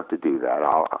don't have to do that.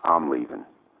 I'm leaving.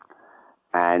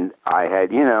 And I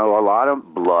had, a lot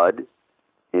of blood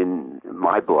in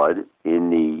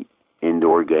the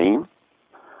indoor game.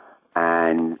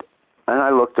 And I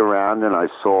looked around and I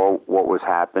saw what was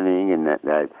happening, and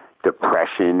that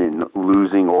depression and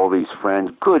losing all these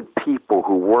friends, good people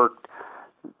who worked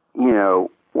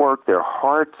their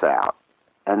hearts out,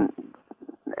 and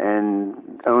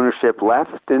ownership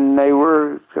left, and they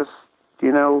were just,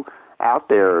 out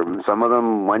there. Some of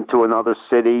them went to another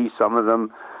city. Some of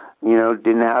them,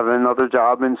 didn't have another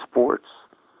job in sports.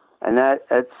 And that's,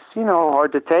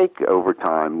 hard to take over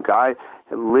time.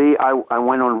 Lee, I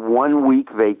went on 1 week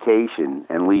vacation,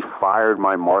 and Lee fired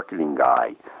my marketing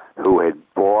guy, who had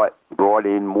brought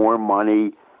in more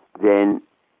money than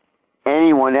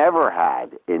anyone ever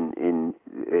had in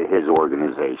his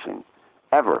organization,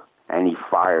 ever. And he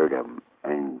fired him.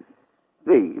 And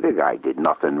the guy did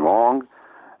nothing wrong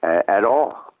at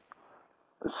all.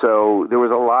 So there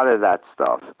was a lot of that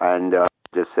stuff. And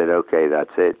just said, okay,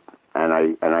 that's it. And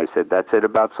I said, that's it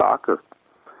about soccer.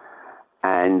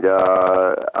 And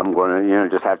I'm going to,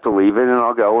 just have to leave it, and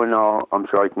I'll go, and I'm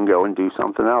sure I can go and do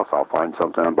something else. I'll find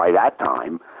something. And by that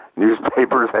time,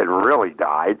 newspapers had really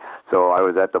died. So I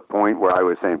was at the point where I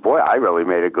was saying, boy, I really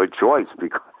made a good choice,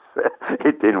 because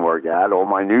it didn't work out. All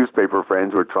my newspaper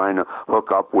friends were trying to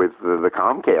hook up with the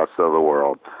Comcasts of the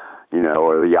world,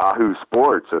 or the Yahoo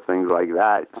Sports or things like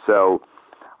that. So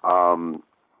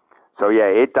yeah,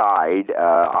 it died.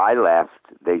 I left.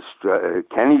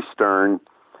 Kenny Stern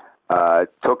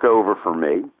took over for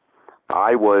me.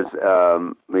 I was,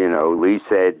 Lee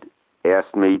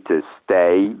asked me to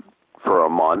stay for a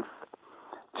month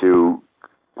so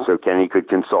Kenny could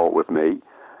consult with me.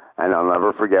 And I'll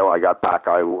never forget, when I got back,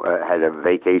 I had a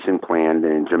vacation planned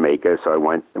in Jamaica, so I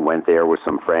went there with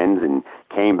some friends and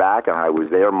came back, and I was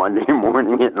there Monday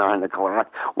morning at 9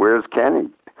 o'clock. Where's Kenny?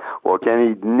 Well,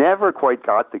 Kenny never quite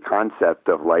got the concept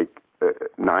of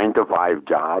 9 to 5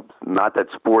 jobs. Not that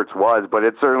sports was, but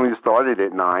it certainly started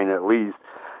at 9 at least.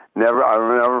 I'll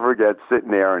never forget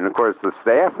sitting there, and of course the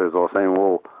staff is all saying,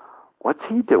 well, what's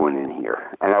he doing in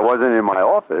here? And I wasn't in my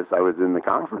office. I was in the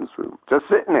conference room, just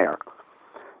sitting there.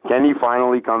 Kenny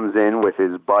finally comes in with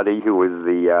his buddy, who was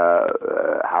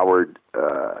the Howard,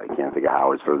 I can't think of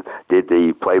Howard's, did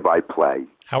the play-by-play.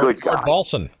 Howard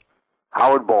Balson.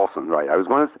 Howard Balson, right.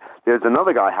 There's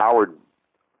another guy, Howard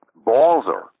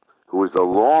Balzer, who was a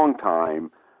long time,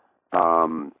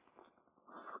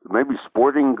 maybe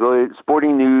sporting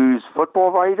news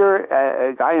football writer,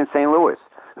 a guy in St. Louis,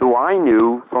 who I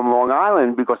knew from Long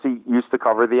Island because he used to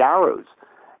cover the Arrows.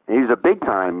 And he's a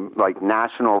big-time,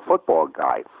 national football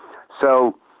guy.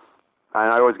 So, and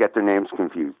I always get their names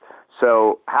confused.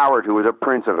 So Howard, who was a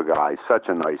prince of a guy, such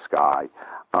a nice guy,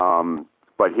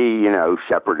 but he,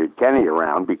 shepherded Kenny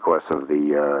around because of the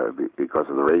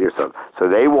radio stuff. So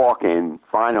they walk in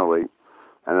finally,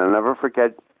 and I'll never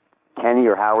forget Kenny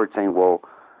or Howard saying, "Well,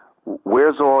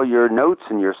 where's all your notes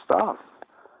and your stuff?"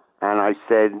 And I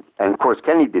said, and of course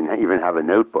Kenny didn't even have a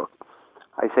notebook.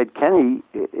 I said, "Kenny,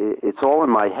 it's all in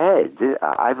my head.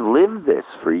 I've lived this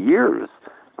for years.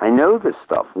 I know this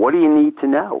stuff. What do you need to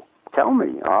know? Tell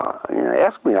me.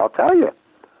 Ask me. I'll tell you."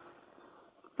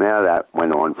 Now that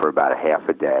went on for about a half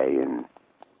a day, and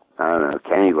I don't know,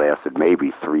 Kenny lasted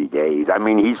maybe 3 days. I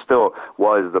mean, he still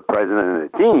was the president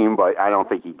of the team, but I don't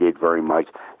think he did very much.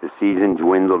 The season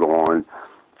dwindled on.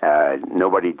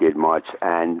 Nobody did much.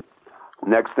 And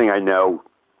next thing I know,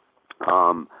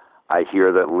 I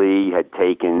hear that Lee had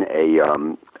taken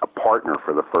a partner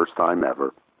for the first time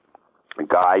ever, a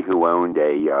guy who owned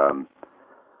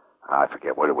I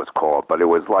forget what it was called, but it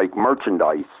was like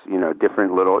merchandise,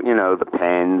 different little, the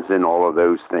pens and all of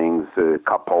those things,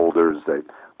 cup holders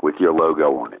with your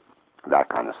logo on it, that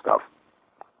kind of stuff.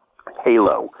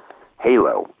 Halo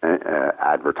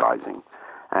advertising.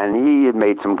 And he had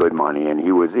made some good money, and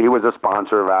he was a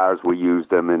sponsor of ours. We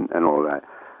used him and all that.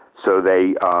 So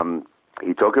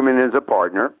he took him in as a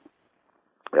partner,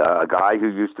 a guy who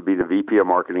used to be the VP of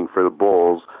marketing for the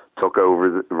Bulls took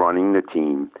over running the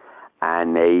team,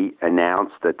 and they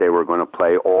announced that they were going to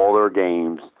play all their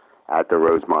games at the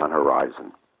Rosemont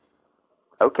Horizon.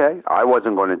 Okay, I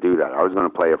wasn't going to do that. I was going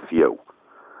to play a few,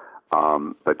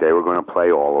 but they were going to play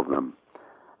all of them.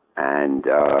 And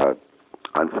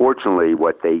unfortunately,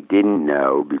 what they didn't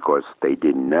know, because they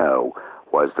didn't know,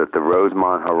 was that the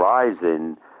Rosemont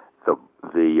Horizon,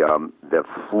 the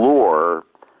floor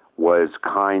was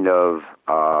kind of,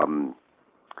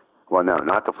 well, no,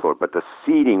 not the floor, but the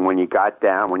seating when you got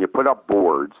down, when you put up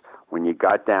boards, when you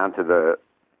got down to the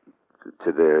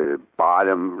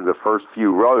bottom, the first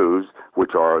few rows,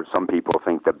 which are, some people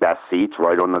think, the best seats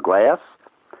right on the glass,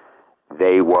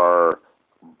 they were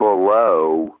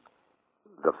below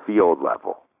the field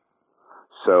level.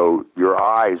 So your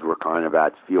eyes were kind of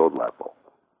at field level.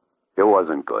 It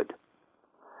wasn't good.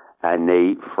 And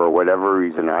they, for whatever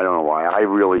reason, I don't know why, I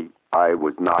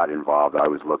was not involved. I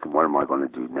was looking, what am I going to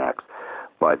do next?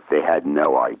 But they had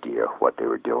no idea what they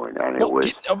were doing, and it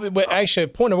was. Actually, a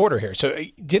point of order here. So,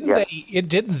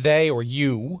 didn't they, or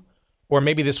you, or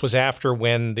maybe this was after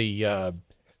when the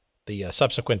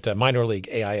subsequent minor league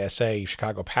AISA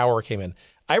Chicago Power came in?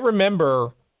 I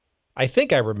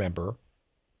think I remember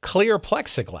clear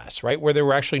plexiglass, right, where there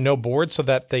were actually no boards, so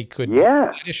that they could do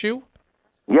that issue.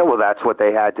 Yeah, well, that's what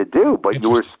they had to do, but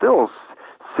you were still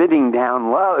sitting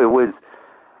down low. It was,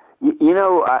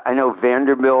 I know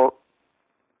Vanderbilt.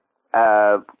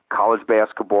 College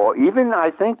basketball, even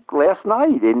I think last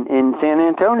night in San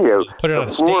Antonio, put it on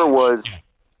the a floor stage.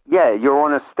 was, you're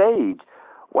on a stage.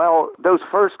 Well, those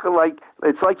first,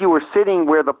 it's like you were sitting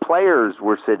where the players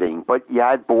were sitting, but you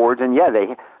had boards, and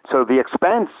so the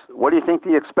expense, what do you think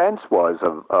the expense was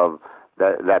of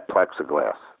that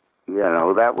plexiglass?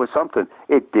 That was something.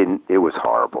 It was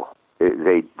horrible. It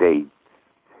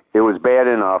was bad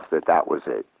enough that was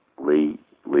it. Lee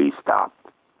stopped.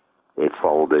 It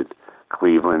folded.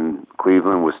 Cleveland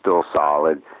was still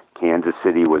solid. Kansas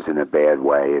City was in a bad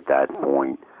way at that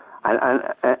point.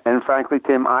 And frankly,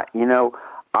 Tim, I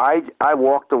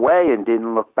walked away and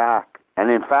didn't look back.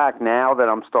 And in fact, now that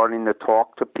I'm starting to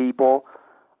talk to people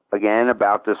again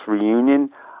about this reunion,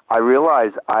 I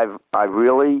realize I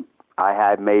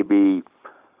had maybe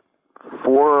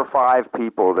 4 or 5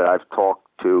 people that I've talked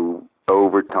to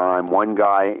over time. One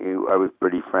guy who I was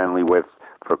pretty friendly with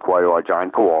for quite a while, John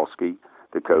Kowalski,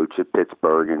 the coach at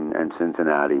Pittsburgh and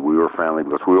Cincinnati. We were friendly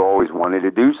because we always wanted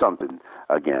to do something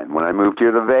again. When I moved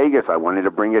here to Vegas, I wanted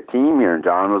to bring a team here, and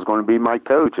John was going to be my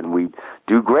coach, and we'd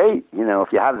do great.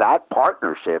 If you have that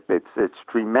partnership, it's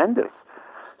tremendous.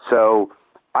 So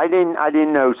I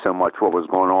didn't know so much what was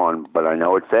going on, but I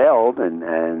know it failed,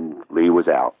 and Lee was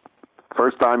out.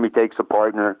 First time he takes a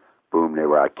partner, boom, they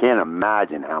were out. I can't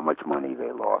imagine how much money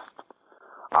they lost.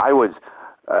 I was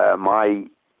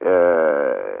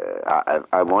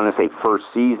I want to say first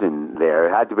season there.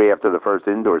 It had to be after the first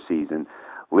indoor season.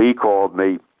 Lee called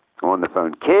me on the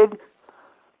phone. Kid,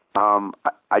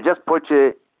 I just put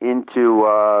you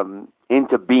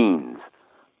into beans.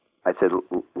 I said,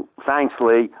 thanks,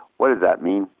 Lee. What does that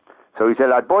mean? So he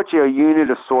said, I bought you a unit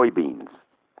of soybeans.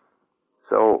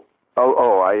 So,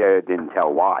 I didn't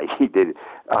tell why. He did.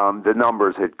 The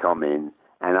numbers had come in,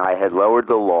 and I had lowered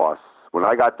the loss. When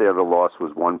I got there, the loss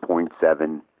was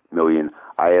 $1.7 million.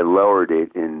 I had lowered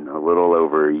it in a little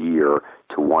over a year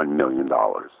to $1 million.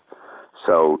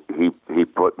 So he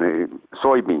put me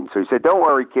soybeans. So he said, "Don't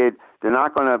worry, kid. They're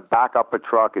not going to back up a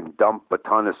truck and dump a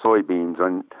ton of soybeans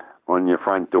on your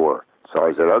front door." So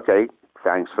I said, "Okay,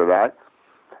 thanks for that."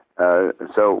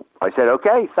 So I said,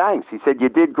 "Okay, thanks." He said, "You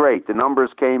did great. The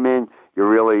numbers came in.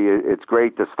 It's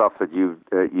great, the stuff that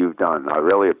you've done. I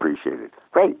really appreciate it."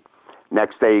 Great.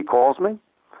 Next day he calls me,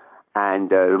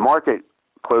 and the market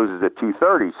closes at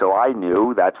 2:30, so I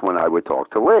knew that's when I would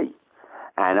talk to Lee.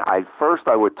 And first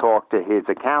I would talk to his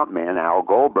account man, Al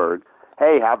Goldberg.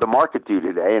 "Hey, how'd the market do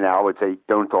today?" And Al would say,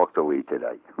 "Don't talk to Lee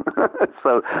today."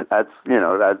 So that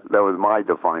was my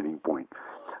defining point.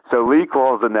 So Lee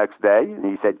calls the next day, and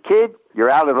he said, "Kid,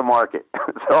 you're out of the market."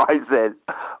 So I said,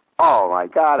 "Oh my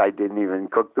God, I didn't even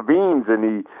cook the beans."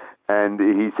 And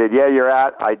he said, "Yeah, you're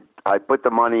out. I put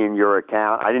the money in your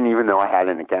account." I didn't even know I had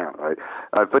an account. Right?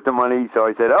 I put the money. So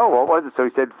I said, "Oh, what was it?" So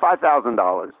he said,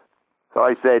 $5,000. So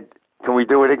I said, "Can we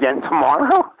do it again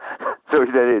tomorrow?" So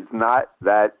he said, "It's not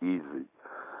that easy."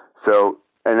 So,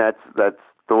 and that's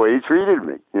the way he treated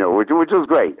me, which was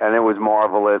great, and it was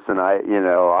marvelous. And I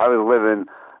was living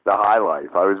the high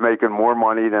life. I was making more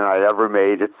money than I ever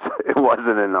made. It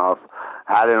wasn't enough.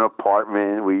 Had an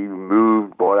apartment. We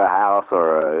moved, bought a house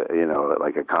or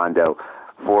like a condo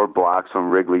 4 blocks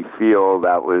from Wrigley Field.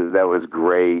 That was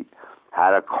great.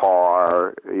 had a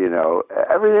car,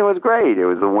 everything was great. It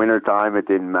was the winter time. It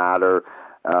didn't matter.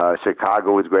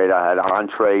 Chicago was great. I had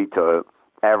entree to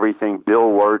everything.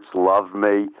 Bill Wirtz loved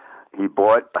me. He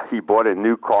bought a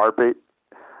new carpet.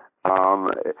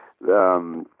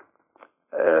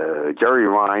 Jerry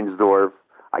Reinsdorf.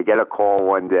 I get a call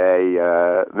one day.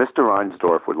 Mr.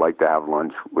 Reinsdorf would like to have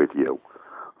lunch with you.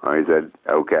 I said,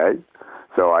 okay.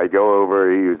 So I go over.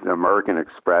 He was American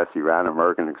Express. He ran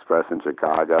American Express in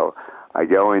Chicago. I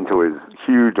go into his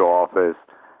huge office,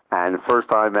 and the first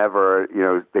time ever,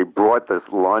 they brought this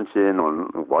lunch in on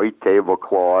white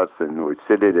tablecloths, and we'd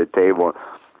sit at a table,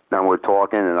 and we're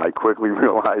talking, and I quickly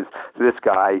realized this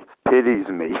guy pities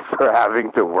me for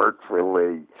having to work for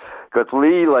Lee. Because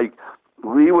Lee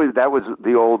was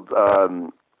the old,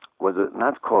 was it,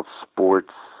 that's called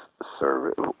Sports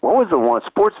Service. What was the one?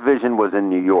 Sports Vision was in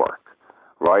New York,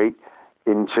 right?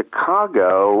 In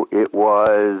Chicago, it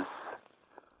was,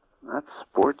 not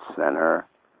Sports Center.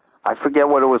 I forget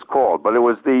what it was called, but it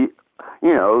was they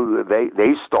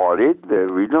started the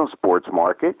regional sports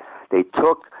market. They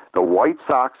took the White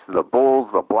Sox, the Bulls,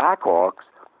 the Blackhawks,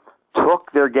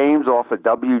 took their games off of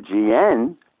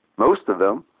WGN, most of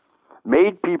them,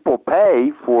 made people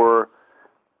pay for,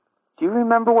 do you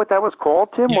remember what that was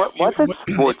called, Tim? Yeah, What was it?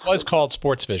 It was called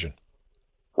Sports Vision.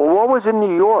 Well, what was in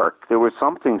New York? There was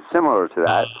something similar to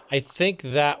that. I think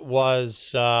that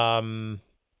was, yeah,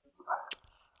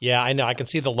 I know. I can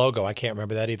see the logo. I can't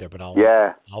remember that either, but I'll.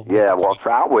 Well,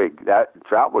 Troutwig,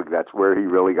 that's where he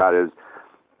really got his,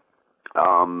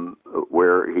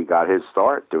 where he got his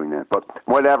start doing that. But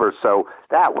whatever. So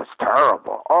that was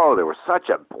terrible. Oh, there was such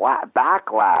a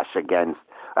backlash against,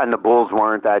 and the Bulls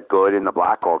weren't that good, and the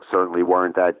Blackhawks certainly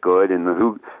weren't that good, and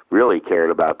who really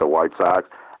cared about the White Sox?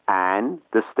 And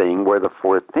this thing where the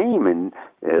fourth team, and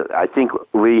I think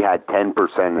Lee had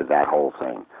 10% of that whole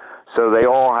thing. So they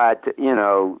all had to,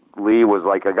 Lee was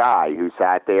like a guy who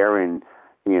sat there and,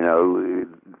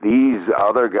 these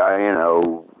other guys,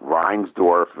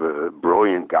 Reinsdorf, a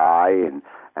brilliant guy,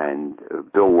 and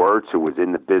Bill Wirtz, who was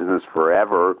in the business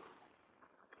forever,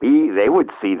 they would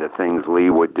see the things Lee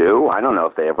would do. I don't know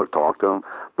if they ever talked to him,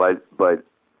 but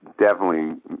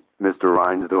definitely Mr.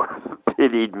 Reinsdorf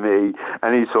pitied me,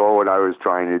 and he saw what I was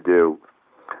trying to do.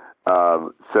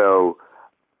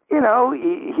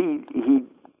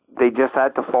 They just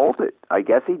had to fold it. I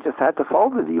guess he just had to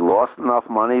fold it. He lost enough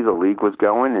money, the league was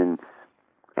going, and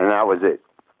that was it.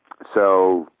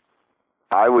 So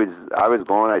I was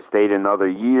going. I stayed another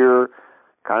year,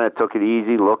 kind of took it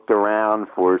easy, looked around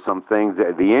for some things.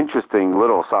 The interesting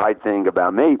little side thing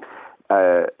about me,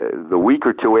 the week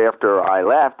or two after I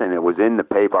left, and it was in the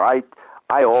paper, I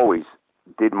always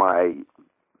did my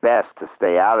best to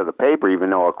stay out of the paper, even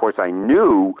though, of course, I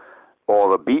knew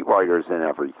all the beat writers and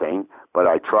everything, but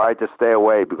I tried to stay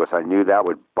away because I knew that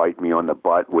would bite me on the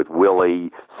butt with Willie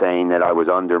saying that I was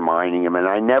undermining him, and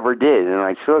I never did, and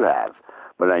I should have,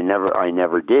 but I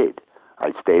never did.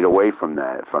 I stayed away from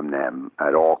them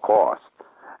at all costs.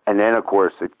 And then, of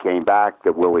course, it came back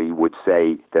that Willie would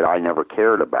say that I never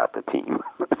cared about the team.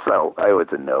 So it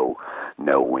was a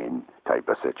no-win type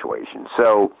of situation.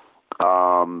 So,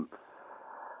 by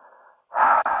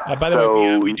the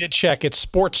way, we did check. It's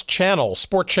Sports Channel.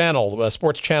 Sports Channel was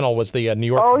the New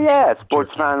York. Oh yeah,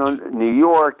 Sports Channel, New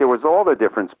York. There was all the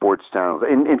different sports channels.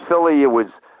 In Philly, it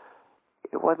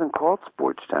wasn't called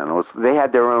Sports Channel. They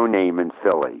had their own name in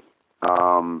Philly.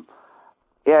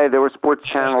 Yeah, there were sports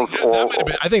channels.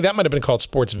 I think that might have been called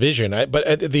Sports Vision.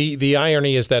 But the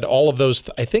irony is that all of those,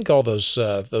 I think all those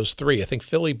three, I think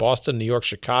Philly, Boston, New York,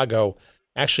 Chicago,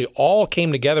 actually all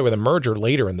came together with a merger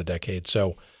later in the decade.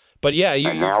 So, but yeah,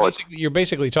 you're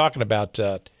basically talking about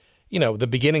the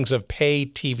beginnings of pay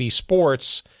TV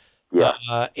sports. Yeah.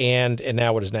 And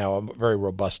now it is now a very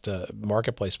robust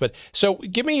marketplace. But so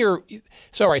give me all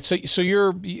right. So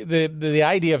you're the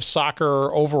idea of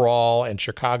soccer overall and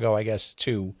Chicago, I guess,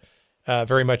 too,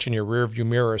 very much in your rearview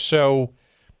mirror. So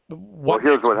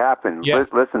here's what happened. Yeah.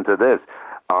 Listen to this.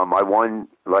 I won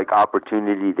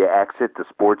opportunity to exit the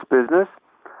sports business.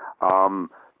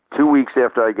 2 weeks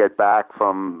after I get back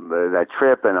from that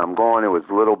trip and I'm gone, it was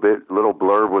little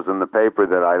blurb was in the paper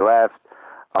that I left.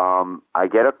 I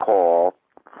get a call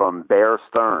from Bear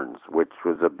Stearns, which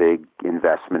was a big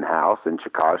investment house in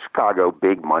Chicago,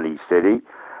 big money city.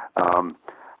 And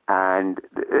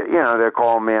they're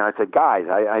calling me, and I said, guys,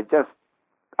 I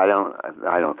don't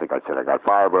think I said I got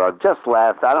fired, but I've just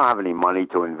left. I don't have any money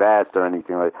to invest or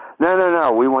anything like that.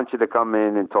 No. We want you to come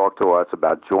in and talk to us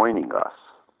about joining us.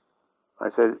 I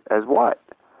said, as what?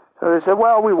 So they said,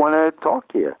 well, we want to talk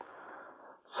to you.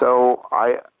 So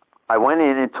I went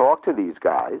in and talked to these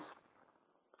guys,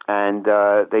 and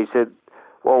they said,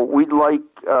 well, we'd like,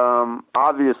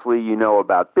 obviously, you know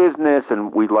about business,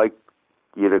 and we'd like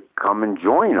you to come and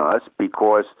join us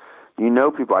because you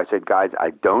know people. I said, guys,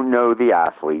 I don't know the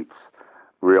athletes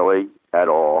really at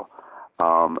all,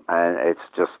 and it's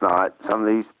just not some of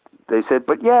these. They said,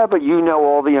 but you know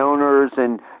all the owners,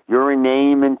 and you're a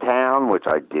name in town, which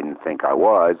I didn't think I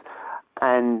was.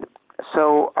 And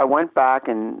so I went back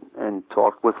and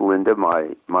talked with Linda,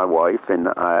 my wife, and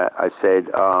I said,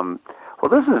 well,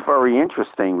 this is very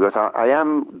interesting because I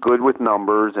am good with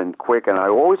numbers and quick, and I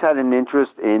always had an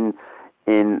interest in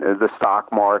the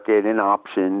stock market and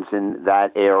options in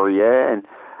that area.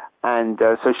 And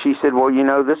so she said, well, you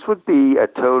know, this would be a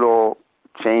total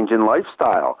change in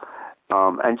lifestyle.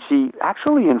 And she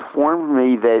actually informed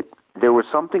me that there was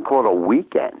something called a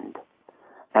weekend,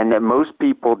 and that most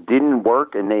people didn't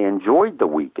work and they enjoyed the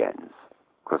weekends,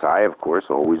 because I, of course,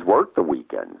 always worked the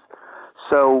weekends.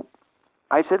 So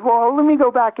I said, well, let me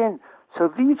go back in. So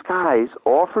these guys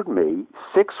offered me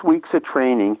 6 weeks of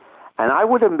training, and I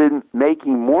would have been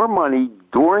making more money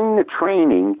during the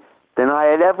training than I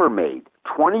had ever made,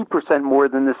 20% more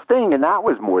than this thing, and that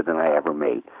was more than I ever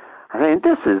made. I mean,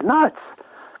 this is nuts.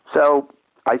 So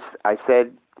I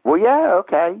said, well, yeah,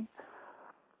 okay.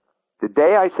 The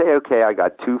day I say okay, I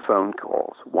got 2 phone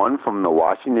calls, one from the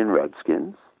Washington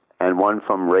Redskins and one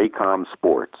from Raycom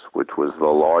Sports, which was the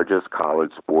largest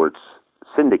college sports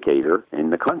syndicator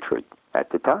in the country at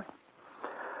the time.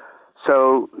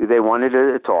 So they wanted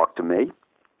to talk to me.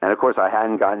 And, of course, I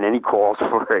hadn't gotten any calls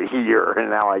for a year,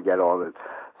 and now I get all this.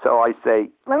 So I say,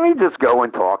 let me just go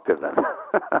and talk to them.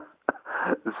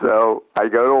 So I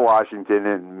go to Washington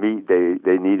and meet.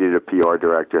 They needed a PR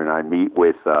director, and I meet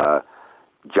with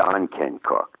John Kent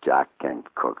Cooke, Jack Kent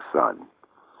Cooke's son.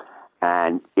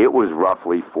 And it was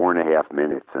roughly 4.5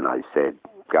 minutes, and I said,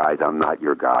 guys, I'm not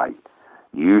your guy.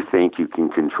 You think you can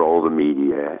control the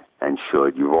media and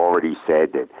should. You've already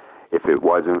said that if it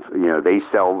wasn't, you know, they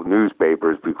sell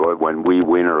newspapers because when we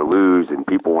win or lose and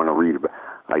people want to read about it.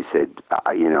 I said,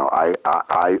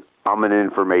 I'm an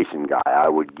information guy. I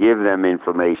would give them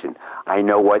information. I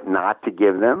know what not to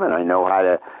give them, and I know how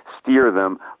to steer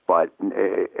them, but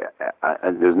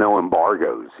there's no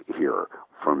embargoes here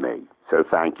for me. So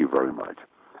thank you very much.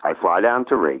 I fly down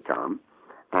to Raycom,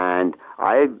 and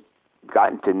I had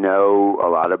gotten to know a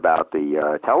lot about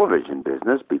the television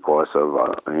business because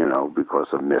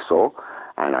of Missile,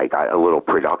 and I got a little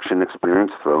production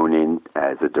experience thrown in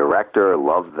as a director. I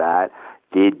loved that.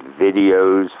 Did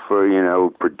videos for,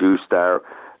 produced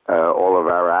all of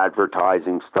our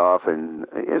advertising stuff, and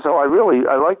so I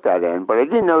liked that end, but I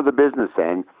didn't know the business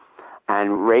end.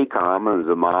 And Raycom, it was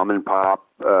a mom and pop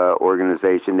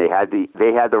organization. They had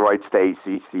the rights to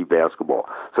ACC basketball,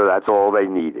 so that's all they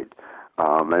needed.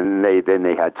 And then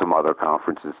they had some other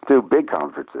conferences too, big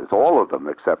conferences, all of them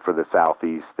except for the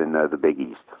Southeast and the Big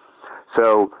East.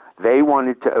 So they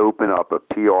wanted to open up a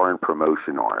PR and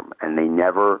promotion arm, and they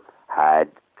never had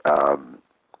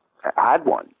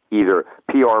one, either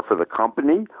PR for the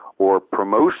company or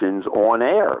promotions on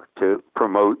air to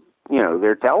promote,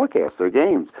 their telecast, their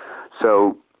games.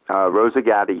 So Rosa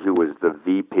Gatti, who was the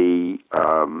VP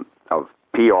of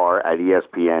PR at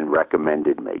ESPN,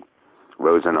 recommended me.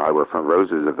 Rosa and I were from,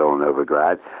 Rosa's a Villanova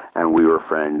grad, and we were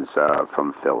friends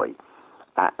from Philly.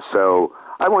 So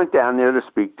I went down there to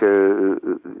speak to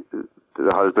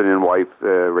the husband and wife,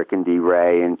 Rick and Dee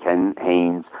Ray and Ken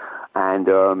Haynes, and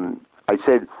I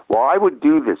said, well, I would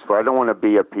do this I don't want to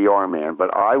be a PR man,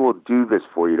 but I will do this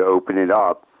for you to open it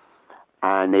up.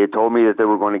 And they had told me that they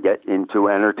were going to get into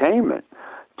entertainment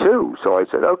too. So I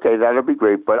said, okay, that'll be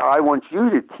great, but I want you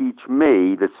to teach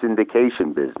me the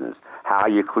syndication business, how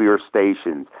you clear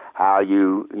stations, how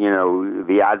you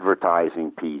the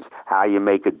advertising piece, how you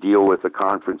make a deal with the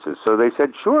conferences. So they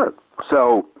said, sure.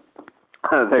 So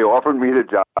they offered me the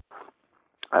job.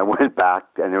 I went back,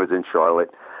 and it was in Charlotte.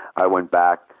 I went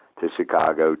back to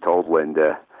Chicago, told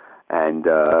Linda, and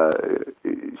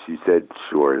she said,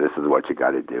 sure, this is what you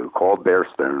got to do. Called Bear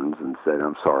Stearns and said,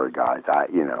 I'm sorry, guys,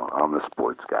 I'm a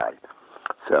sports guy.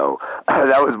 So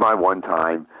that was my one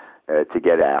time to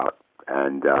get out.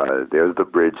 And there's the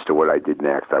bridge to what I did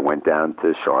next. I went down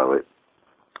to Charlotte.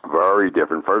 Very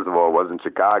different. First of all, it wasn't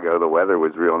Chicago. The weather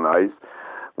was real nice.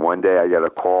 One day I got a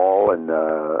call, and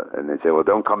they said, well,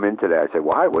 don't come in today. I said,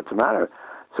 why? What's the matter?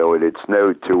 So it had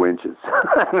snowed 2 inches.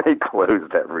 They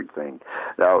closed everything.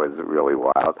 That was really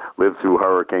wild. Lived through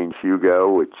Hurricane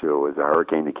Hugo, which was a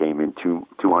hurricane that came in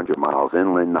 200 miles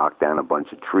inland, knocked down a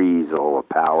bunch of trees, all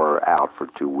the power out for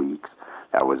 2 weeks.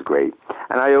 That was great.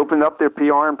 And I opened up their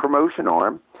PR and promotion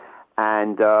arm,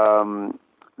 and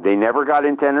They never got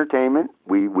into entertainment.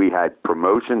 We had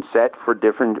promotion set for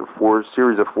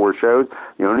series of 4 shows.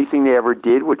 The only thing they ever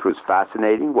did, which was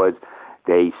fascinating, was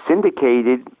they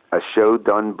syndicated a show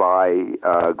done by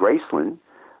Graceland.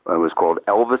 It was called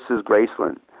Elvis's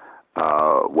Graceland,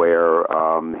 where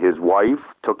his wife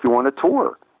took you on a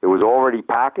tour. It was already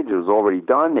packaged. It was already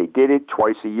done. They did it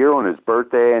twice a year on his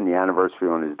birthday and the anniversary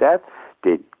on his death.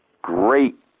 Did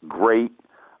great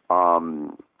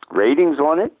ratings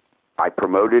on it. I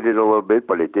promoted it a little bit,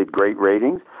 but it did great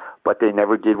ratings. But they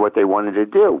never did what they wanted to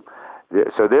do.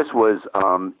 So this was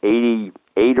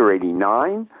 88 or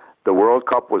 89. The World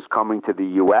Cup was coming to the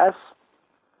U.S.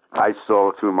 I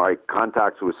saw, through my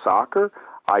contacts with soccer,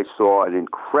 I saw an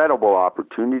incredible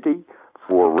opportunity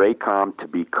for Raycom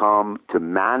to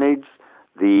manage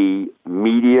the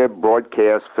media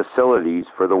broadcast facilities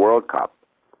for the World Cup.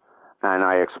 And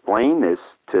I explained this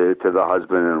to the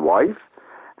husband and wife,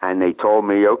 and they told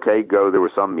me, okay, go. There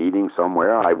was some meeting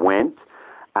somewhere. I went,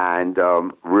 and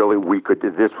really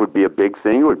this would be a big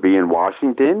thing. It would be in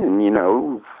Washington,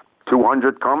 and,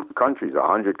 200 countries,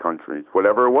 100 countries,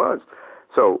 whatever it was.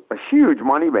 So a huge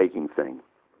money-making thing.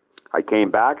 I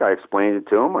came back, I explained it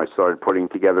to them, I started putting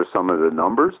together some of the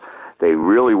numbers. They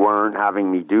really weren't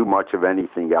having me do much of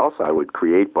anything else. I would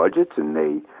create budgets, and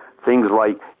things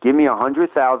like, give me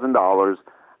 $100,000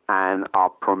 and I'll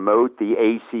promote the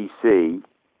ACC,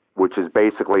 which is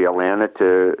basically Atlanta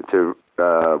to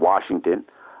Washington.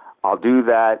 I'll do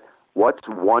that. What's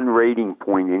one rating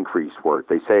point increase worth?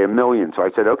 They say $1 million. So I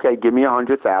said, okay, give me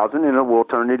 $100,000 and we'll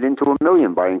turn it into $1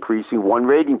 million by increasing one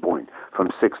rating point from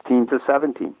 16 to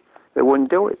 17. They wouldn't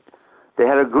do it. They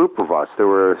had a group of us. There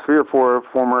were 3 or 4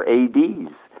 former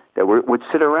ADs that would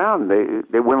sit around.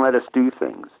 They wouldn't let us do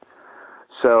things.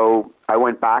 So I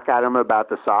went back at them about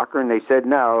the soccer, and they said,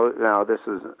 no, this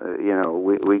is,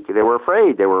 they were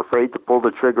afraid. They were afraid to pull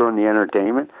the trigger on the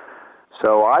entertainment.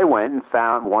 So I went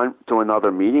and went to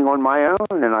another meeting on my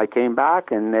own, and I came back,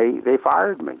 and they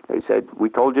fired me. They said, we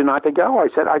told you not to go. I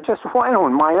said, I just went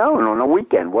on my own on a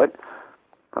weekend. What?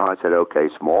 I said, okay,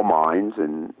 small minds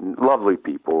and lovely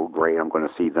people. Great, I'm going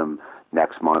to see them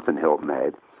next month in Hilton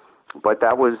Head. But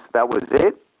that was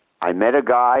it. I met a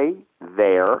guy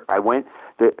there.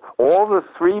 All the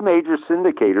 3 major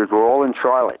syndicators were all in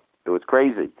Charlotte. It was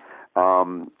crazy.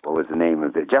 What was the name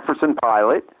of it? Jefferson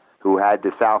Pilot, who had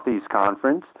the Southeast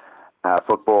Conference,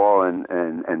 football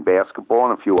and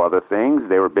basketball and a few other things.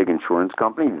 They were a big insurance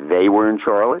company. They were in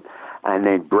Charlotte. And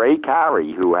then Bray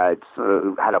Carey, who had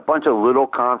a bunch of little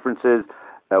conferences,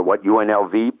 what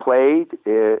UNLV played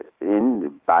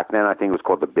in back then, I think it was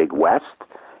called the Big West.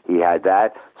 He had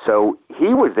that. So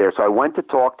he was there. So I went to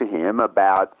talk to him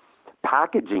about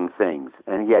packaging things,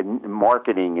 and he had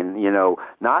marketing and,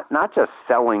 not just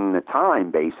selling the time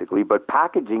basically, but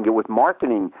packaging it with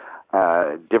marketing,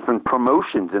 different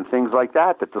promotions and things like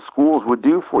that the schools would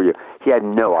do for you. He had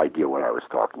no idea what I was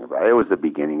talking about. It was the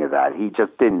beginning of that. He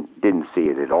just didn't see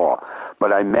it at all.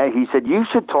 But he said, you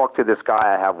should talk to this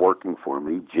guy I have working for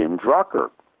me, Jim Drucker.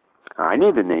 I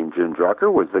knew the name Jim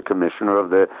Drucker was the commissioner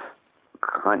of the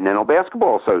Continental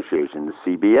Basketball Association, the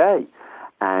CBA.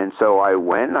 And so I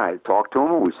went and I talked to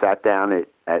him, and we sat down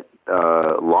at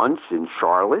lunch in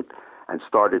Charlotte and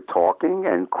started talking,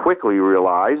 and quickly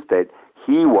realized that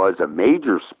he was a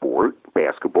major sport,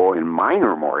 basketball, in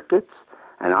minor markets,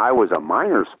 and I was a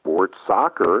minor sport,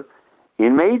 soccer,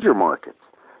 in major markets.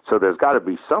 So there's got to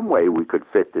be some way we could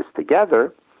fit this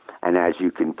together. And as you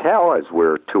can tell, as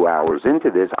we're 2 hours into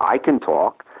this, I can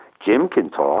talk, Jim can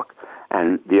talk,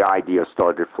 and the idea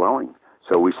started flowing.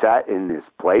 So we sat in this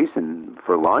place and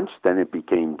for lunch, then it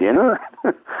became dinner,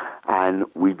 and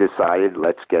we decided,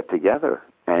 let's get together.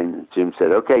 And Jim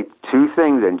said, okay, 2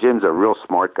 things, and Jim's a real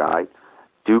smart guy,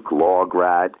 Duke law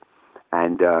grad,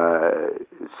 and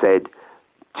said,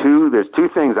 there's 2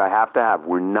 things I have to have.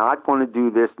 We're not going to do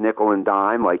this nickel and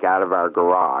dime like out of our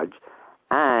garage,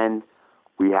 and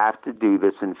we have to do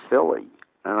this in Philly.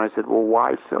 And I said, well,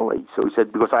 why Philly? So he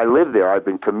said, because I live there. I've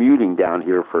been commuting down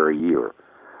here for a year.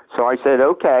 So I said,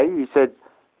 okay. He said,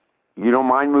 you don't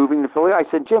mind moving to Philly? I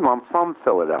said, Jim, I'm from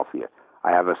Philadelphia.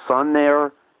 I have a son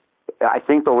there. I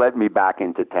think they'll let me back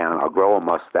into town. I'll grow a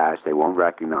mustache. They won't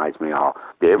recognize me. I'll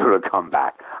be able to come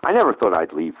back. I never thought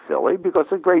I'd leave Philly because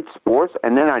of great sports,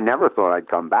 and then I never thought I'd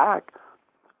come back.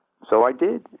 So I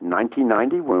did. In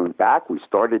 1990, we went back. We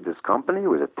started this company. It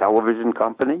was a television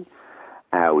company.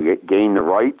 We gained the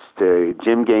rights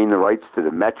Jim gained the rights to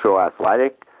the Metro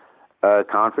Athletic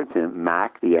Conference in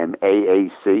MAC, the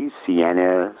MAAC.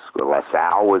 Sienna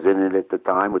LaSalle was in it at the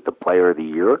time with the Player of the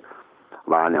Year,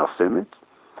 Lionel Simmons.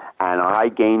 and I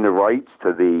gained the rights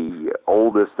to the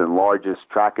oldest and largest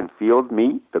track and field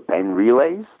meet, the Penn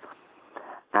Relays.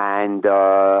 And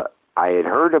I had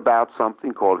heard about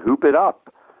something called Hoop It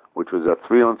Up, which was a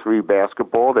 3-on-3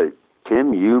 basketball that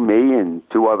Tim, you, me, and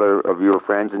 2 other of your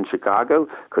friends in Chicago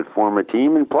could form a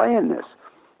team and play in this.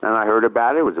 And I heard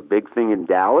about it. It was a big thing in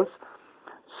Dallas.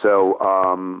 So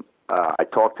I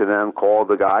talked to them, called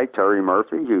the guy, Terry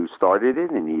Murphy, who started it,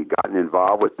 and he had gotten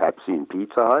involved with Pepsi and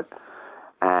Pizza Hut.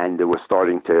 And it was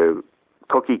starting to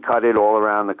cookie cut it all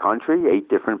around the country, 8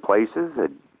 different places.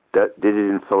 It did it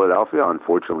in Philadelphia.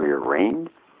 Unfortunately, it rained.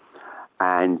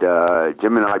 And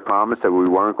Jim and I promised that we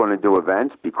weren't going to do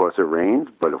events because it rains,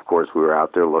 but of course we were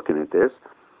out there looking at this.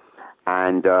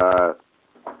 And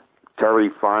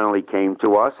Terry finally came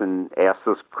to us and asked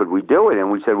us, could we do it? And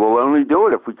we said, we'll only do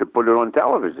it if we could put it on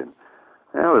television.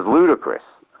 And it was ludicrous.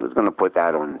 Who's going to put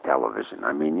that on television?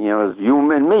 I mean, it was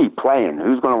you and me playing.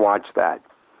 Who's going to watch that?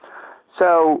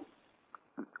 So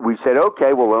we said,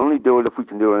 okay, we'll only do it if we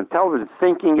can do it on television,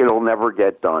 thinking it'll never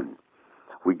get done.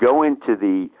 We go into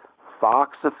the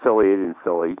Fox affiliate in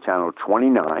Philly, Channel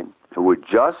 29, who had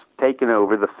just taken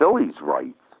over the Phillies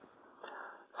rights.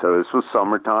 So this was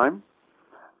summertime,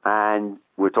 and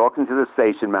we're talking to the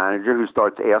station manager, who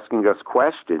starts asking us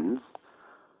questions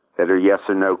that are yes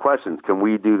or no questions. Can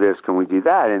we do this? Can we do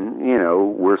that? And,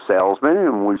 we're salesmen,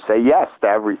 and we say yes to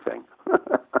everything.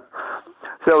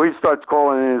 So he starts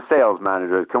calling in his sales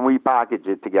manager. Can we package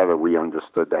it together? We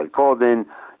understood that. He called in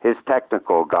his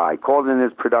technical guy, called in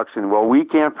his production. Well, we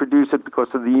can't produce it because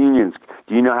of the unions.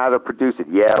 Do you know how to produce it?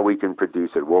 Yeah, we can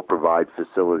produce it. We'll provide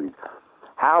facilities.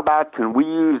 How about, can we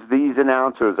use these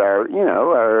announcers,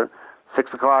 our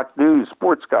 6 o'clock news,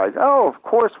 sports guys? Oh, of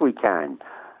course we can.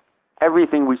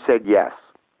 Everything we said yes.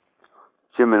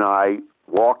 Jim and I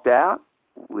walked out.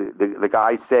 The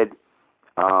guy said,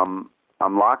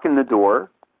 I'm locking the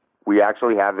door. We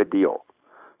actually have a deal.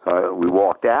 So we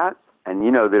walked out, and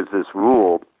there's this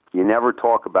rule. You never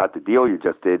talk about the deal you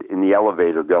just did in the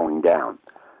elevator going down,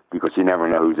 because you never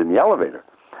know who's in the elevator.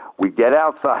 We get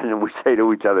outside and we say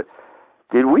to each other,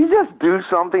 did we just do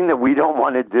something that we don't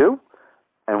want to do?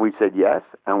 And we said yes,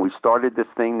 and we started this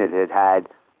thing that had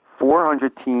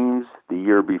 400 teams the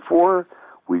year before.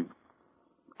 We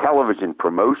television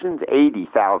promotions,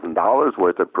 $80,000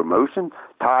 worth of promotion,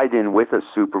 tied in with a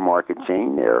supermarket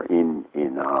chain there in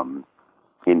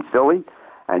Philly,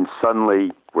 and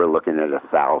suddenly we're looking at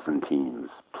 1,000 teams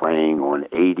playing on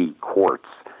 80 courts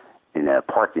in a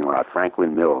parking lot,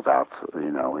 Franklin Mills, out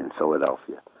in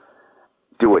Philadelphia.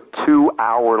 Do a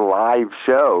 2-hour live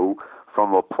show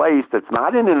from a place that's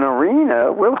not in an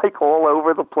arena. We're like all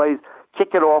over the place.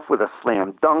 Kick it off with a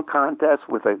slam dunk contest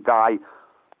with a guy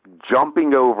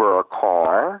jumping over a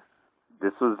car.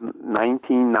 This was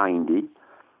 1990,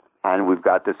 and we've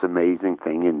got this amazing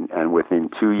thing, and within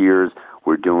 2 years,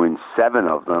 we're doing 7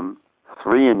 of them,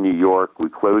 3 in New York. We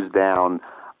closed down,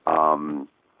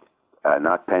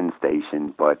 not Penn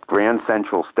Station, but Grand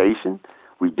Central Station.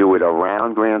 We do it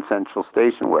around Grand Central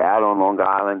Station. We're out on Long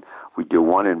Island. We do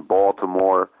one in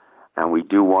Baltimore, and we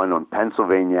do one on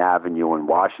Pennsylvania Avenue in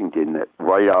Washington, that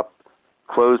right up,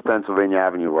 close Pennsylvania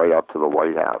Avenue right up to the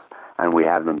White House, and we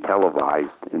have them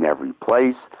televised in every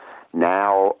place.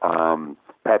 Now,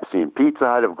 Pepsi and Pizza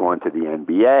Hut have gone to the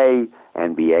NBA.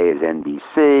 NBA is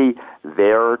NBC.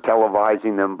 They're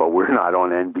televising them, but we're not on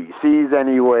NBCs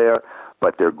anywhere,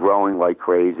 but they're growing like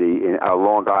crazy. Our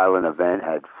Long Island event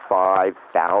had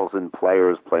 5,000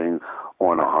 players playing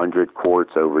on 100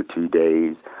 courts over 2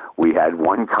 days. We had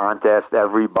one contest,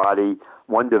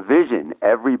 one division,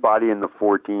 everybody in the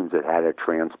 4 teams that had a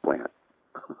transplant.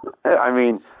 I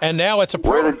mean, and now it's a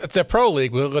pro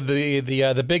league with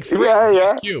the big 3.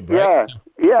 Yeah, Cube, right?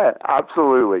 Yeah,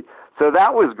 absolutely. So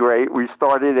that was great. We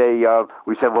started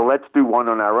we said, well, let's do one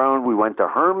on our own. We went to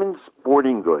Herman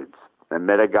Sporting Goods and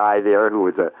met a guy there who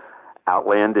was a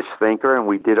outlandish thinker, and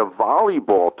we did a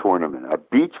volleyball tournament, a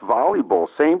beach volleyball,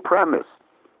 same premise.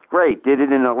 Great. Did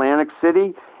it in Atlantic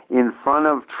City in front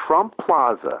of Trump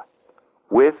Plaza,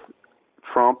 with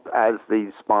Trump as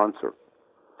the sponsor.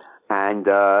 And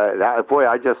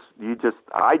I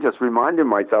just reminded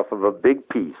myself of a big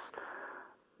piece.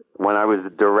 When I was the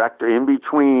director, in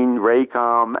between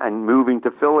Raycom and moving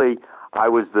to Philly, I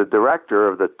was the director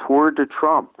of the Tour de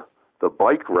Trump, the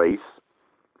bike race,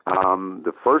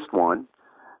 the first one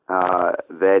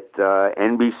that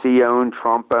NBC owned,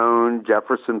 Trump owned,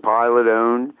 Jefferson Pilot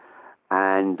owned,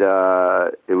 and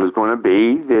it was going to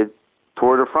be the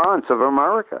Tour de France of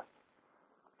America.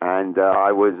 And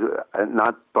I was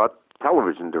not but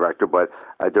television director, but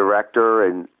a director,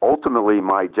 and ultimately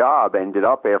my job ended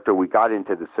up, after we got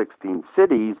into the 16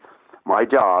 cities, my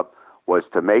job was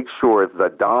to make sure the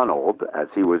Donald, as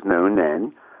he was known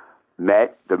then,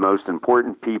 met the most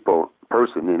important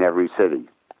person in every city.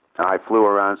 I flew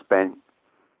around, spent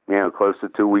close to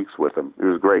 2 weeks with him. It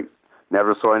was great.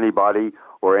 Never saw anybody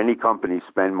or any company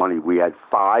spend money. We had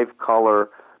 5-color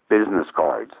business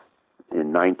cards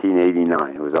in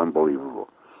 1989. It was unbelievable.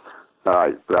 All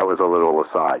right, that was a little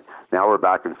aside. Now we're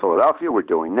back in Philadelphia. We're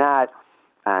doing that,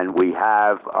 and we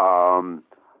have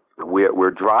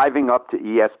we're driving up to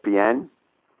ESPN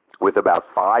with about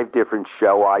 5 different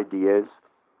show ideas,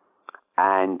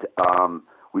 and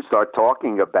we start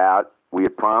talking about. We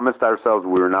had promised ourselves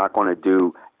we were not going to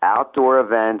do outdoor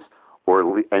events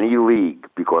or any league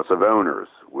because of owners.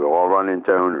 We all run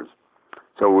into owners.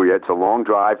 So it's a long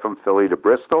drive from Philly to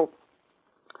Bristol,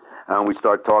 and we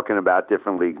start talking about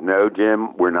different leagues. No,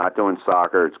 Jim, we're not doing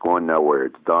soccer. It's going nowhere.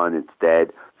 It's done. It's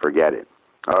dead. Forget it.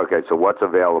 Okay, so what's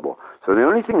available? So the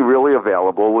only thing really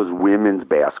available was women's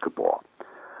basketball.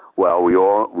 Well,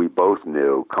 we both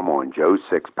knew, come on, Joe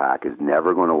Sixpack is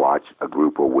never going to watch a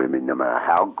group of women, no matter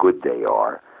how good they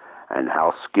are and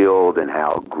how skilled and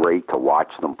how great to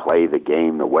watch them play the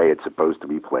game the way it's supposed to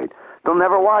be played. They'll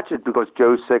never watch it because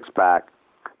Joe Sixpack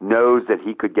knows that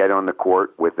he could get on the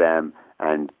court with them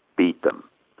and beat them.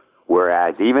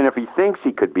 Whereas even if he thinks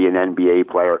he could be an NBA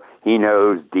player, he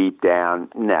knows deep down,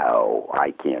 no,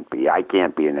 I can't be. I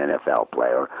can't be an NFL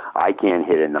player. I can't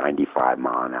hit a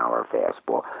 95-mile-an-hour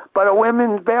fastball. But a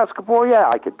women's basketball, yeah,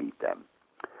 I could beat them.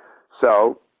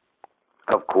 So,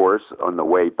 of course, on the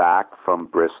way back from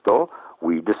Bristol,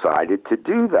 we decided to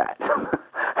do that.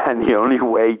 And the only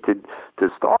way to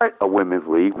start a women's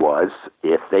league was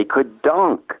if they could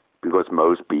dunk, because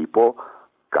most people,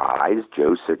 guys,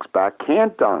 Joe Sixpack,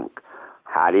 can't dunk.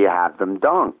 How do you have them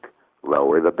dunk?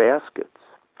 Lower the baskets.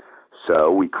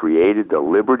 So we created the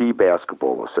Liberty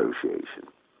Basketball Association.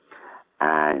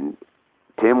 And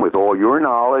Tim, with all your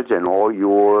knowledge and all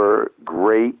your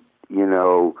great,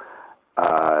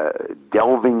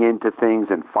 delving into things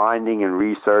and finding and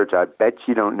research, I bet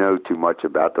you don't know too much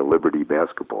about the Liberty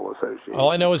Basketball Association. All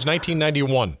I know is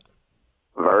 1991.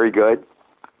 Very good.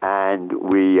 And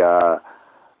we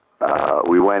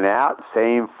went out,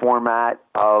 same format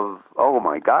of, oh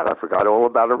my God, I forgot all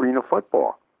about arena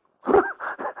football. We'll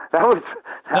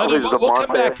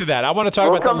come back to that. I want to talk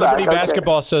about the Liberty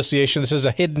Basketball Association. This is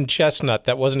a hidden chestnut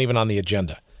that wasn't even on the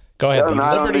agenda. Go ahead. No,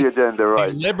 not on the agenda,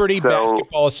 right. The Liberty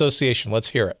Basketball Association. Let's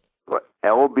hear it.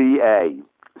 LBA.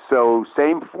 So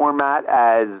same format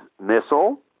as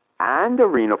Missile and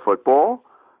arena football.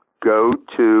 Go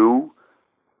to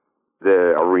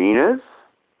the arenas,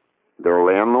 their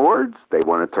landlords. They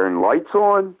want to turn lights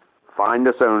on. Find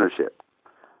us ownership.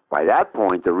 By that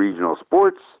point, the regional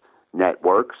sports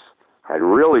networks had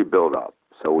really built up.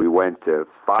 So we went to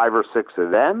 5 or 6 of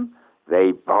them.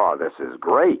 This is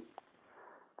great.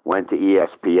 Went to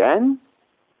ESPN,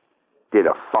 did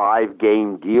a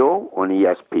 5-game deal on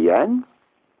ESPN,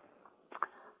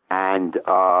 and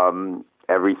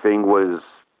everything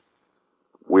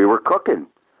we were cooking.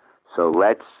 So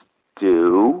let's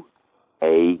do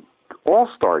a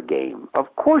all-star game.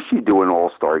 Of course you do an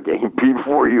all-star game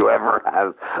before you ever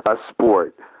have a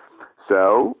sport.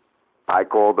 So I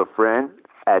called a friend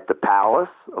at the Palace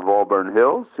of Auburn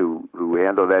Hills who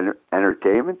handled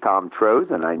entertainment, Tom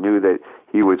Troz, and I knew that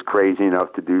he was crazy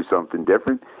enough to do something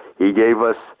different. He gave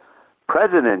us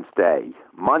President's Day,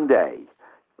 Monday,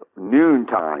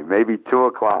 noontime, maybe 2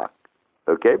 o'clock.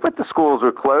 Okay, but the schools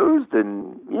were closed,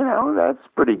 and, that's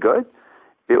pretty good.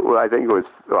 I think it was,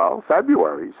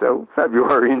 February. So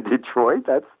February in Detroit,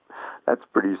 that's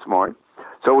pretty smart.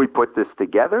 So we put this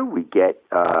together. We get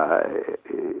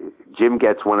Jim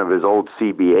gets one of his old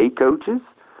CBA coaches.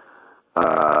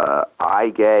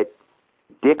 I get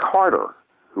Dick Harder,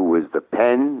 who was the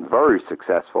Penn, very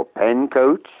successful Penn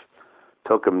coach.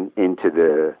 Took him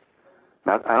into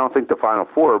I don't think the Final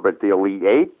Four, but the Elite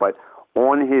Eight. But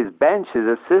on his bench, his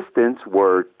assistants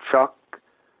were Chuck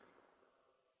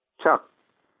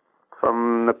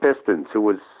from the Pistons, who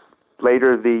was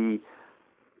later he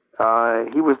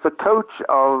was the coach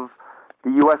of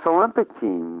the U.S. Olympic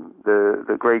team,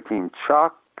 the great team.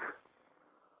 Chuck,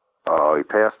 he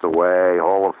passed away,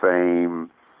 Hall of Fame.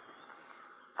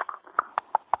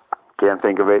 Can't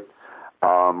think of it.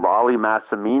 Raleigh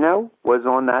Massimino was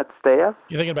on that staff.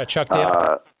 You're thinking about Chuck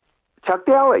Daly? Chuck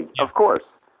Daly, yeah. Of course.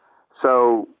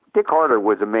 So Dick Harder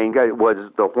was the main guy.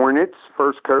 Was the Hornets'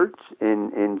 first coach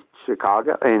in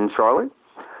Charlotte.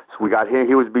 So we got him.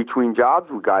 He was between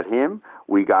jobs. We got him.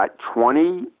 We got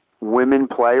 20 women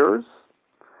players,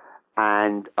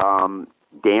 and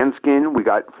Danskin. We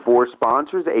got 4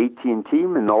 sponsors: AT&T,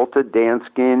 Minolta,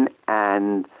 Danskin,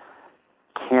 and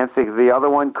can't think of the other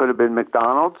one. Could have been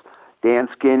McDonald's.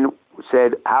 Danskin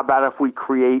said, how about if we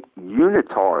create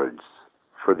unitards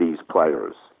for these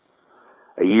players?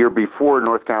 A year before,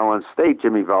 North Carolina State,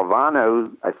 Jimmy Valvano,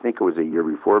 I think it was a year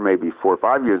before, maybe 4 or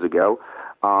 5 years ago,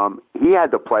 he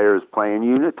had the players playing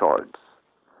unitards.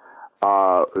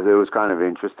 It was kind of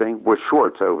interesting, with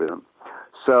shorts over them.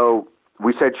 So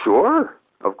we said, sure,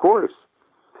 of course.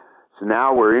 So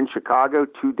now we're in Chicago,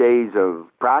 2 days of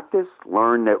practice,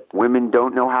 learn that women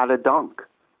don't know how to dunk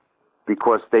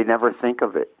because they never think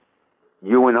of it.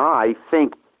 You and I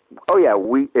think, oh yeah,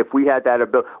 if we had that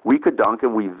ability, we could dunk,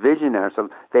 and we vision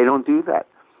ourselves. They don't do that.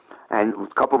 And a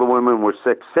couple of the women were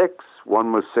 6'6",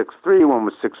 one was 6'3", one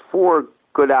was 6'4",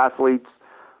 good athletes.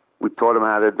 We taught them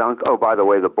how to dunk. Oh, by the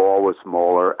way, the ball was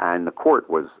smaller, and the court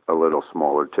was a little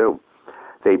smaller too.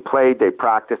 They played, they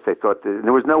practiced, they thought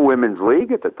there was no women's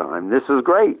league at the time. This is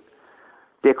great.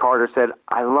 Dick Harter said,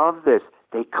 I love this.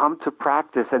 They come to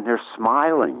practice and they're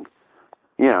smiling.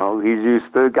 You know, he's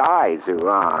used to guys who,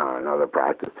 another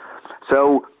practice.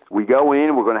 So we go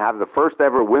in, we're going to have the first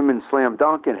ever women's slam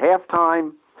dunk at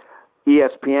halftime.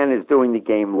 ESPN is doing the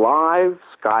game live.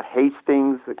 Scott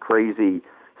Hastings, the crazy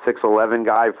 6'11"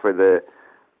 guy for the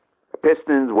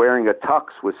Pistons, wearing a tux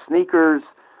with sneakers.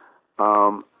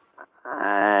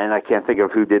 And I can't think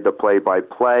of who did the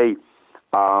play-by-play.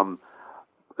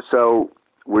 So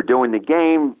we're doing the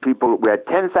game. We had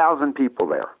 10,000 people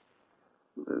there.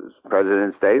 It was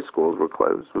President's Day, schools were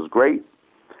closed. It was great.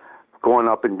 Going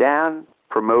up and down,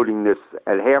 promoting this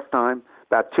at halftime.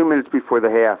 About 2 minutes before the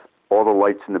half, all the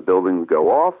lights in the building go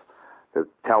off. The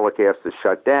telecast is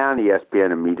shut down.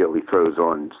 ESPN immediately throws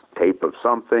on tape of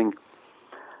something.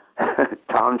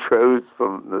 Tom Trost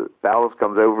from the Dallas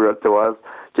comes over to us.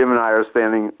 Jim and I are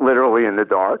standing literally in the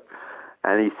dark.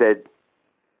 And he said,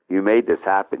 you made this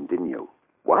happen, didn't you?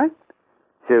 What?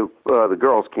 He said, well, the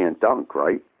girls can't dunk,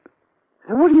 right? I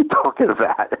said, what are you talking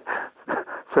about?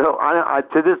 So I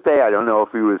to this day, I don't know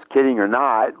if he was kidding or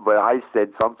not, but I said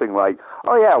something like,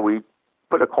 oh, yeah, we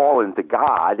put a call into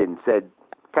God and said,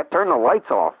 turn the lights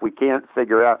off. We can't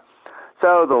figure out.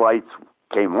 So the lights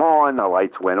came on. The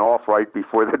lights went off right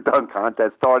before the dunk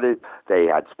contest started. They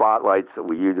had spotlights that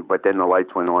we used, but then the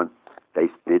lights went on. They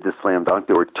did the slam dunk.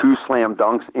 There were 2 slam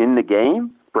dunks in the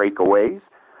game, breakaways.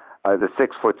 The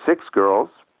 6'6" girls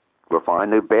were fine.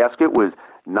 The basket was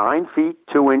 9 feet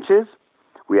 2 inches.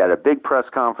 We had a big press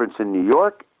conference in New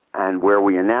York, and where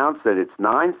we announced that it's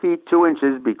 9 feet 2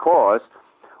 inches because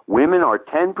women are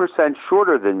 10%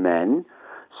 shorter than men.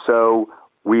 So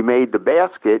we made the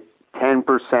basket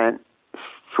 10%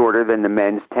 shorter than the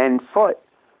men's 10 foot.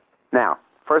 Now,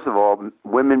 first of all,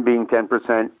 women being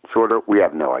 10% shorter, we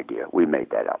have no idea. We made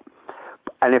that up.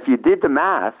 And if you did the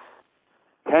math,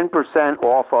 10%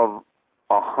 off of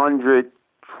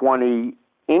 120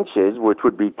 inches, which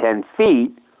would be 10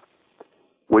 feet,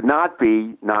 would not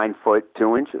be 9 foot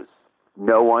 2 inches.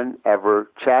 No one ever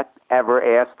checked, ever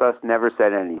asked us, never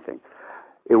said anything.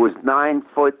 It was 9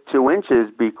 foot 2 inches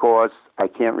because I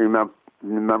can't remember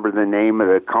the name of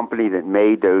the company that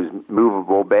made those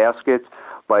movable baskets,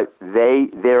 but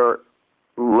they're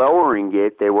lowering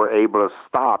it. They were able to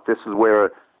stop. This is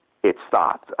where it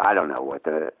stopped. I don't know what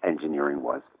the engineering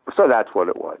was. So that's what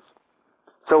it was.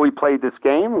 So we played this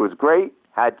game. It was great.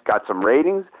 Got some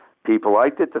ratings. People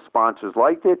liked it. The sponsors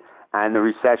liked it. And the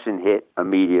recession hit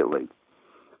immediately.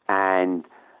 And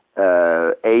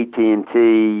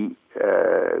AT&T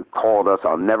called us.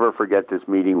 I'll never forget this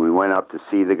meeting. We went up to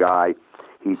see the guy.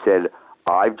 He said,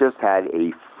 I've just had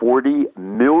a $40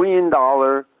 million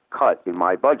cut in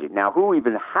my budget. Now, who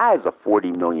even has a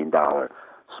 $40 million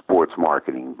sports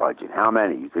marketing budget? How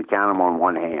many? You could count them on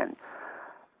one hand.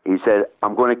 He said,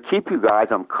 I'm going to keep you guys.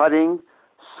 I'm cutting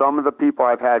some of the people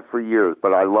I've had for years,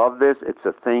 but I love this. It's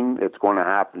a thing that's going to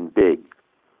happen big.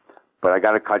 But I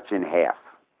got to cut you in half.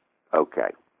 Okay.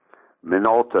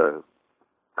 Minolta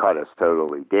cut us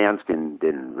totally. Danskin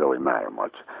didn't really matter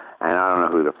much. And I don't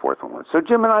know who the fourth one was. So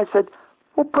Jim and I said,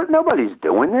 well, nobody's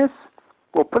doing this.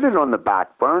 We'll put it on the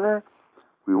back burner.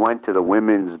 We went to the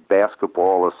Women's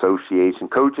Basketball Association,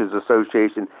 Coaches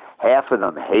Association. Half of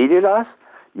them hated us.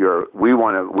 We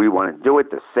want to do it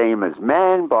the same as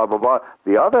men, blah, blah, blah.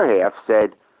 The other half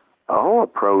said, oh, a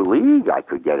pro league, I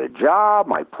could get a job.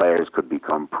 My players could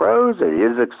become pros. It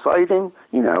is exciting.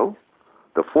 You know,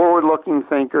 the forward-looking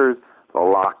thinkers, the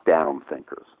lockdown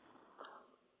thinkers.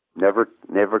 Never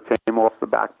came off the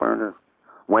back burner.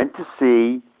 Went to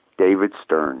see David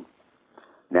Stern.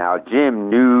 Now, Jim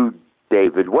knew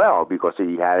David well because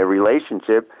he had a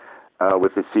relationship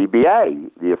with the CBA,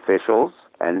 the officials,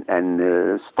 and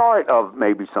the start of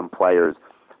maybe some players.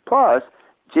 Plus,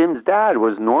 Jim's dad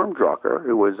was Norm Drucker,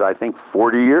 who was, I think,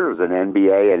 40 years an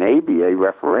NBA and ABA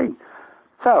referee.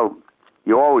 So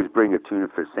you always bring a tuna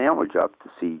fish sandwich up to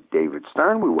see David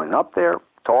Stern. We went up there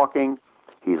talking.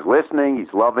 He's listening.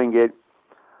 He's loving it.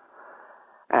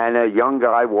 And a young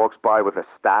guy walks by with a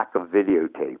stack of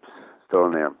videotapes still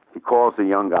in there. He calls the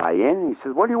young guy in. He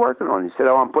says, "What are you working on?" He said,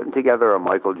 "Oh, I'm putting together a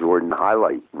Michael Jordan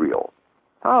highlight reel."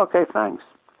 "Oh, okay, thanks."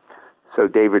 So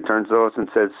David turns to us and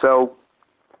says, "So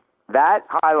that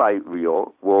highlight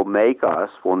reel will net us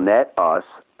 $1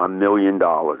 million.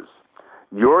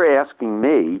 You're asking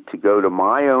me to go to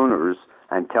my owners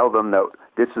and tell them that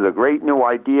this is a great new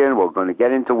idea and we're going to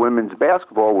get into women's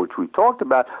basketball, which we talked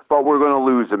about, but we're going to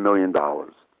lose $1 million.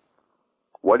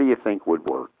 What do you think would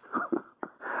work?"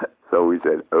 So we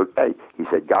said, okay. He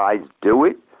said, "Guys, do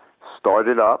it. Start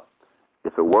it up.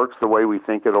 If it works the way we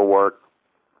think it'll work,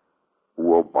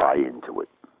 we'll buy into it."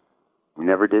 We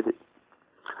never did it.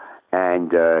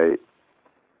 And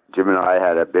Jim and I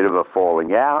had a bit of a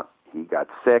falling out. He got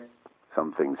sick.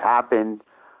 Some things happened.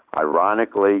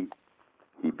 Ironically,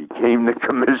 he became the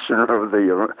commissioner of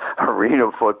the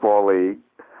Arena Football League.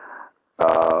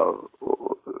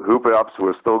 Hoop It Ups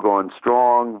was still going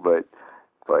strong, but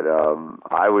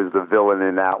I was the villain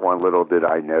in that one. Little did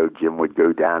I know Jim would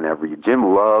go down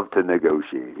Jim loved to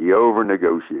negotiate. He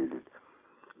over-negotiated.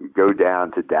 He'd go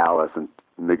down to Dallas and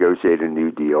negotiate a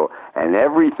new deal, and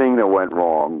everything that went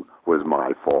wrong was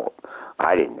my fault.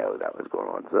 I didn't know that was going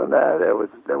on, so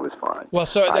that was fine. Well,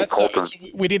 so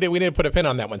we need to put a pin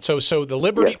on that one. So the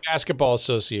Liberty Basketball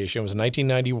Association was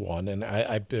 1991, and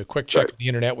I a quick check of the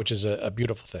internet, which is a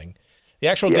beautiful thing. The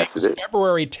actual date was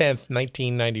February 10th,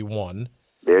 1991.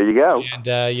 There you go. And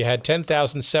you had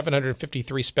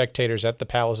 10,753 spectators at the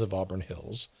Palace of Auburn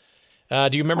Hills.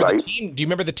 Do you remember the team? Do you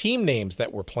remember the team names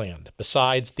that were planned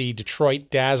besides the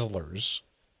Detroit Dazzlers?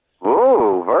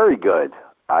 Oh, very good.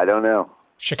 I don't know.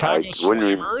 Chicago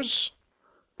Slammers.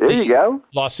 There you go.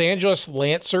 Los Angeles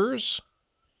Lancers,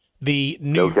 the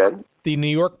New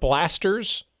York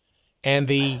Blasters, and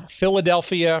the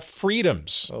Philadelphia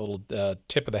Freedoms. A little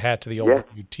tip of the hat to the old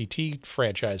UTT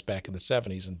franchise back in the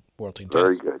 70s and World Team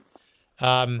Tennis. Very good.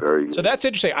 Very good. So that's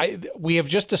interesting. We have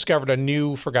just discovered a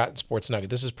new forgotten sports nugget.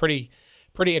 This is pretty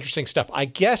interesting stuff. I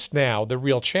guess now the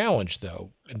real challenge, though,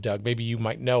 and Doug, maybe you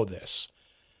might know this.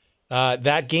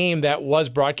 That game that was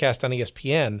broadcast on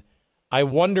ESPN, I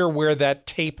wonder where that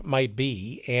tape might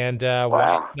be and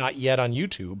why it's not yet on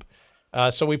YouTube.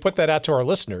 So we put that out to our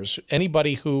listeners.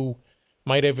 Anybody who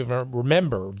might even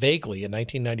remember vaguely in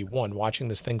 1991 watching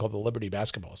this thing called the Liberty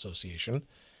Basketball Association,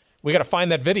 we got to find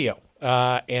that video.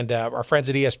 And our friends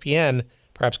at ESPN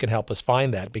perhaps can help us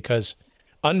find that because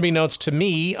unbeknownst to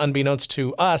me, unbeknownst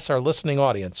to us, our listening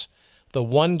audience, the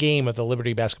one game of the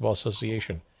Liberty Basketball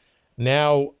Association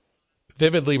now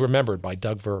vividly remembered by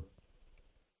Doug Verb.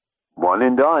 One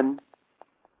and done.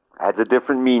 Has a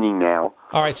different meaning now.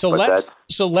 All right, so let's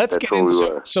get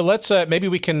into so let's maybe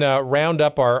we can round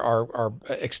up our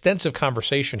extensive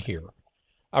conversation here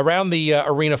around the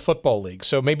Arena Football League.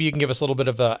 So maybe you can give us a little bit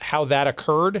of how that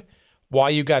occurred, why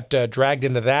you got dragged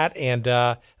into that, and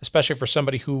especially for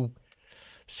somebody who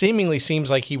seemingly seems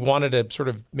like he wanted to sort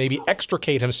of maybe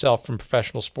extricate himself from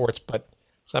professional sports, but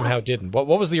somehow didn't. What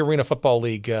was the Arena Football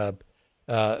League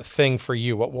thing for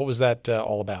you? What was that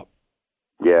all about?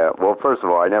 Yeah, well, first of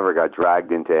all, I never got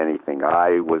dragged into anything.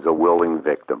 I was a willing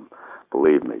victim,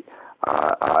 believe me.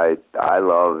 I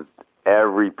loved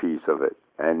every piece of it.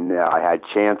 And I had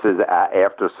chances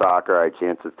after soccer. I had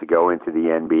chances to go into the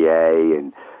NBA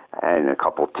and a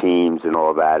couple teams and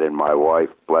all that. And my wife,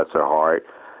 bless her heart,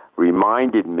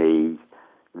 reminded me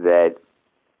that,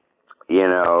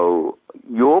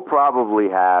 you'll probably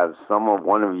have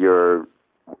one of your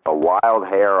wild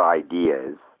hair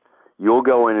ideas. You'll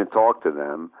go in and talk to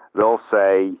them. They'll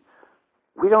say,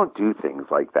 "We don't do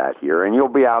things like that here," and you'll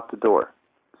be out the door.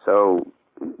 So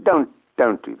don't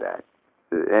do that.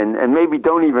 And maybe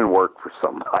don't even work for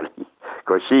somebody,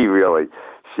 because she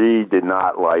did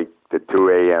not like the 2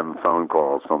 a.m. phone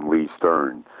calls from Lee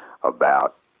Stern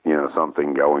about,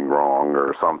 something going wrong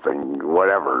or something,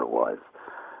 whatever it was.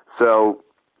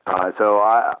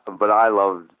 But I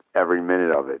loved every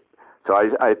minute of it. So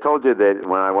I told you that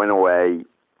when I went away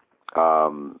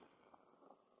on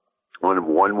a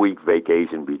 1-week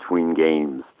vacation between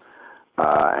games,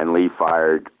 and Lee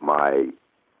fired my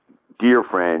dear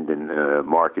friend and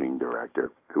marketing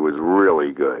director, who was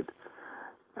really good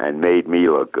and made me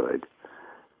look good.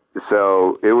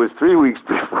 So it was 3 weeks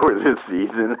before this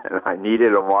season, and I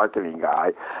needed a marketing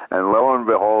guy. And lo and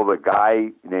behold, a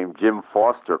guy named Jim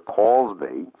Foster calls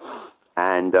me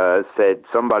and said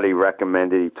somebody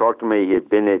recommended. He talked to me. He had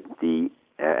been at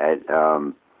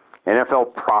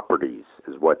NFL Properties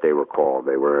is what they were called.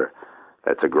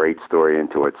 That's a great story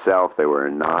into itself. They were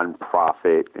a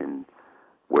non-profit, and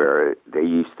where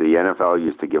the NFL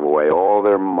used to give away all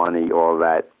their money, all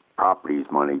that properties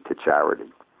money, to charity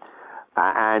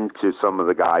and to some of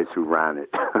the guys who ran it.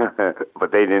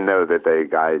 But they didn't know that the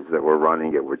guys that were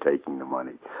running it were taking the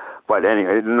money. But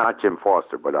anyway, not Jim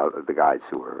Foster, but the guys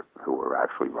who were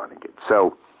actually running it.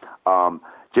 So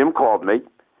Jim called me,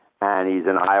 and he's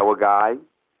an Iowa guy,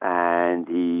 and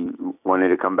he wanted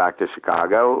to come back to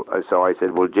Chicago. So I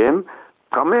said, well, Jim,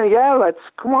 come in. Yeah, let's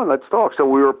talk. So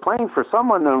we were playing, for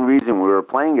some unknown reason, we were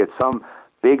playing at some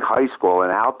big high school, an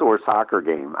outdoor soccer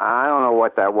game. I don't know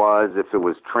what that was, if it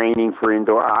was training for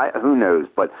indoor, who knows.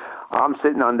 But I'm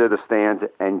sitting under the stands,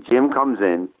 and Jim comes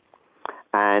in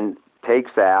and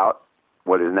takes out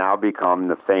what has now become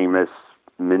the famous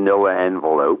manila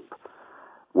envelope,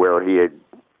 where he had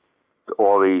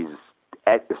all these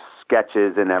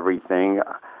sketches and everything.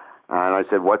 And I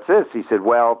said, what's this? He said,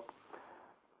 well,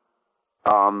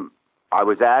 I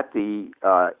was at the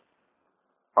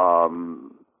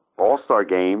All-Star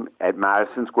game at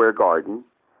Madison Square Garden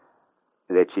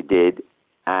that you did,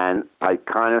 and I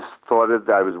kind of thought of,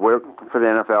 I was working for the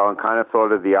NFL and kind of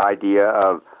thought of the idea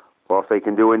of, well, if they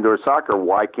can do indoor soccer,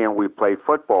 why can't we play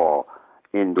football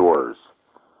indoors?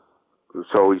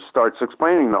 So he starts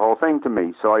explaining the whole thing to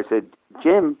me. So I said,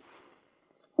 Jim,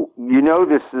 you know,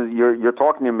 this is, you're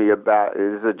talking to me about,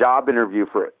 this is a job interview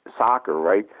for soccer,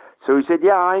 right? So he said,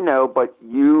 yeah, I know, but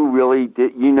you really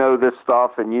did, you know this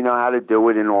stuff and you know how to do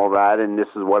it and all that, and this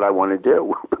is what I want to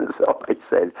do. So I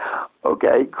said,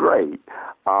 okay, great.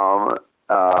 So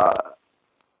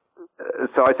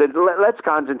I said, let's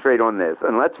concentrate on this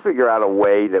and let's figure out a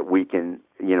way that we can,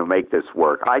 you know, make this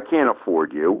work. I can't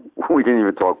afford you. We didn't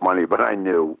even talk money, but I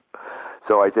knew.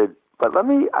 So I said, but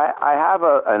I have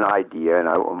an idea, and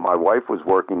my wife was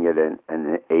working at an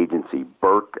agency,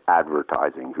 Burke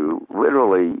Advertising, who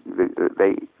literally,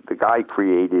 the guy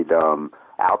created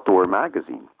Outdoor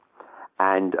Magazine.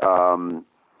 And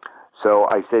so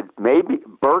I said, maybe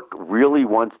Burke really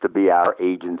wants to be our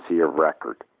agency of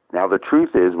record. Now, the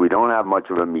truth is, we don't have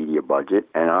much of a media budget,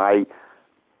 and I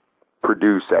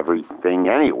produce everything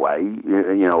anyway,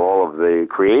 you know, all of the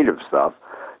creative stuff.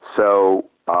 So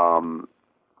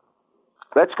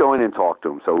let's go in and talk to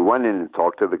him. So we went in and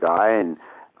talked to the guy, and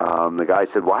the guy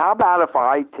said, well, how about if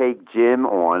I take Jim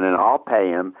on and I'll pay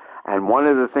him, and one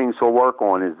of the things he'll work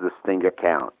on is this Sting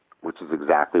account, which is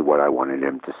exactly what I wanted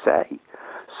him to say.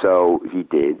 So he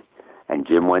did, and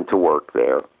Jim went to work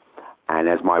there. And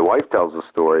as my wife tells the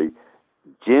story,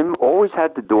 Jim always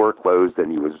had the door closed, and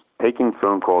he was taking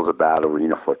phone calls about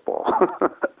arena football.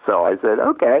 So I said,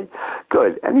 okay,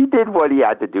 good. And he did what he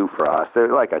had to do for us.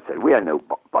 Like I said, we had no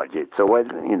budget, so what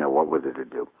was it to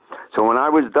do? So when I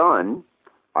was done,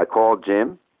 I called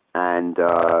Jim, and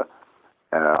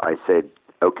I said,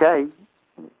 okay,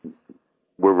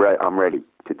 I'm ready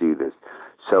to do this.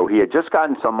 So he had just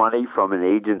gotten some money from an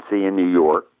agency in New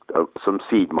York, some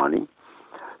seed money.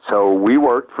 So we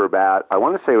worked for about, I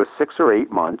want to say it was 6 or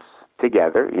 8 months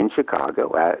together in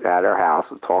Chicago at our house,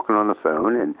 talking on the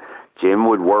phone, and Jim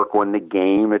would work on the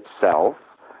game itself,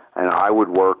 and I would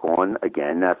work on,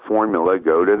 again, that formula,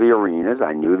 go to the arenas.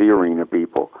 I knew the arena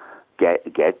people, get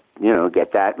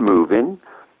that moving,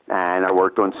 and I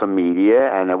worked on some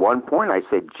media, and at one point I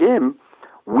said, Jim,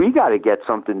 we got to get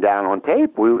something down on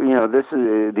tape.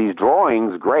 These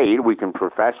drawings, great, we can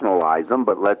professionalize them,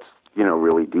 but let's,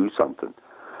 really do something.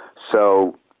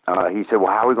 So he said,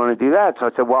 well, how are we going to do that? So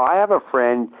I said, well, I have a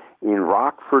friend in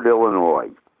Rockford,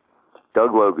 Illinois,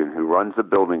 Doug Logan, who runs the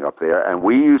building up there, and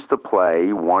we used to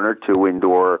play 1 or 2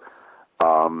 indoor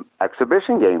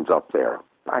exhibition games up there.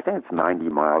 I think it's 90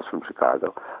 miles from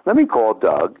Chicago. Let me call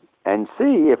Doug and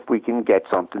see if we can get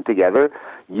something together.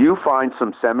 You find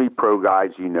some semi-pro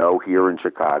guys here in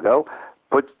Chicago,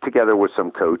 put together with some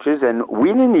coaches, and we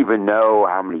didn't even know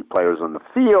how many players on the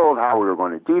field, how we were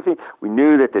going to do things. We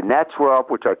knew that the nets were up,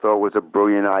 which I thought was a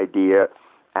brilliant idea,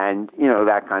 and,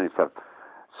 that kind of stuff.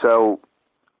 So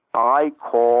I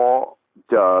call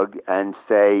Doug and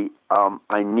say,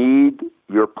 I need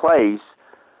your place.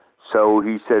 So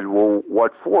he said, well,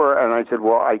 what for? And I said,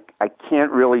 well, I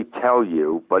can't really tell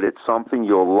you, but it's something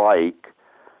you'll like.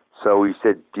 So he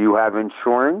said, do you have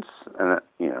insurance? And,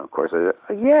 of course, I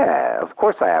said, yeah, of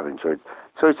course I have insurance.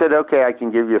 So he said, okay, I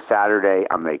can give you Saturday.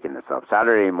 I'm making this up.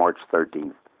 Saturday, March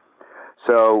 13th.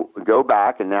 So we go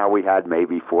back, and now we had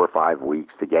maybe 4 or 5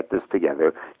 weeks to get this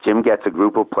together. Jim gets a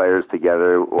group of players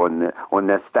together on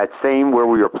that same where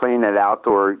we were playing that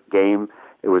outdoor game.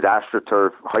 It was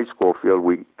AstroTurf high school field.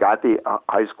 We got the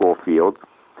high school field,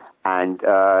 and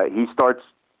he starts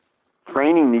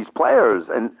training these players,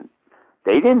 and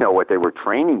they didn't know what they were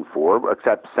training for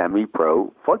except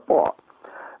semi-pro football.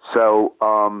 So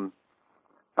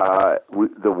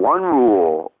the one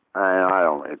rule,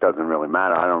 and it doesn't really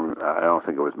matter. I don't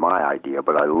think it was my idea,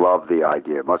 but I love the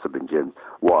idea. It must have been Jim's.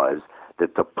 Was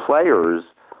that the players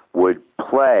would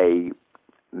play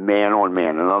man on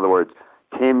man. In other words,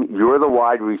 Tim, you're the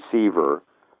wide receiver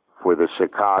for the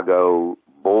Chicago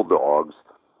Bulldogs.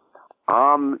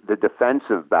 I'm the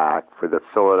defensive back for the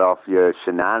Philadelphia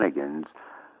Shenanigans.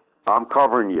 I'm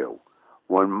covering you.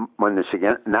 When the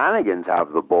Shenanigans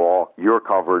have the ball, you're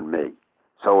covering me.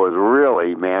 So it was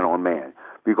really man on man.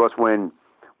 Because when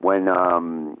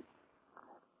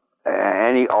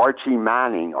Archie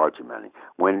Manning,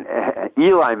 when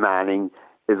Eli Manning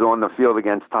is on the field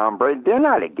against Tom Brady, they're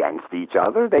not against each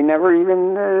other. They never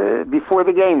even, before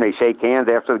the game, they shake hands.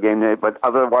 After the game, but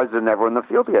otherwise they're never on the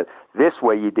field together. This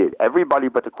way you did. Everybody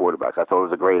but the quarterbacks. I thought it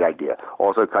was a great idea.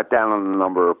 Also cut down on the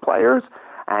number of players,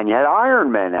 and you had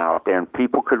Iron Men out there, and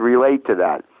people could relate to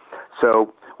that.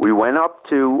 So we went up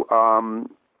to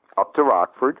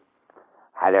Rockford,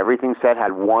 had everything set,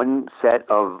 had one set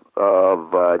of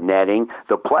netting.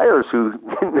 The players who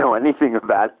didn't know anything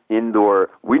about indoor,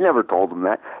 we never told them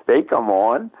that. They come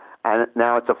on, and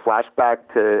now it's a flashback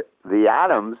to the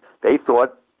Adams. They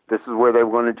thought this is where they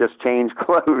were going to just change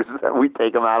clothes. And we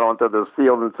take them out onto the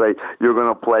field and say, you're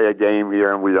going to play a game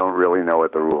here, and we don't really know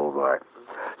what the rules are.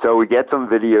 So we get some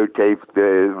videotape.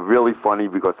 Really funny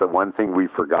because the one thing we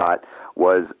forgot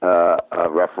was a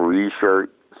referee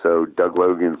shirt. So Doug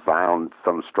Logan found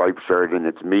some striped shirt, and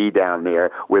it's me down there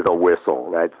with a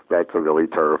whistle. That's a really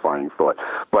terrifying thought.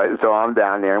 But so I'm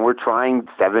down there, and we're trying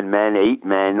 7 men, 8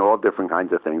 men, all different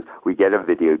kinds of things. We get a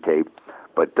videotape,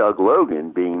 but Doug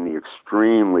Logan, being the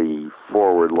extremely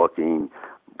forward-looking,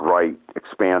 bright,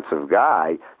 expansive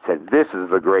guy, said, this is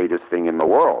the greatest thing in the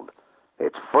world.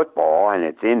 It's football, and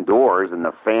it's indoors, and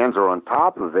the fans are on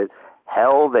top of it.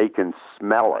 Hell, they can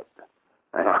smell it.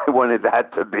 And I wanted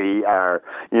that to be our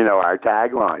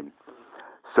tagline.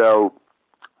 So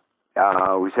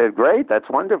we said, great, that's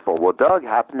wonderful. Well, Doug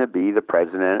happened to be the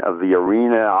president of the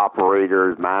Arena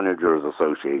Operators Managers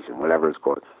Association, whatever it's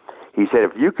called. He said,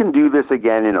 if you can do this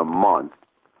again in a month,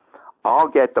 I'll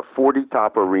get the 40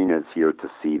 top arenas here to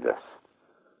see this.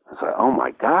 I said, oh,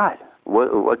 my God,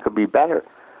 what could be better?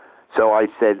 So I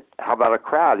said, how about a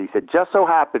crowd? He said, just so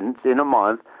happens in a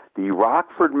month, the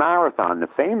Rockford Marathon, the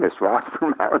famous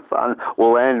Rockford Marathon,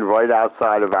 will end right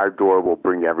outside of our door. We'll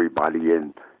bring everybody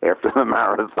in after the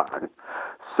marathon.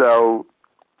 So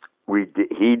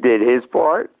he did his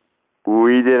part.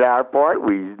 We did our part.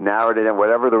 We narrowed it in,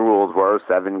 whatever the rules were,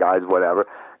 7 guys, whatever.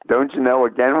 Don't you know,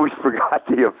 again, we forgot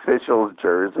the official's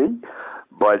jersey.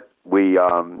 But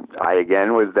I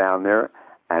again was down there,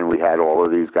 and we had all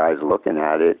of these guys looking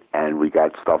at it, and we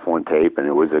got stuff on tape, and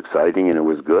it was exciting, and it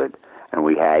was good. And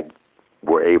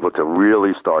were able to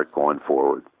really start going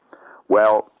forward.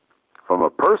 Well, from a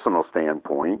personal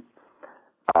standpoint,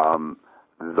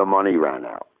 the money ran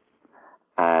out.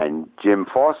 And Jim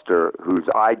Foster, whose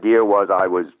idea was I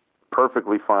was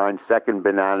perfectly fine, second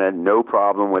banana, no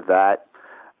problem with that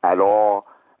at all,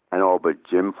 but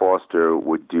Jim Foster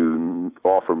would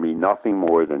offer me nothing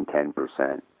more than 10%.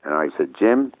 And I said,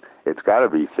 Jim, it's got to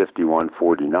be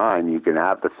 51-49. You can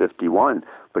have the 51.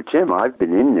 But, Jim, I've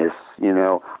been in this,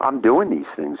 I'm doing these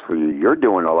things for you. You're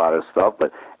doing a lot of stuff,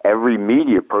 but every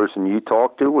media person you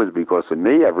talk to was because of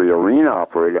me, every arena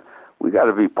operator. We got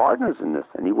to be partners in this.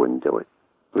 And he wouldn't do it.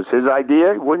 It was his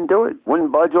idea. He wouldn't do it.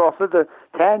 Wouldn't budge off of the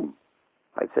 10.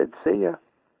 I said, see ya.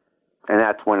 And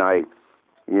that's when I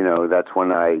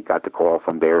got the call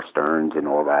from Bear Stearns and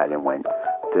all that and went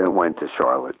to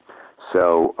Charlotte.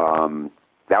 So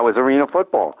that was arena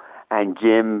football. And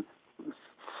Jim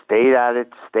stayed at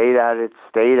it.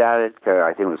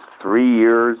 I think it was 3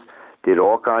 years, did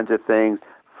all kinds of things,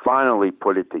 finally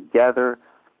put it together,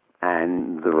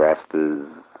 and the rest is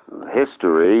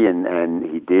history, and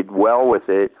he did well with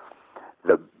it.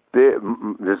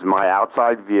 This is my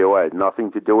outside view. I had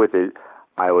nothing to do with it.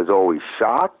 I was always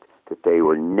shocked that they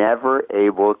were never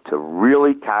able to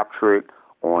really capture it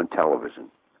on television.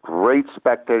 Great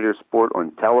spectator sport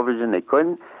on television. They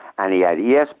couldn't. And he had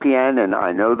ESPN, and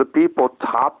I know the people,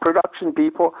 top production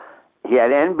people. He had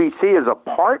NBC as a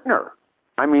partner.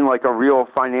 I mean, like a real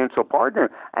financial partner.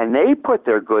 And they put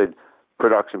their good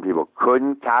production people,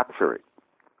 couldn't capture it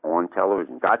on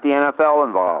television. Got the NFL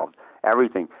involved,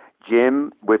 everything.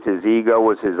 Jim, with his ego,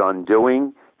 was his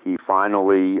undoing. He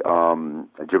finally,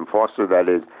 Jim Foster, that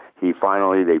is,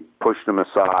 they pushed him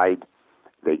aside.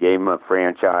 They gave him a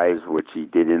franchise, which he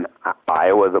did in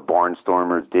Iowa. The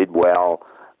Barnstormers did well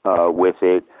with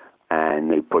it.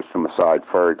 and they pushed him aside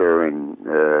further. And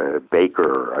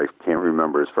Baker, I can't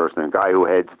remember his first name, guy who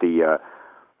heads the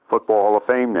Football Hall of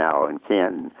Fame now in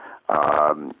Canton,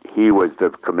 he was the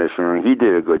commissioner, and he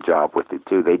did a good job with it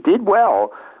too. They did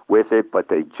well with it, but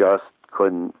they just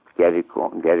couldn't get it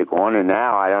going. And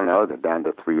now, I don't know, they're down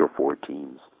to 3 or 4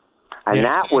 teams. And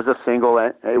that was a single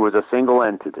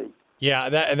entity. Yeah,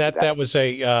 that was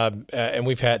and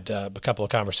we've had a couple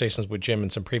of conversations with Jim in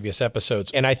some previous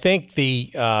episodes. And I think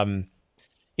it's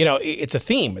a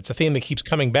theme. It's a theme that keeps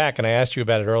coming back. And I asked you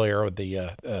about it earlier with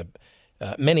the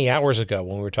many hours ago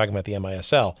when we were talking about the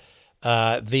MISL,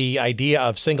 the idea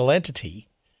of single entity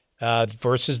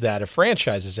versus that of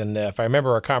franchises. And if I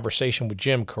remember our conversation with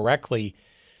Jim correctly,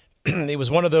 it was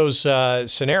one of those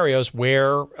scenarios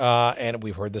where, and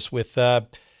we've heard this with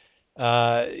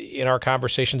in our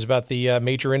conversations about the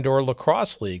Major Indoor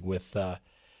Lacrosse League with, in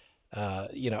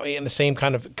the same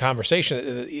kind of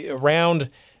conversation around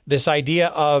this idea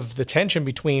of the tension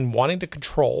between wanting to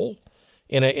control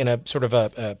in a sort of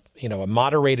a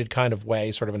moderated kind of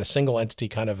way, sort of in a single entity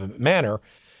kind of a manner,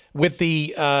 with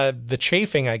the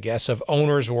chafing, I guess, of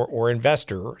owners or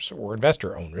investors or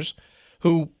investor owners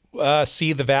who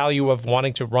see the value of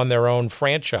wanting to run their own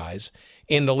franchise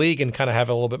in the league and kind of have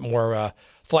a little bit more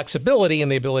flexibility and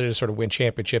the ability to sort of win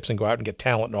championships and go out and get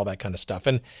talent and all that kind of stuff.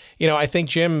 And, I think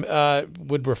Jim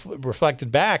would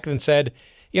reflected back and said,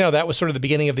 that was sort of the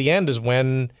beginning of the end, is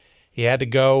when he had to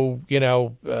go,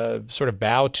 sort of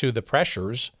bow to the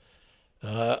pressures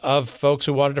of folks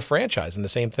who wanted a franchise. And the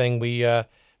same thing we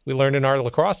learned in our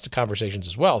lacrosse conversations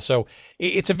as well. So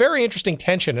it's a very interesting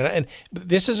tension. And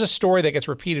this is a story that gets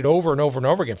repeated over and over and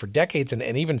over again for decades and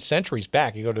even centuries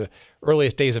back. You go to the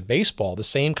earliest days of baseball, the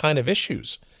same kind of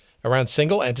issues around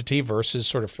single entity versus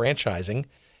sort of franchising.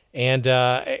 And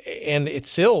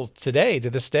it's still today, to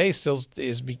this day,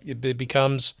 it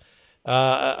becomes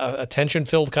a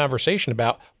tension-filled conversation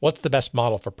about what's the best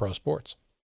model for pro sports.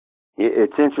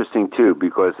 It's interesting, too,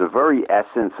 because the very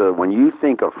essence of when you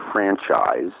think of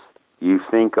franchise, you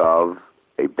think of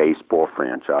a baseball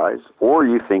franchise or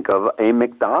you think of a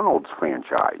McDonald's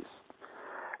franchise.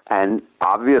 And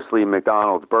obviously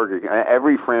McDonald's, Burger King,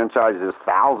 every franchise, there's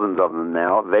thousands of them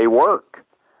now, they work.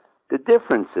 The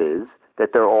difference is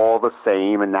that they're all the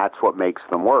same, and that's what makes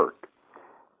them work.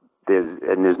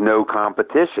 There's no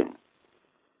competition.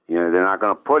 They're not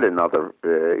going to put you're not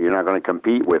going to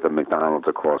compete with a McDonald's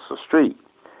across the street.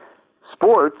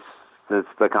 Sports, it's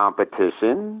the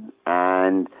competition,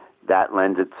 and that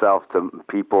lends itself to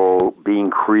people being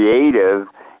creative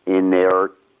in their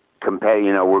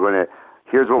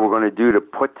here's what we're going to do to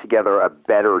put together a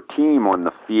better team on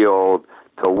the field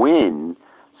to win.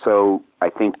 So I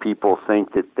think people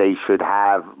think that they should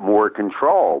have more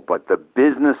control, but the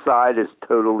business side is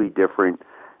totally different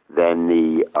than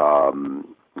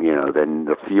than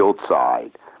the field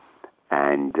side,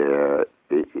 and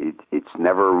it's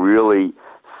never really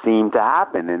seemed to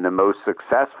happen. In the most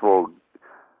successful,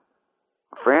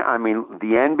 the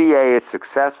NBA is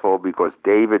successful because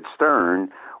David Stern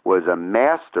was a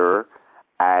master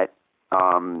at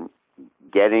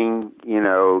getting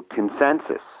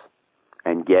consensus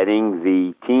and getting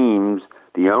the teams,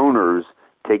 the owners,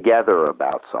 together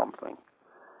about something,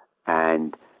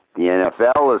 and the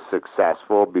NFL is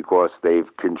successful because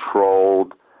they've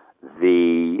controlled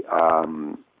the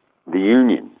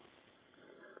union.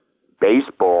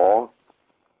 Baseball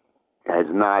has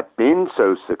not been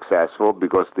so successful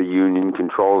because the union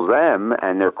controls them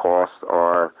and their costs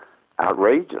are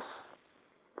outrageous.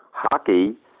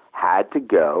 Hockey had to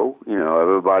go,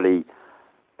 everybody,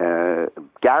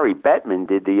 Gary Bettman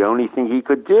did the only thing he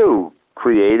could do,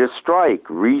 create a strike,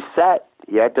 reset.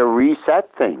 He had to reset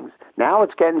things. Now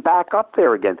it's getting back up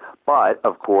there again. But,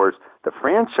 of course, the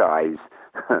franchise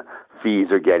fees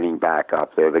are getting back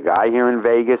up there. The guy here in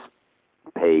Vegas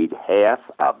paid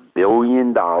 $500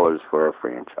 million for a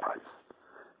franchise.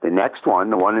 The next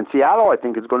one, the one in Seattle, I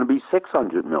think is going to be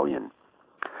 $600 million.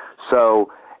 So,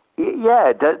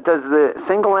 yeah, does the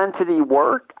single entity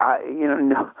work?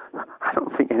 No, I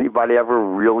don't think anybody ever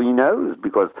really knows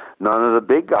because none of the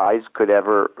big guys could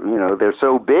ever, they're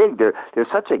so big. There's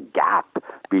such a gap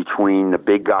between the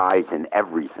big guys and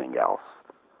everything else.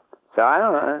 So I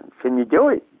don't know. Can you do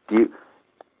it?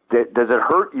 Does it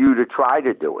hurt you to try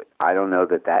to do it? I don't know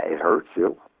that it hurts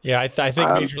you. Yeah, I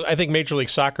think Major League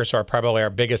Soccer is probably our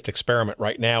biggest experiment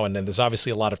right now, and then there's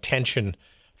obviously a lot of tension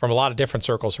from a lot of different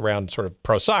circles around sort of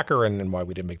pro soccer and why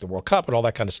we didn't make the World Cup and all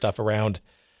that kind of stuff around.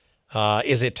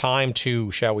 Is it time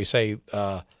to, shall we say,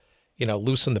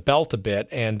 loosen the belt a bit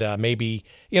and maybe,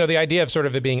 the idea of sort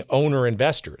of it being owner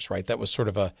investors, right? That was sort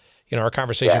of our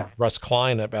conversation with Russ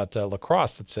Klein about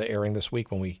lacrosse that's airing this week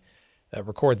when we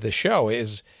record this show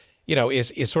is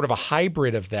sort of a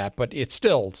hybrid of that, but it's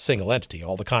still single entity.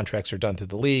 All the contracts are done through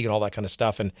the league and all that kind of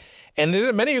stuff. And there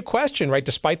are many who question, right,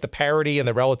 despite the parity and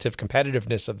the relative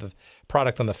competitiveness of the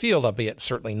product on the field, albeit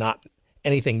certainly not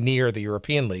anything near the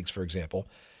European leagues, for example,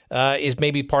 is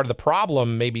maybe part of the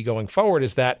problem maybe going forward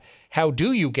is that how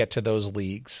do you get to those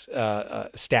leagues'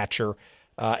 stature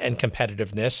and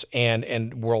competitiveness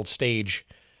and world stage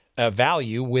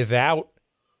value without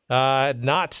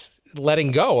not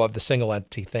letting go of the single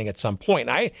entity thing at some point.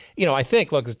 And I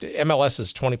think, look, MLS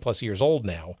is 20 plus years old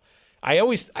now. I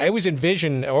always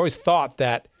thought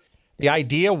that the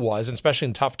idea was, and especially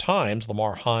in tough times,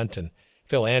 Lamar Hunt and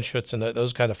Phil Anschutz and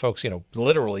those kind of folks,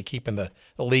 literally keeping the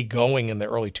league going in the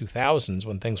early 2000s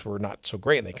when things were not so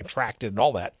great and they contracted and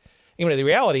all that. The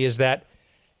reality is that,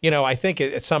 I think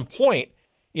at some point,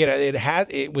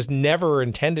 it was never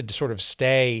intended to sort of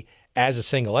stay as a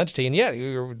single entity. And yet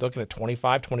you're looking at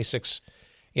 25, 26,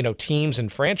 teams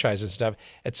and franchises and stuff.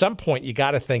 At some point, you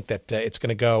got to think that it's going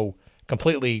to go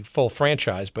completely full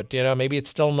franchise, but, maybe it's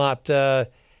still not,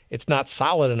 it's not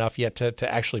solid enough yet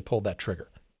to actually pull that trigger.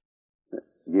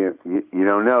 You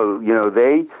don't know.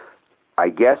 They, I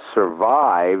guess,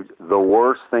 survived the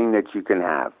worst thing that you can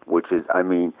have, which is,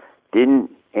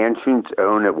 didn't Anschutz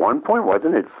own at one point,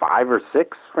 wasn't it 5 or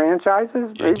 6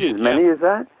 franchises? Maybe as many as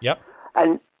that? Yep.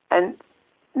 And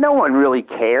no one really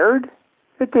cared.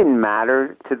 It didn't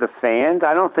matter to the fans.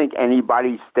 I don't think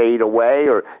anybody stayed away,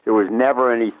 or there was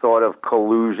never any thought of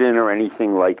collusion or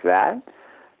anything like that.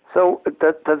 So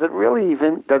does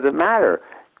it matter?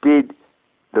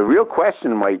 The real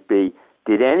question might be,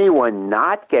 did anyone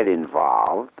not get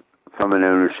involved from an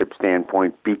ownership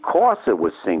standpoint because it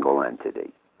was single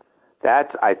entity?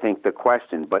 That's, I think, the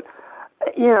question. But,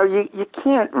 you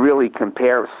can't really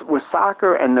compare with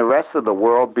soccer and the rest of the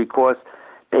world because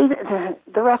the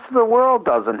rest of the world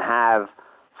doesn't have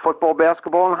football,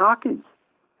 basketball, and hockey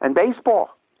and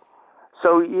baseball.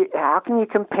 So how can you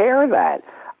compare that?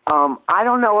 I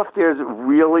don't know if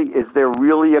is there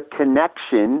really a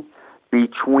connection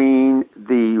between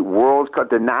the World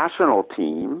Cup, the national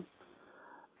team,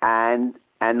 and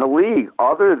the league,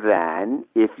 other than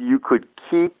if you could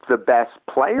keep the best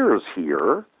players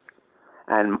here.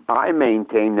 And I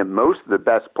maintain that most of the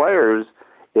best players,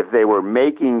 if they were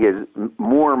making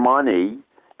more money,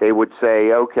 they would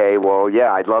say, okay, well,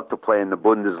 yeah, I'd love to play in the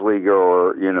Bundesliga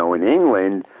or, in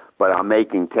England, but I'm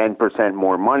making 10%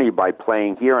 more money by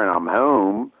playing here and I'm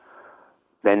home,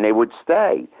 then they would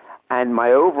stay. And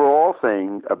my overall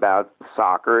thing about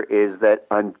soccer is that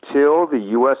until the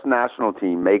U.S. national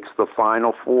team makes the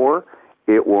Final Four,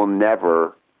 it'll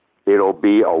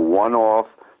be a one-off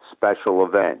special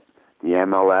event. The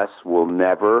MLS will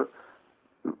never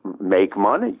make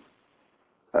money.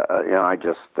 It's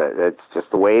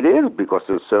just the way it is because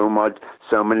there's so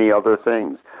many other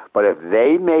things. But if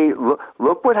they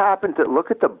look what happened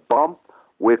look at the bump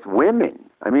with women.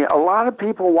 A lot of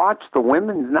people watch the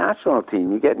women's national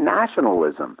team. You get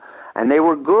nationalism. And they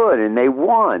were good, and they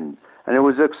won, and it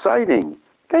was exciting.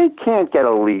 They can't get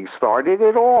a league started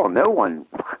at all. No one's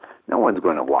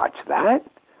going to watch that.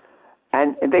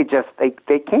 And they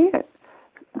can't.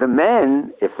 The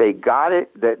men, if they got it,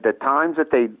 the times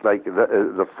that they, like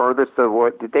the furthest of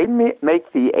what, did they make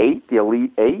the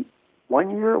Elite Eight? 1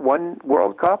 year, one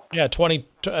World Cup? Yeah,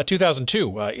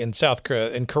 2002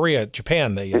 in Korea,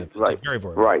 Japan. They right, very,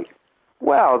 very right.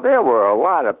 Well, there were a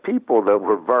lot of people that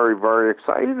were very, very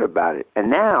excited about it, and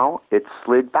now it's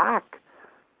slid back.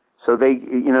 So they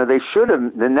should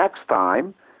have the next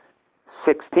time,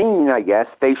 16, I guess,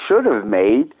 they should have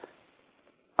made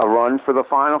a run for the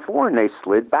Final Four, and they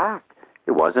slid back.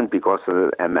 It wasn't because of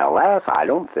the MLS, I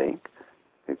don't think.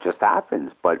 It just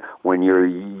happens. But when you're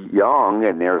young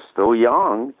and they're still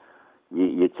young,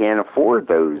 you can't afford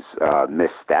those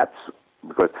missteps,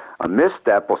 because a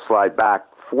misstep will slide back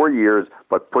 4 years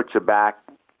but put you back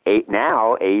 8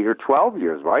 or 12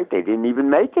 years, right? They didn't even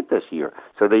make it this year.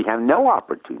 So they have no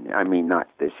opportunity. Not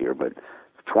this year, but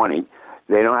 20.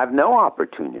 They don't have no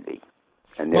opportunity.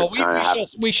 And well,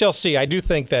 we shall see. I do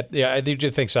think that I do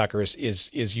think soccer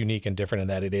is unique and different in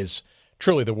that it is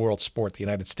truly the world sport. The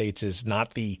United States is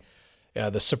not the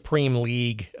supreme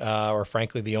league, or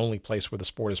frankly, the only place where the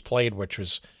sport is played, which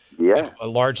was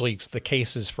largely the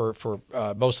cases for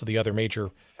most of the other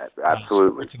major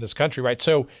sports in this country, right?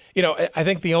 So, I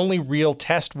think the only real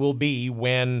test will be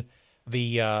when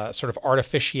the sort of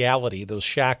artificiality, those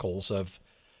shackles of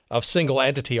single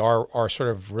entity are sort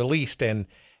of released, and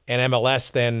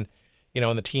MLS then,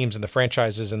 and the teams and the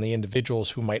franchises and the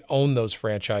individuals who might own those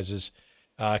franchises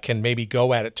can maybe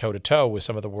go at it toe-to-toe with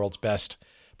some of the world's best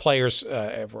players,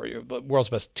 the world's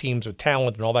best teams with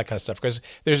talent and all that kind of stuff. Because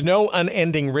there's no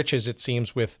unending riches, it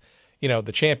seems, with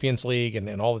the Champions League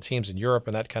and all the teams in Europe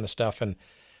and that kind of stuff. And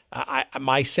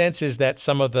my sense is that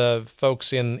some of the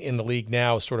folks in the league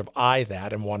now sort of eye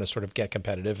that and want to sort of get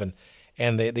competitive,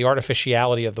 and the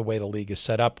artificiality of the way the league is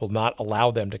set up will not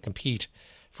allow them to compete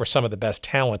for some of the best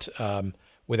talent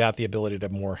without the ability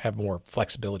to have more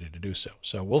flexibility to do so.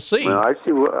 So we'll see. Well,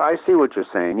 I see what you're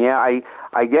saying. Yeah,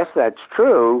 I guess that's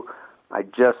true. I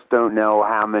just don't know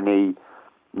how many,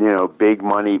 big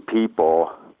money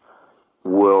people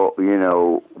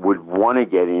would want to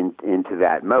get into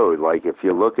that mode. Like if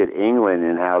you look at England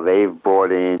and how they've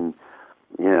brought in,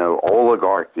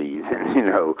 oligarchies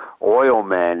and, oil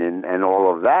men and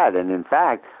all of that. And in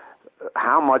fact,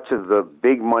 how much of the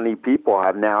big money people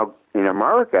have now in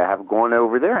America have gone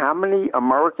over there? How many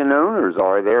American owners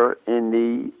are there in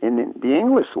the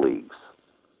English leagues?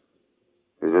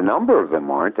 There's a number of them,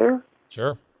 aren't there?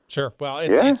 Sure. Well,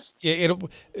 it'll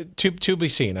to be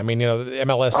seen. I mean, the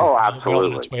MLS is well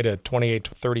on its way to 28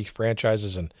 to 30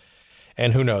 franchises,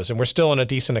 and who knows? And we're still in a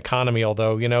decent economy,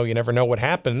 although you never know what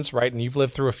happens, right? And you've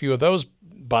lived through a few of those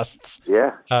busts,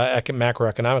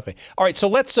 macroeconomically. All right, so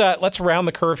let's round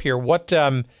the curve here.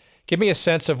 Give me a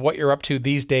sense of what you're up to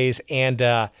these days, and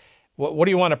what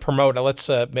do you want to promote? Let's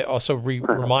also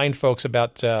remind folks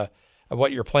about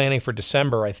what you're planning for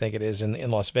December. I think it is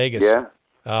in Las Vegas. Yeah.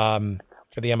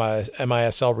 For the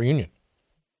MISL reunion.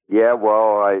 Yeah,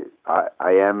 well,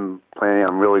 I am planning.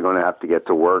 I'm really going to have to get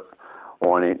to work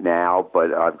on it now,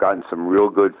 but I've gotten some real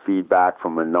good feedback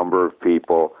from a number of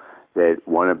people that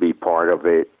want to be part of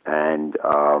it, and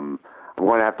I'm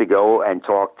going to have to go and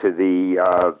talk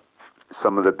to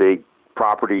some of the big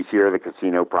properties here, the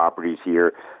casino properties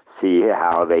here, see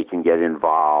how they can get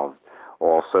involved.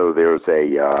 Also, there's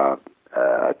a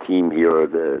team here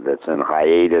that's in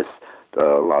hiatus,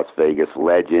 the Las Vegas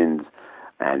Legends,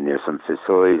 and there's some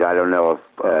facilities. I don't know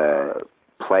if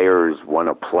players want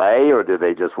to play or do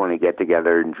they just want to get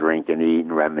together and drink and eat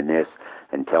and reminisce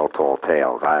and tell tall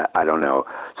tales. I don't know.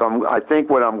 So I think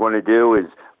what I'm going to do is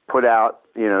put out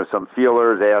some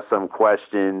feelers, ask some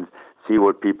questions, see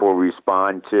what people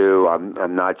respond to.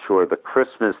 I'm not sure the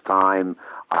Christmas time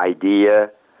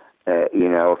idea,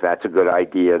 if that's a good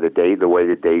idea, the way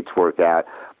the dates work out.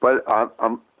 But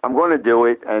I'm going to do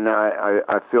it, and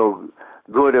I feel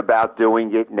good about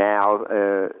doing it now.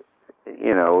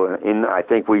 I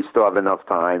think we still have enough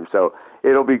time, so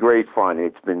it'll be great fun.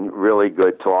 It's been really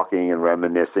good talking and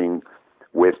reminiscing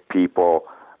with people,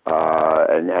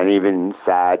 and even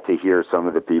sad to hear some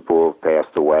of the people who have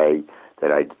passed away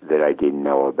that I didn't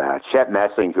know about. Shep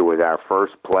Messing, who was our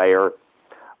first player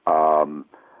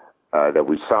that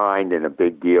we signed in a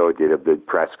big deal, did a big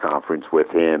press conference with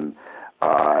him.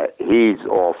 He's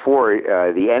all for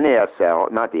the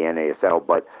NASL, not the NASL,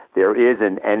 but there is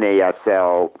an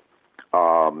NASL.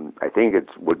 I think it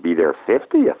would be their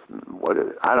 50th.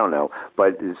 I don't know,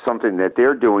 but it's something that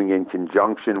they're doing in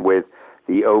conjunction with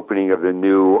the opening of the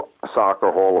new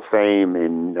Soccer Hall of Fame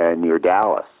in near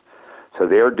Dallas. So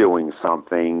they're doing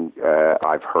something,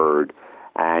 I've heard.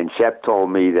 And Shep told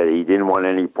me that he didn't want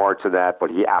any parts of that, but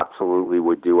he absolutely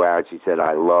would do ours. He said,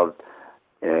 I loved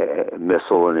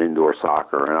missile and indoor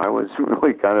soccer. And I was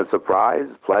really kind of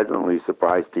pleasantly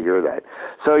surprised to hear that.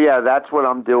 So, yeah, that's what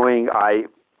I'm doing. I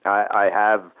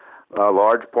have a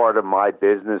large part of my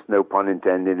business, no pun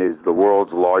intended, is the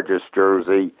world's largest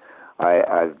jersey.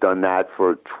 I've done that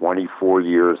for 24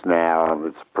 years now.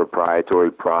 It's a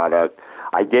proprietary product.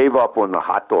 I gave up on the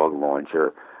hot dog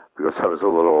launcher because I was a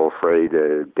little afraid,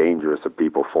 dangerous of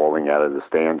people falling out of the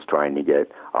stands trying to get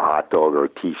a hot dog or a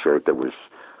T-shirt that was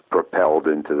propelled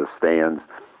into the stands.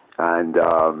 And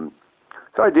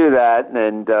so I do that.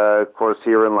 And, of course,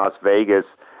 here in Las Vegas,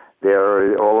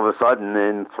 all of a sudden,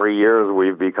 in 3 years,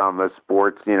 we've become a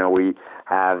sports, we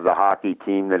have the hockey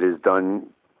team that has done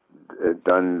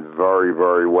very,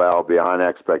 very well beyond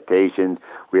expectations.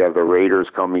 We have the Raiders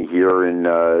coming here in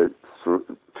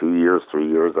 2 years, 3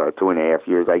 years, 2.5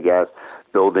 years, I guess,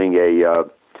 building a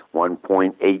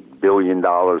 $1.8 billion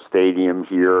stadium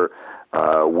here.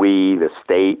 We, the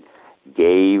state,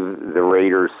 gave the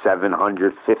Raiders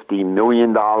 $750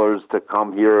 million to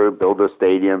come here, build a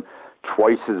stadium,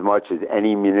 twice as much as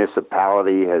any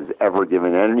municipality has ever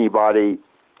given anybody.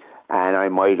 And I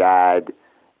might add,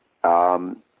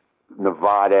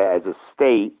 Nevada as a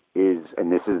state is,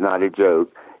 and this is not a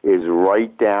joke, is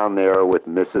right down there with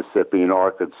Mississippi and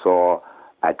Arkansas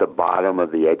at the bottom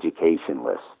of the education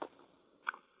list.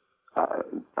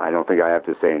 I don't think I have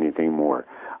to say anything more.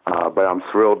 But I'm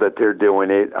thrilled that they're doing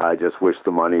it. I just wish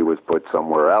the money was put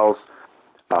somewhere else.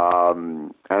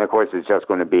 And, of course, it's just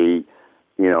going to be,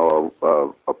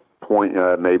 a point,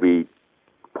 maybe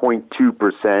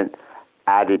 0.2%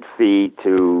 added fee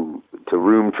to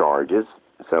room charges.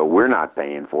 So we're not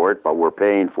paying for it, but we're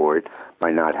paying for it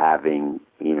by not having,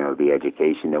 the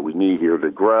education that we need here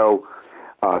to grow.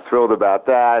 Thrilled about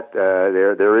that.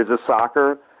 There is a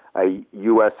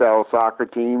USL soccer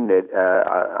team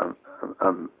that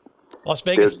Las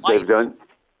Vegas Lights. They've done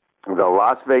the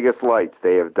Las Vegas Lights.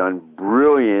 They have done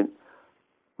brilliant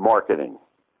marketing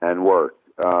and work.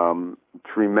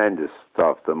 Tremendous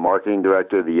stuff. The marketing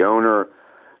director, the owner,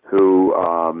 who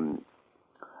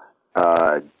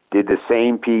did the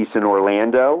same piece in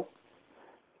Orlando.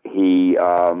 He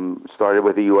started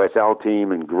with the USL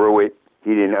team and grew it.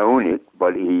 He didn't own it,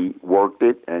 but he worked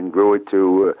it and grew it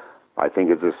to, I think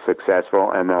it's a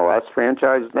successful MLS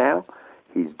franchise now.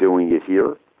 He's doing it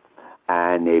here.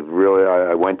 And they've really,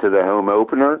 I went to the home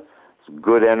opener. It's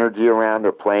good energy around.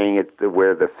 They're playing it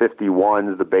where the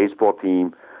 51s, the baseball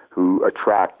team, who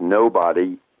attract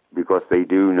nobody because they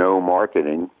do no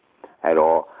marketing at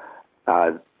all.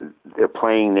 They're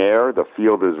playing there. The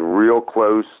field is real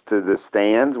close to the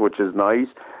stands, which is nice.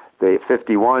 The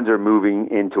 51s are moving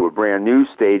into a brand new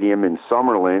stadium in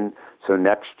Summerlin, so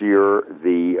next year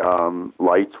the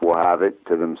Lights will have it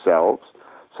to themselves.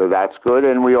 So that's good.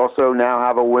 And we also now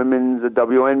have a women's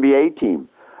WNBA team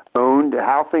owned.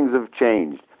 How things have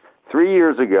changed. 3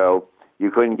 years ago, you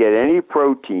couldn't get any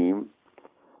pro team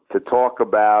to talk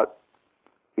about,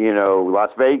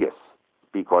 Las Vegas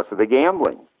because of the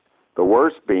gambling. The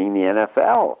worst being the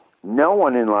NFL. No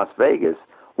one in Las Vegas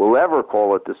will ever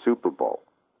call it the Super Bowl,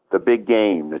 the big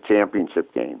game, the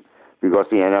championship game, because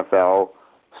the NFL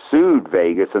sued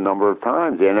Vegas a number of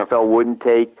times. The NFL wouldn't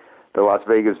take the Las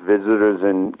Vegas Visitors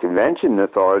and Convention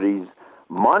Authority's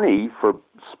money for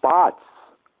spots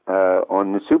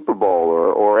on the Super Bowl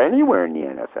or anywhere in the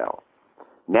NFL.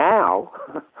 Now,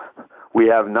 we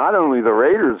have not only the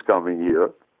Raiders coming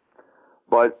here,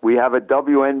 but we have a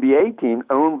WNBA team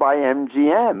owned by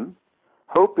MGM,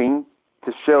 hoping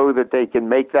to show that they can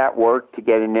make that work to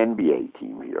get an NBA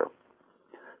team here.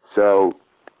 So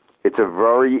it's a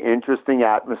very interesting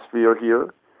atmosphere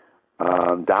here.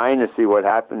 Dying to see what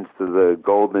happens to the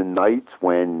Golden Knights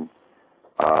when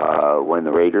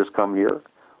the Raiders come here.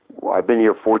 Well, I've been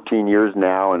here 14 years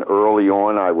now, and early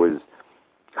on I was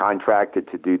contracted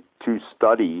to do 2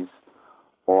 studies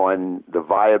on the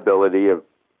viability of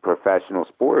professional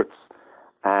sports.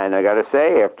 And I got to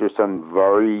say, after some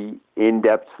very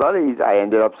in-depth studies, I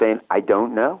ended up saying, I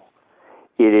don't know.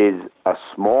 It is a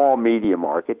small media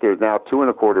market. There's now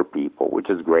 2.25 people, which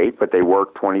is great, but they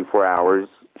work 24 hours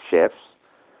shifts.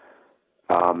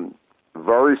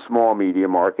 Very small media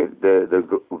market. The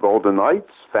Golden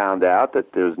Knights found out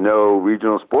that there's no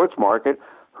regional sports market.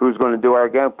 Who's going to do our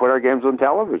game? Put our games on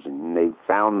television? And they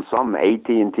found some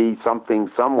AT&T something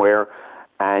somewhere,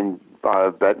 and I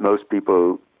bet most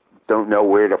people don't know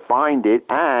where to find it.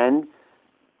 And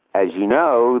as you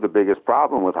know, the biggest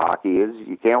problem with hockey is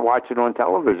you can't watch it on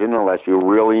television unless you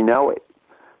really know it.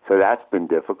 So that's been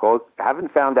difficult.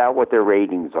 Haven't found out what their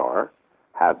ratings are.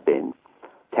 Have been.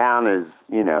 Town is,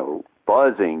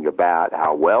 buzzing about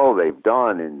how well they've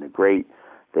done and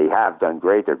they have done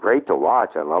great. They're great to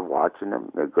watch. I love watching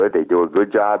them. They're good. They do a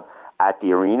good job at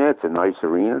the arena. It's a nice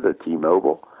arena, the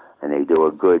T-Mobile, and they do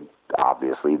a good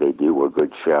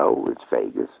show. It's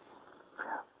Vegas.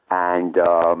 And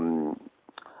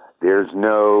there's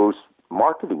no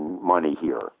marketing money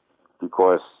here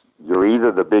because you're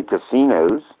either the big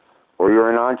casinos or you're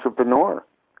an entrepreneur.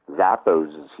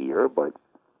 Zappos is here, but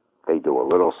they do a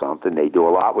little something. They do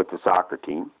a lot with the soccer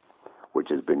team, which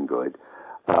has been good.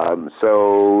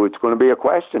 So it's going to be a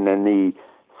question. And the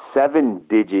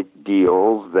 7-digit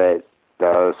deals that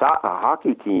the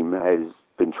hockey team has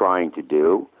been trying to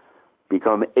do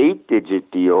become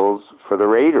 8-digit deals for the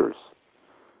Raiders.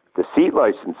 The seat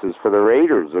licenses for the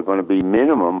Raiders are going to be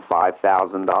minimum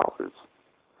 $5,000.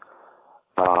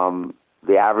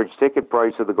 The average ticket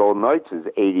price of the Golden Knights is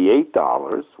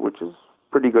 $88, which is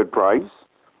a pretty good price.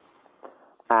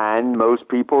 And most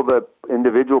people, the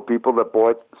individual people that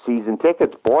bought season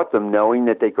tickets, bought them knowing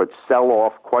that they could sell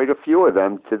off quite a few of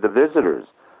them to the visitors.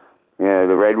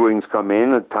 The Red Wings come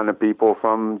in, a ton of people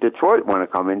from Detroit want to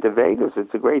come into Vegas.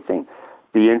 It's a great thing.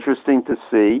 Be interesting to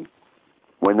see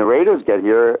when the Raiders get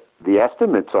here. The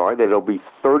estimates are that it'll be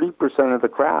 30% of the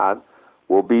crowd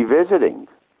will be visiting.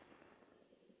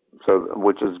 So,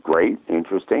 which is great,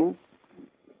 interesting.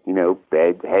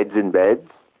 Heads in beds,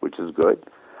 which is good.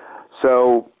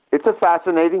 So it's a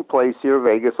fascinating place here.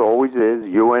 Vegas always is.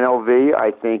 UNLV,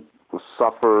 I think,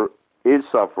 is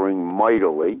suffering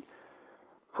mightily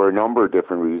for a number of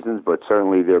different reasons, but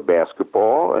certainly their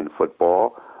basketball and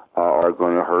football are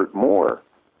going to hurt more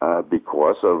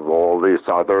because of all this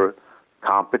other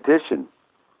competition.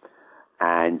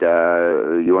 And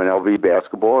UNLV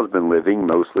basketball has been living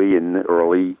mostly in the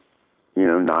early,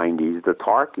 90s, the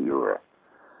Tark era,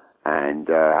 and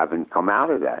haven't come out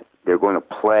of that. They're going to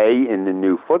play in the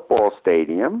new football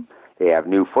stadium. They have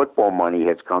new football money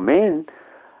has come in,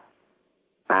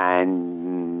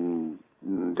 and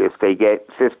if they get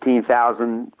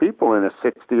 15,000 people in a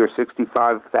 60 or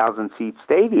 65,000 seat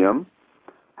stadium,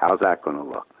 how's that going to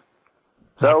look?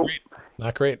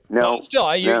 Not great. No, well, still,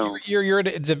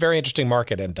 it's a very interesting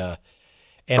market, and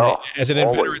as an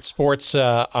inveterate sports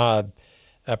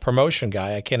promotion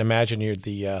guy, I can't imagine you're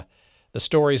the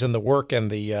stories and the work and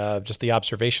the just the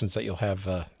observations that you'll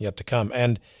have yet to come.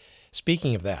 And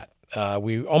speaking of that,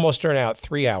 we almost turned out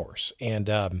 3 hours, and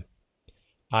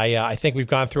I think we've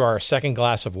gone through our second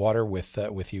glass of water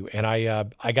with you, and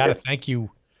I got to thank you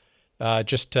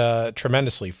just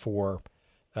tremendously for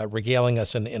regaling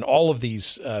us in all of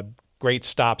these great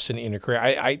stops in your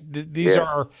career. These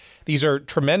are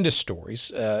tremendous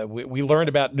stories. We learned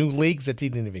about new leagues that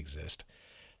didn't even exist.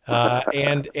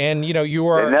 And you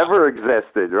are they never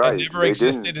existed, right? They never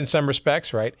existed in some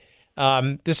respects, right?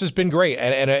 This has been great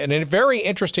and a very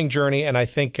interesting journey, and I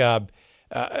think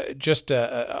just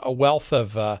a wealth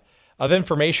of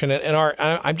information. And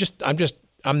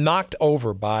I'm knocked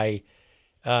over by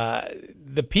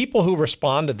the people who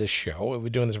respond to this show. We've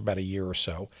been doing this for about a year or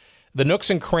so. The nooks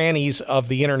and crannies of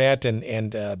the internet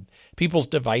and people's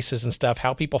devices and stuff.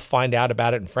 How people find out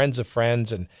about it, and friends of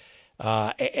friends, and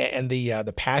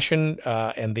the passion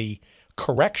and the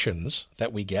corrections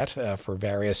that we get for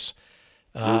various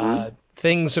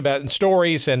things about and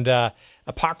stories and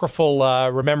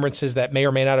apocryphal remembrances that may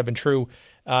or may not have been true.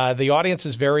 The audience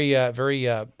is very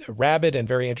rabid and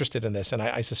very interested in this, and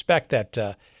I suspect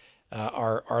that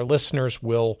our listeners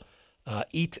will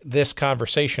eat this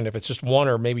conversation. If it's just one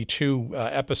or maybe two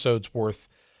episodes worth,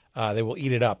 they will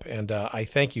eat it up. And I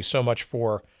thank you so much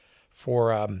for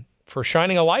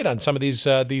shining a light on some of these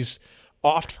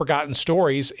oft forgotten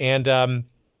stories, and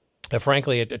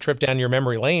frankly, a trip down your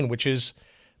memory lane, which is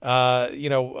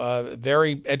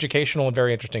very educational and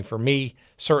very interesting for me,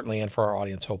 certainly, and for our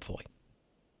audience, hopefully.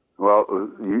 Well,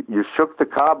 you shook the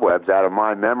cobwebs out of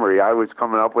my memory. I was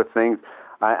coming up with things,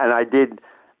 and I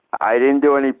didn't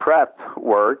do any prep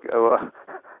work.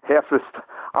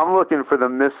 I'm looking for the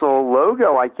missile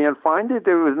logo. I can't find it.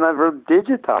 It was never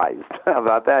digitized. How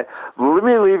about that? Well, let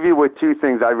me leave you with two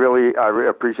things I really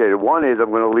appreciated. One is I'm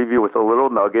going to leave you with a little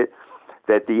nugget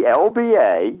that the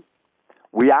LBA,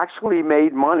 we actually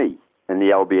made money in the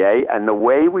LBA, and the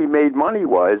way we made money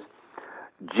was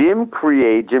Jim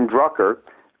Drucker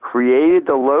created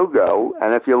the logo,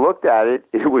 and if you looked at it,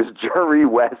 it was Jerry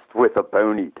West with a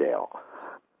ponytail.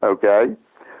 Okay?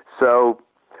 So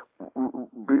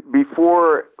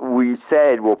before we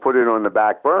said we'll put it on the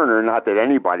back burner, not that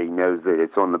anybody knows that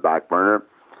it's on the back burner,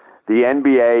 the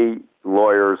NBA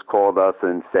lawyers called us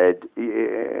and said,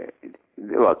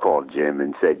 called Jim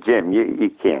and said, Jim, you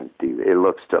can't do it. It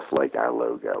looks just like our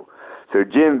logo. So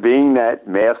Jim, being that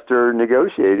master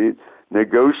negotiated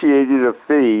a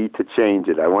fee to change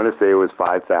it. I want to say it was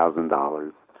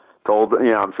 $5,000.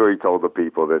 I'm sure he told the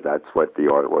people that that's what the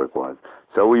artwork was.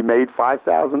 So we made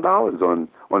 $5,000 on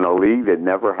a league that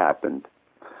never happened.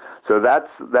 So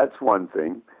that's one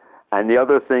thing. And the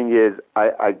other thing is,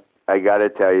 I got to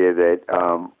tell you that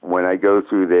when I go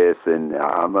through this, and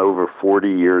I'm over 40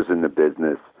 years in the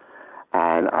business,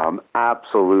 and I'm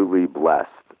absolutely blessed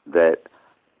that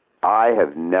I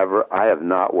have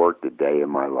not worked a day in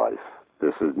my life.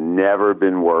 This has never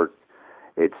been work.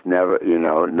 It's never,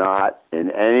 not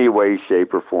in any way,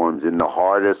 shape, or forms. In the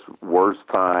hardest, worst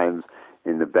times,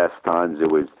 in the best times,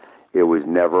 it was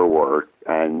never work.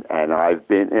 And I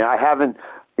haven't,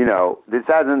 this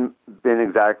hasn't been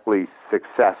exactly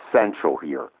success central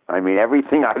here. I mean,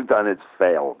 everything I've done has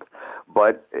failed,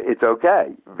 but it's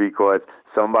okay because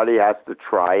somebody has to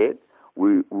try it.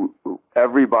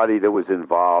 Everybody that was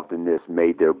involved in this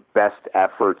made their best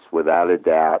efforts without a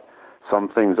doubt. Some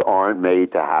things aren't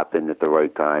made to happen at the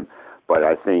right time, but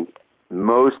I think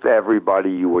most everybody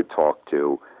you would talk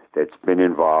to that's been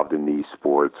involved in these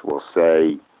sports will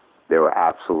say they were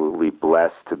absolutely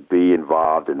blessed to be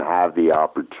involved and have the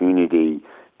opportunity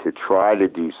to try to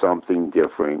do something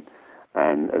different.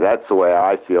 And that's the way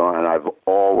I feel, and I've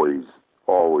always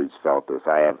felt this.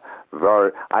 I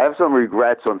have some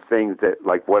regrets on things that,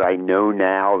 like what I know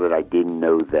now that I didn't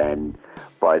know then,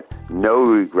 but no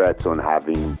regrets on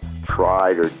having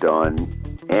tried or done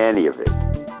any of it.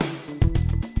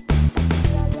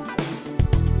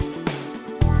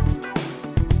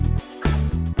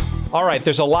 All right,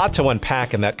 there's a lot to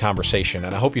unpack in that conversation,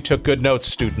 and I hope you took good notes,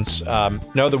 students.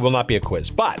 No, there will not be a quiz,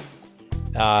 but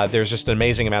there's just an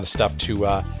amazing amount of stuff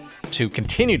to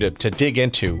continue to dig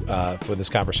into for this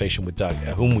conversation with Doug,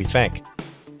 whom we thank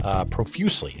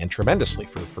profusely and tremendously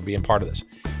for being part of this.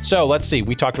 So let's see.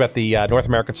 We talked about the North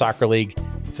American Soccer League,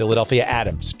 Philadelphia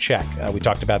Adams, check. We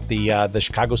talked about the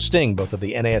Chicago Sting, both of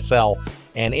the NASL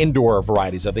and indoor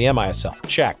varieties of the MISL,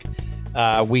 check.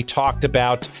 We talked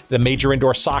about the Major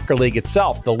Indoor Soccer League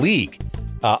itself, the league.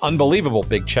 Unbelievable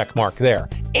big check mark there.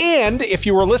 And if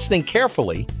you were listening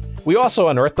carefully, we also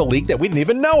unearthed the league that we didn't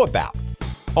even know about.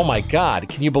 Oh my God,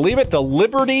 can you believe it? The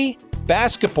Liberty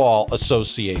Basketball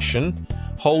Association.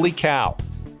 Holy cow.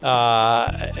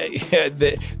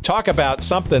 Talk about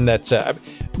something that's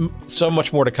so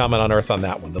much more to come and unearth on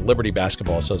that one, the Liberty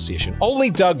Basketball Association. Only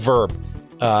Doug Verb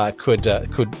could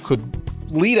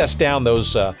lead us down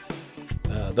those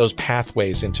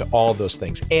pathways into all of those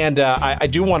things. And I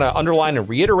do want to underline and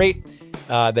reiterate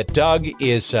that Doug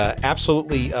is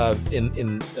absolutely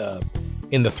in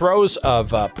the throes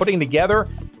of putting together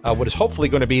what is hopefully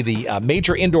going to be the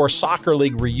Major Indoor Soccer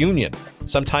League reunion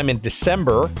sometime in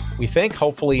December, we think,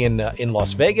 hopefully in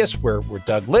Las Vegas, where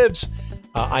Doug lives.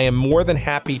 I am more than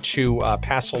happy to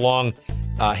pass along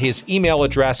his email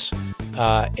address.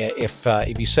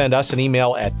 If you send us an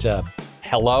email at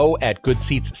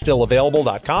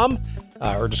hello@goodseatsstillavailable.com,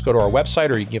 or just go to our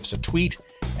website, or you can give us a tweet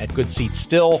at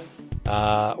goodseatsstill,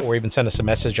 or even send us a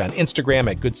message on Instagram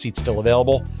at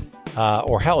goodseatsstillavailable.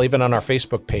 Or hell, even on our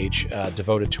Facebook page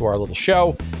devoted to our little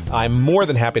show. I'm more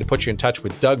than happy to put you in touch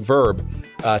with Doug Verb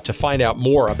to find out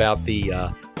more about the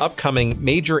upcoming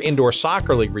Major Indoor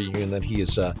Soccer League reunion that he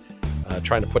is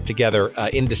trying to put together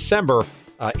in December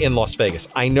in Las Vegas.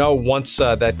 I know once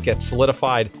that gets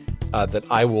solidified that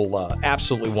I will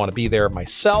absolutely want to be there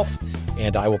myself,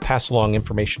 and I will pass along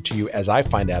information to you as I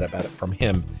find out about it from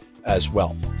him as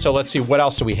well. So let's see, what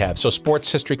else do we have? So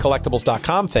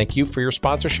sportshistorycollectibles.com, thank you for your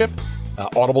sponsorship.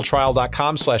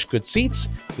 audibletrial.com/goodseats.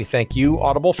 We thank you,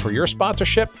 Audible, for your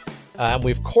sponsorship. And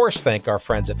we, of course, thank our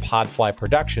friends at Podfly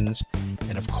Productions.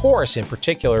 And, of course, in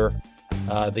particular,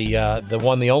 the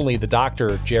one, the only, the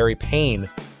Dr. Jerry Payne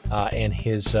and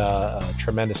his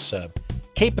tremendous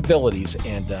capabilities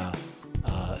and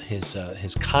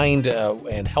his kind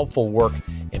and helpful work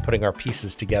in putting our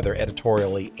pieces together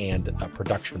editorially and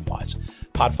production-wise.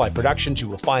 Podfly Productions, you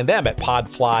will find them at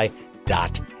podfly.net.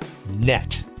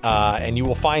 And you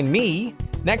will find me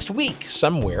next week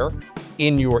somewhere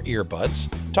in your earbuds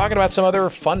talking about some other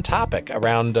fun topic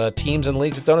around teams and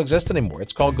leagues that don't exist anymore.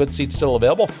 It's called Good Seats Still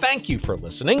Available. Thank you for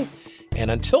listening.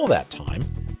 And until that time,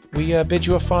 we bid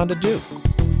you a fond adieu.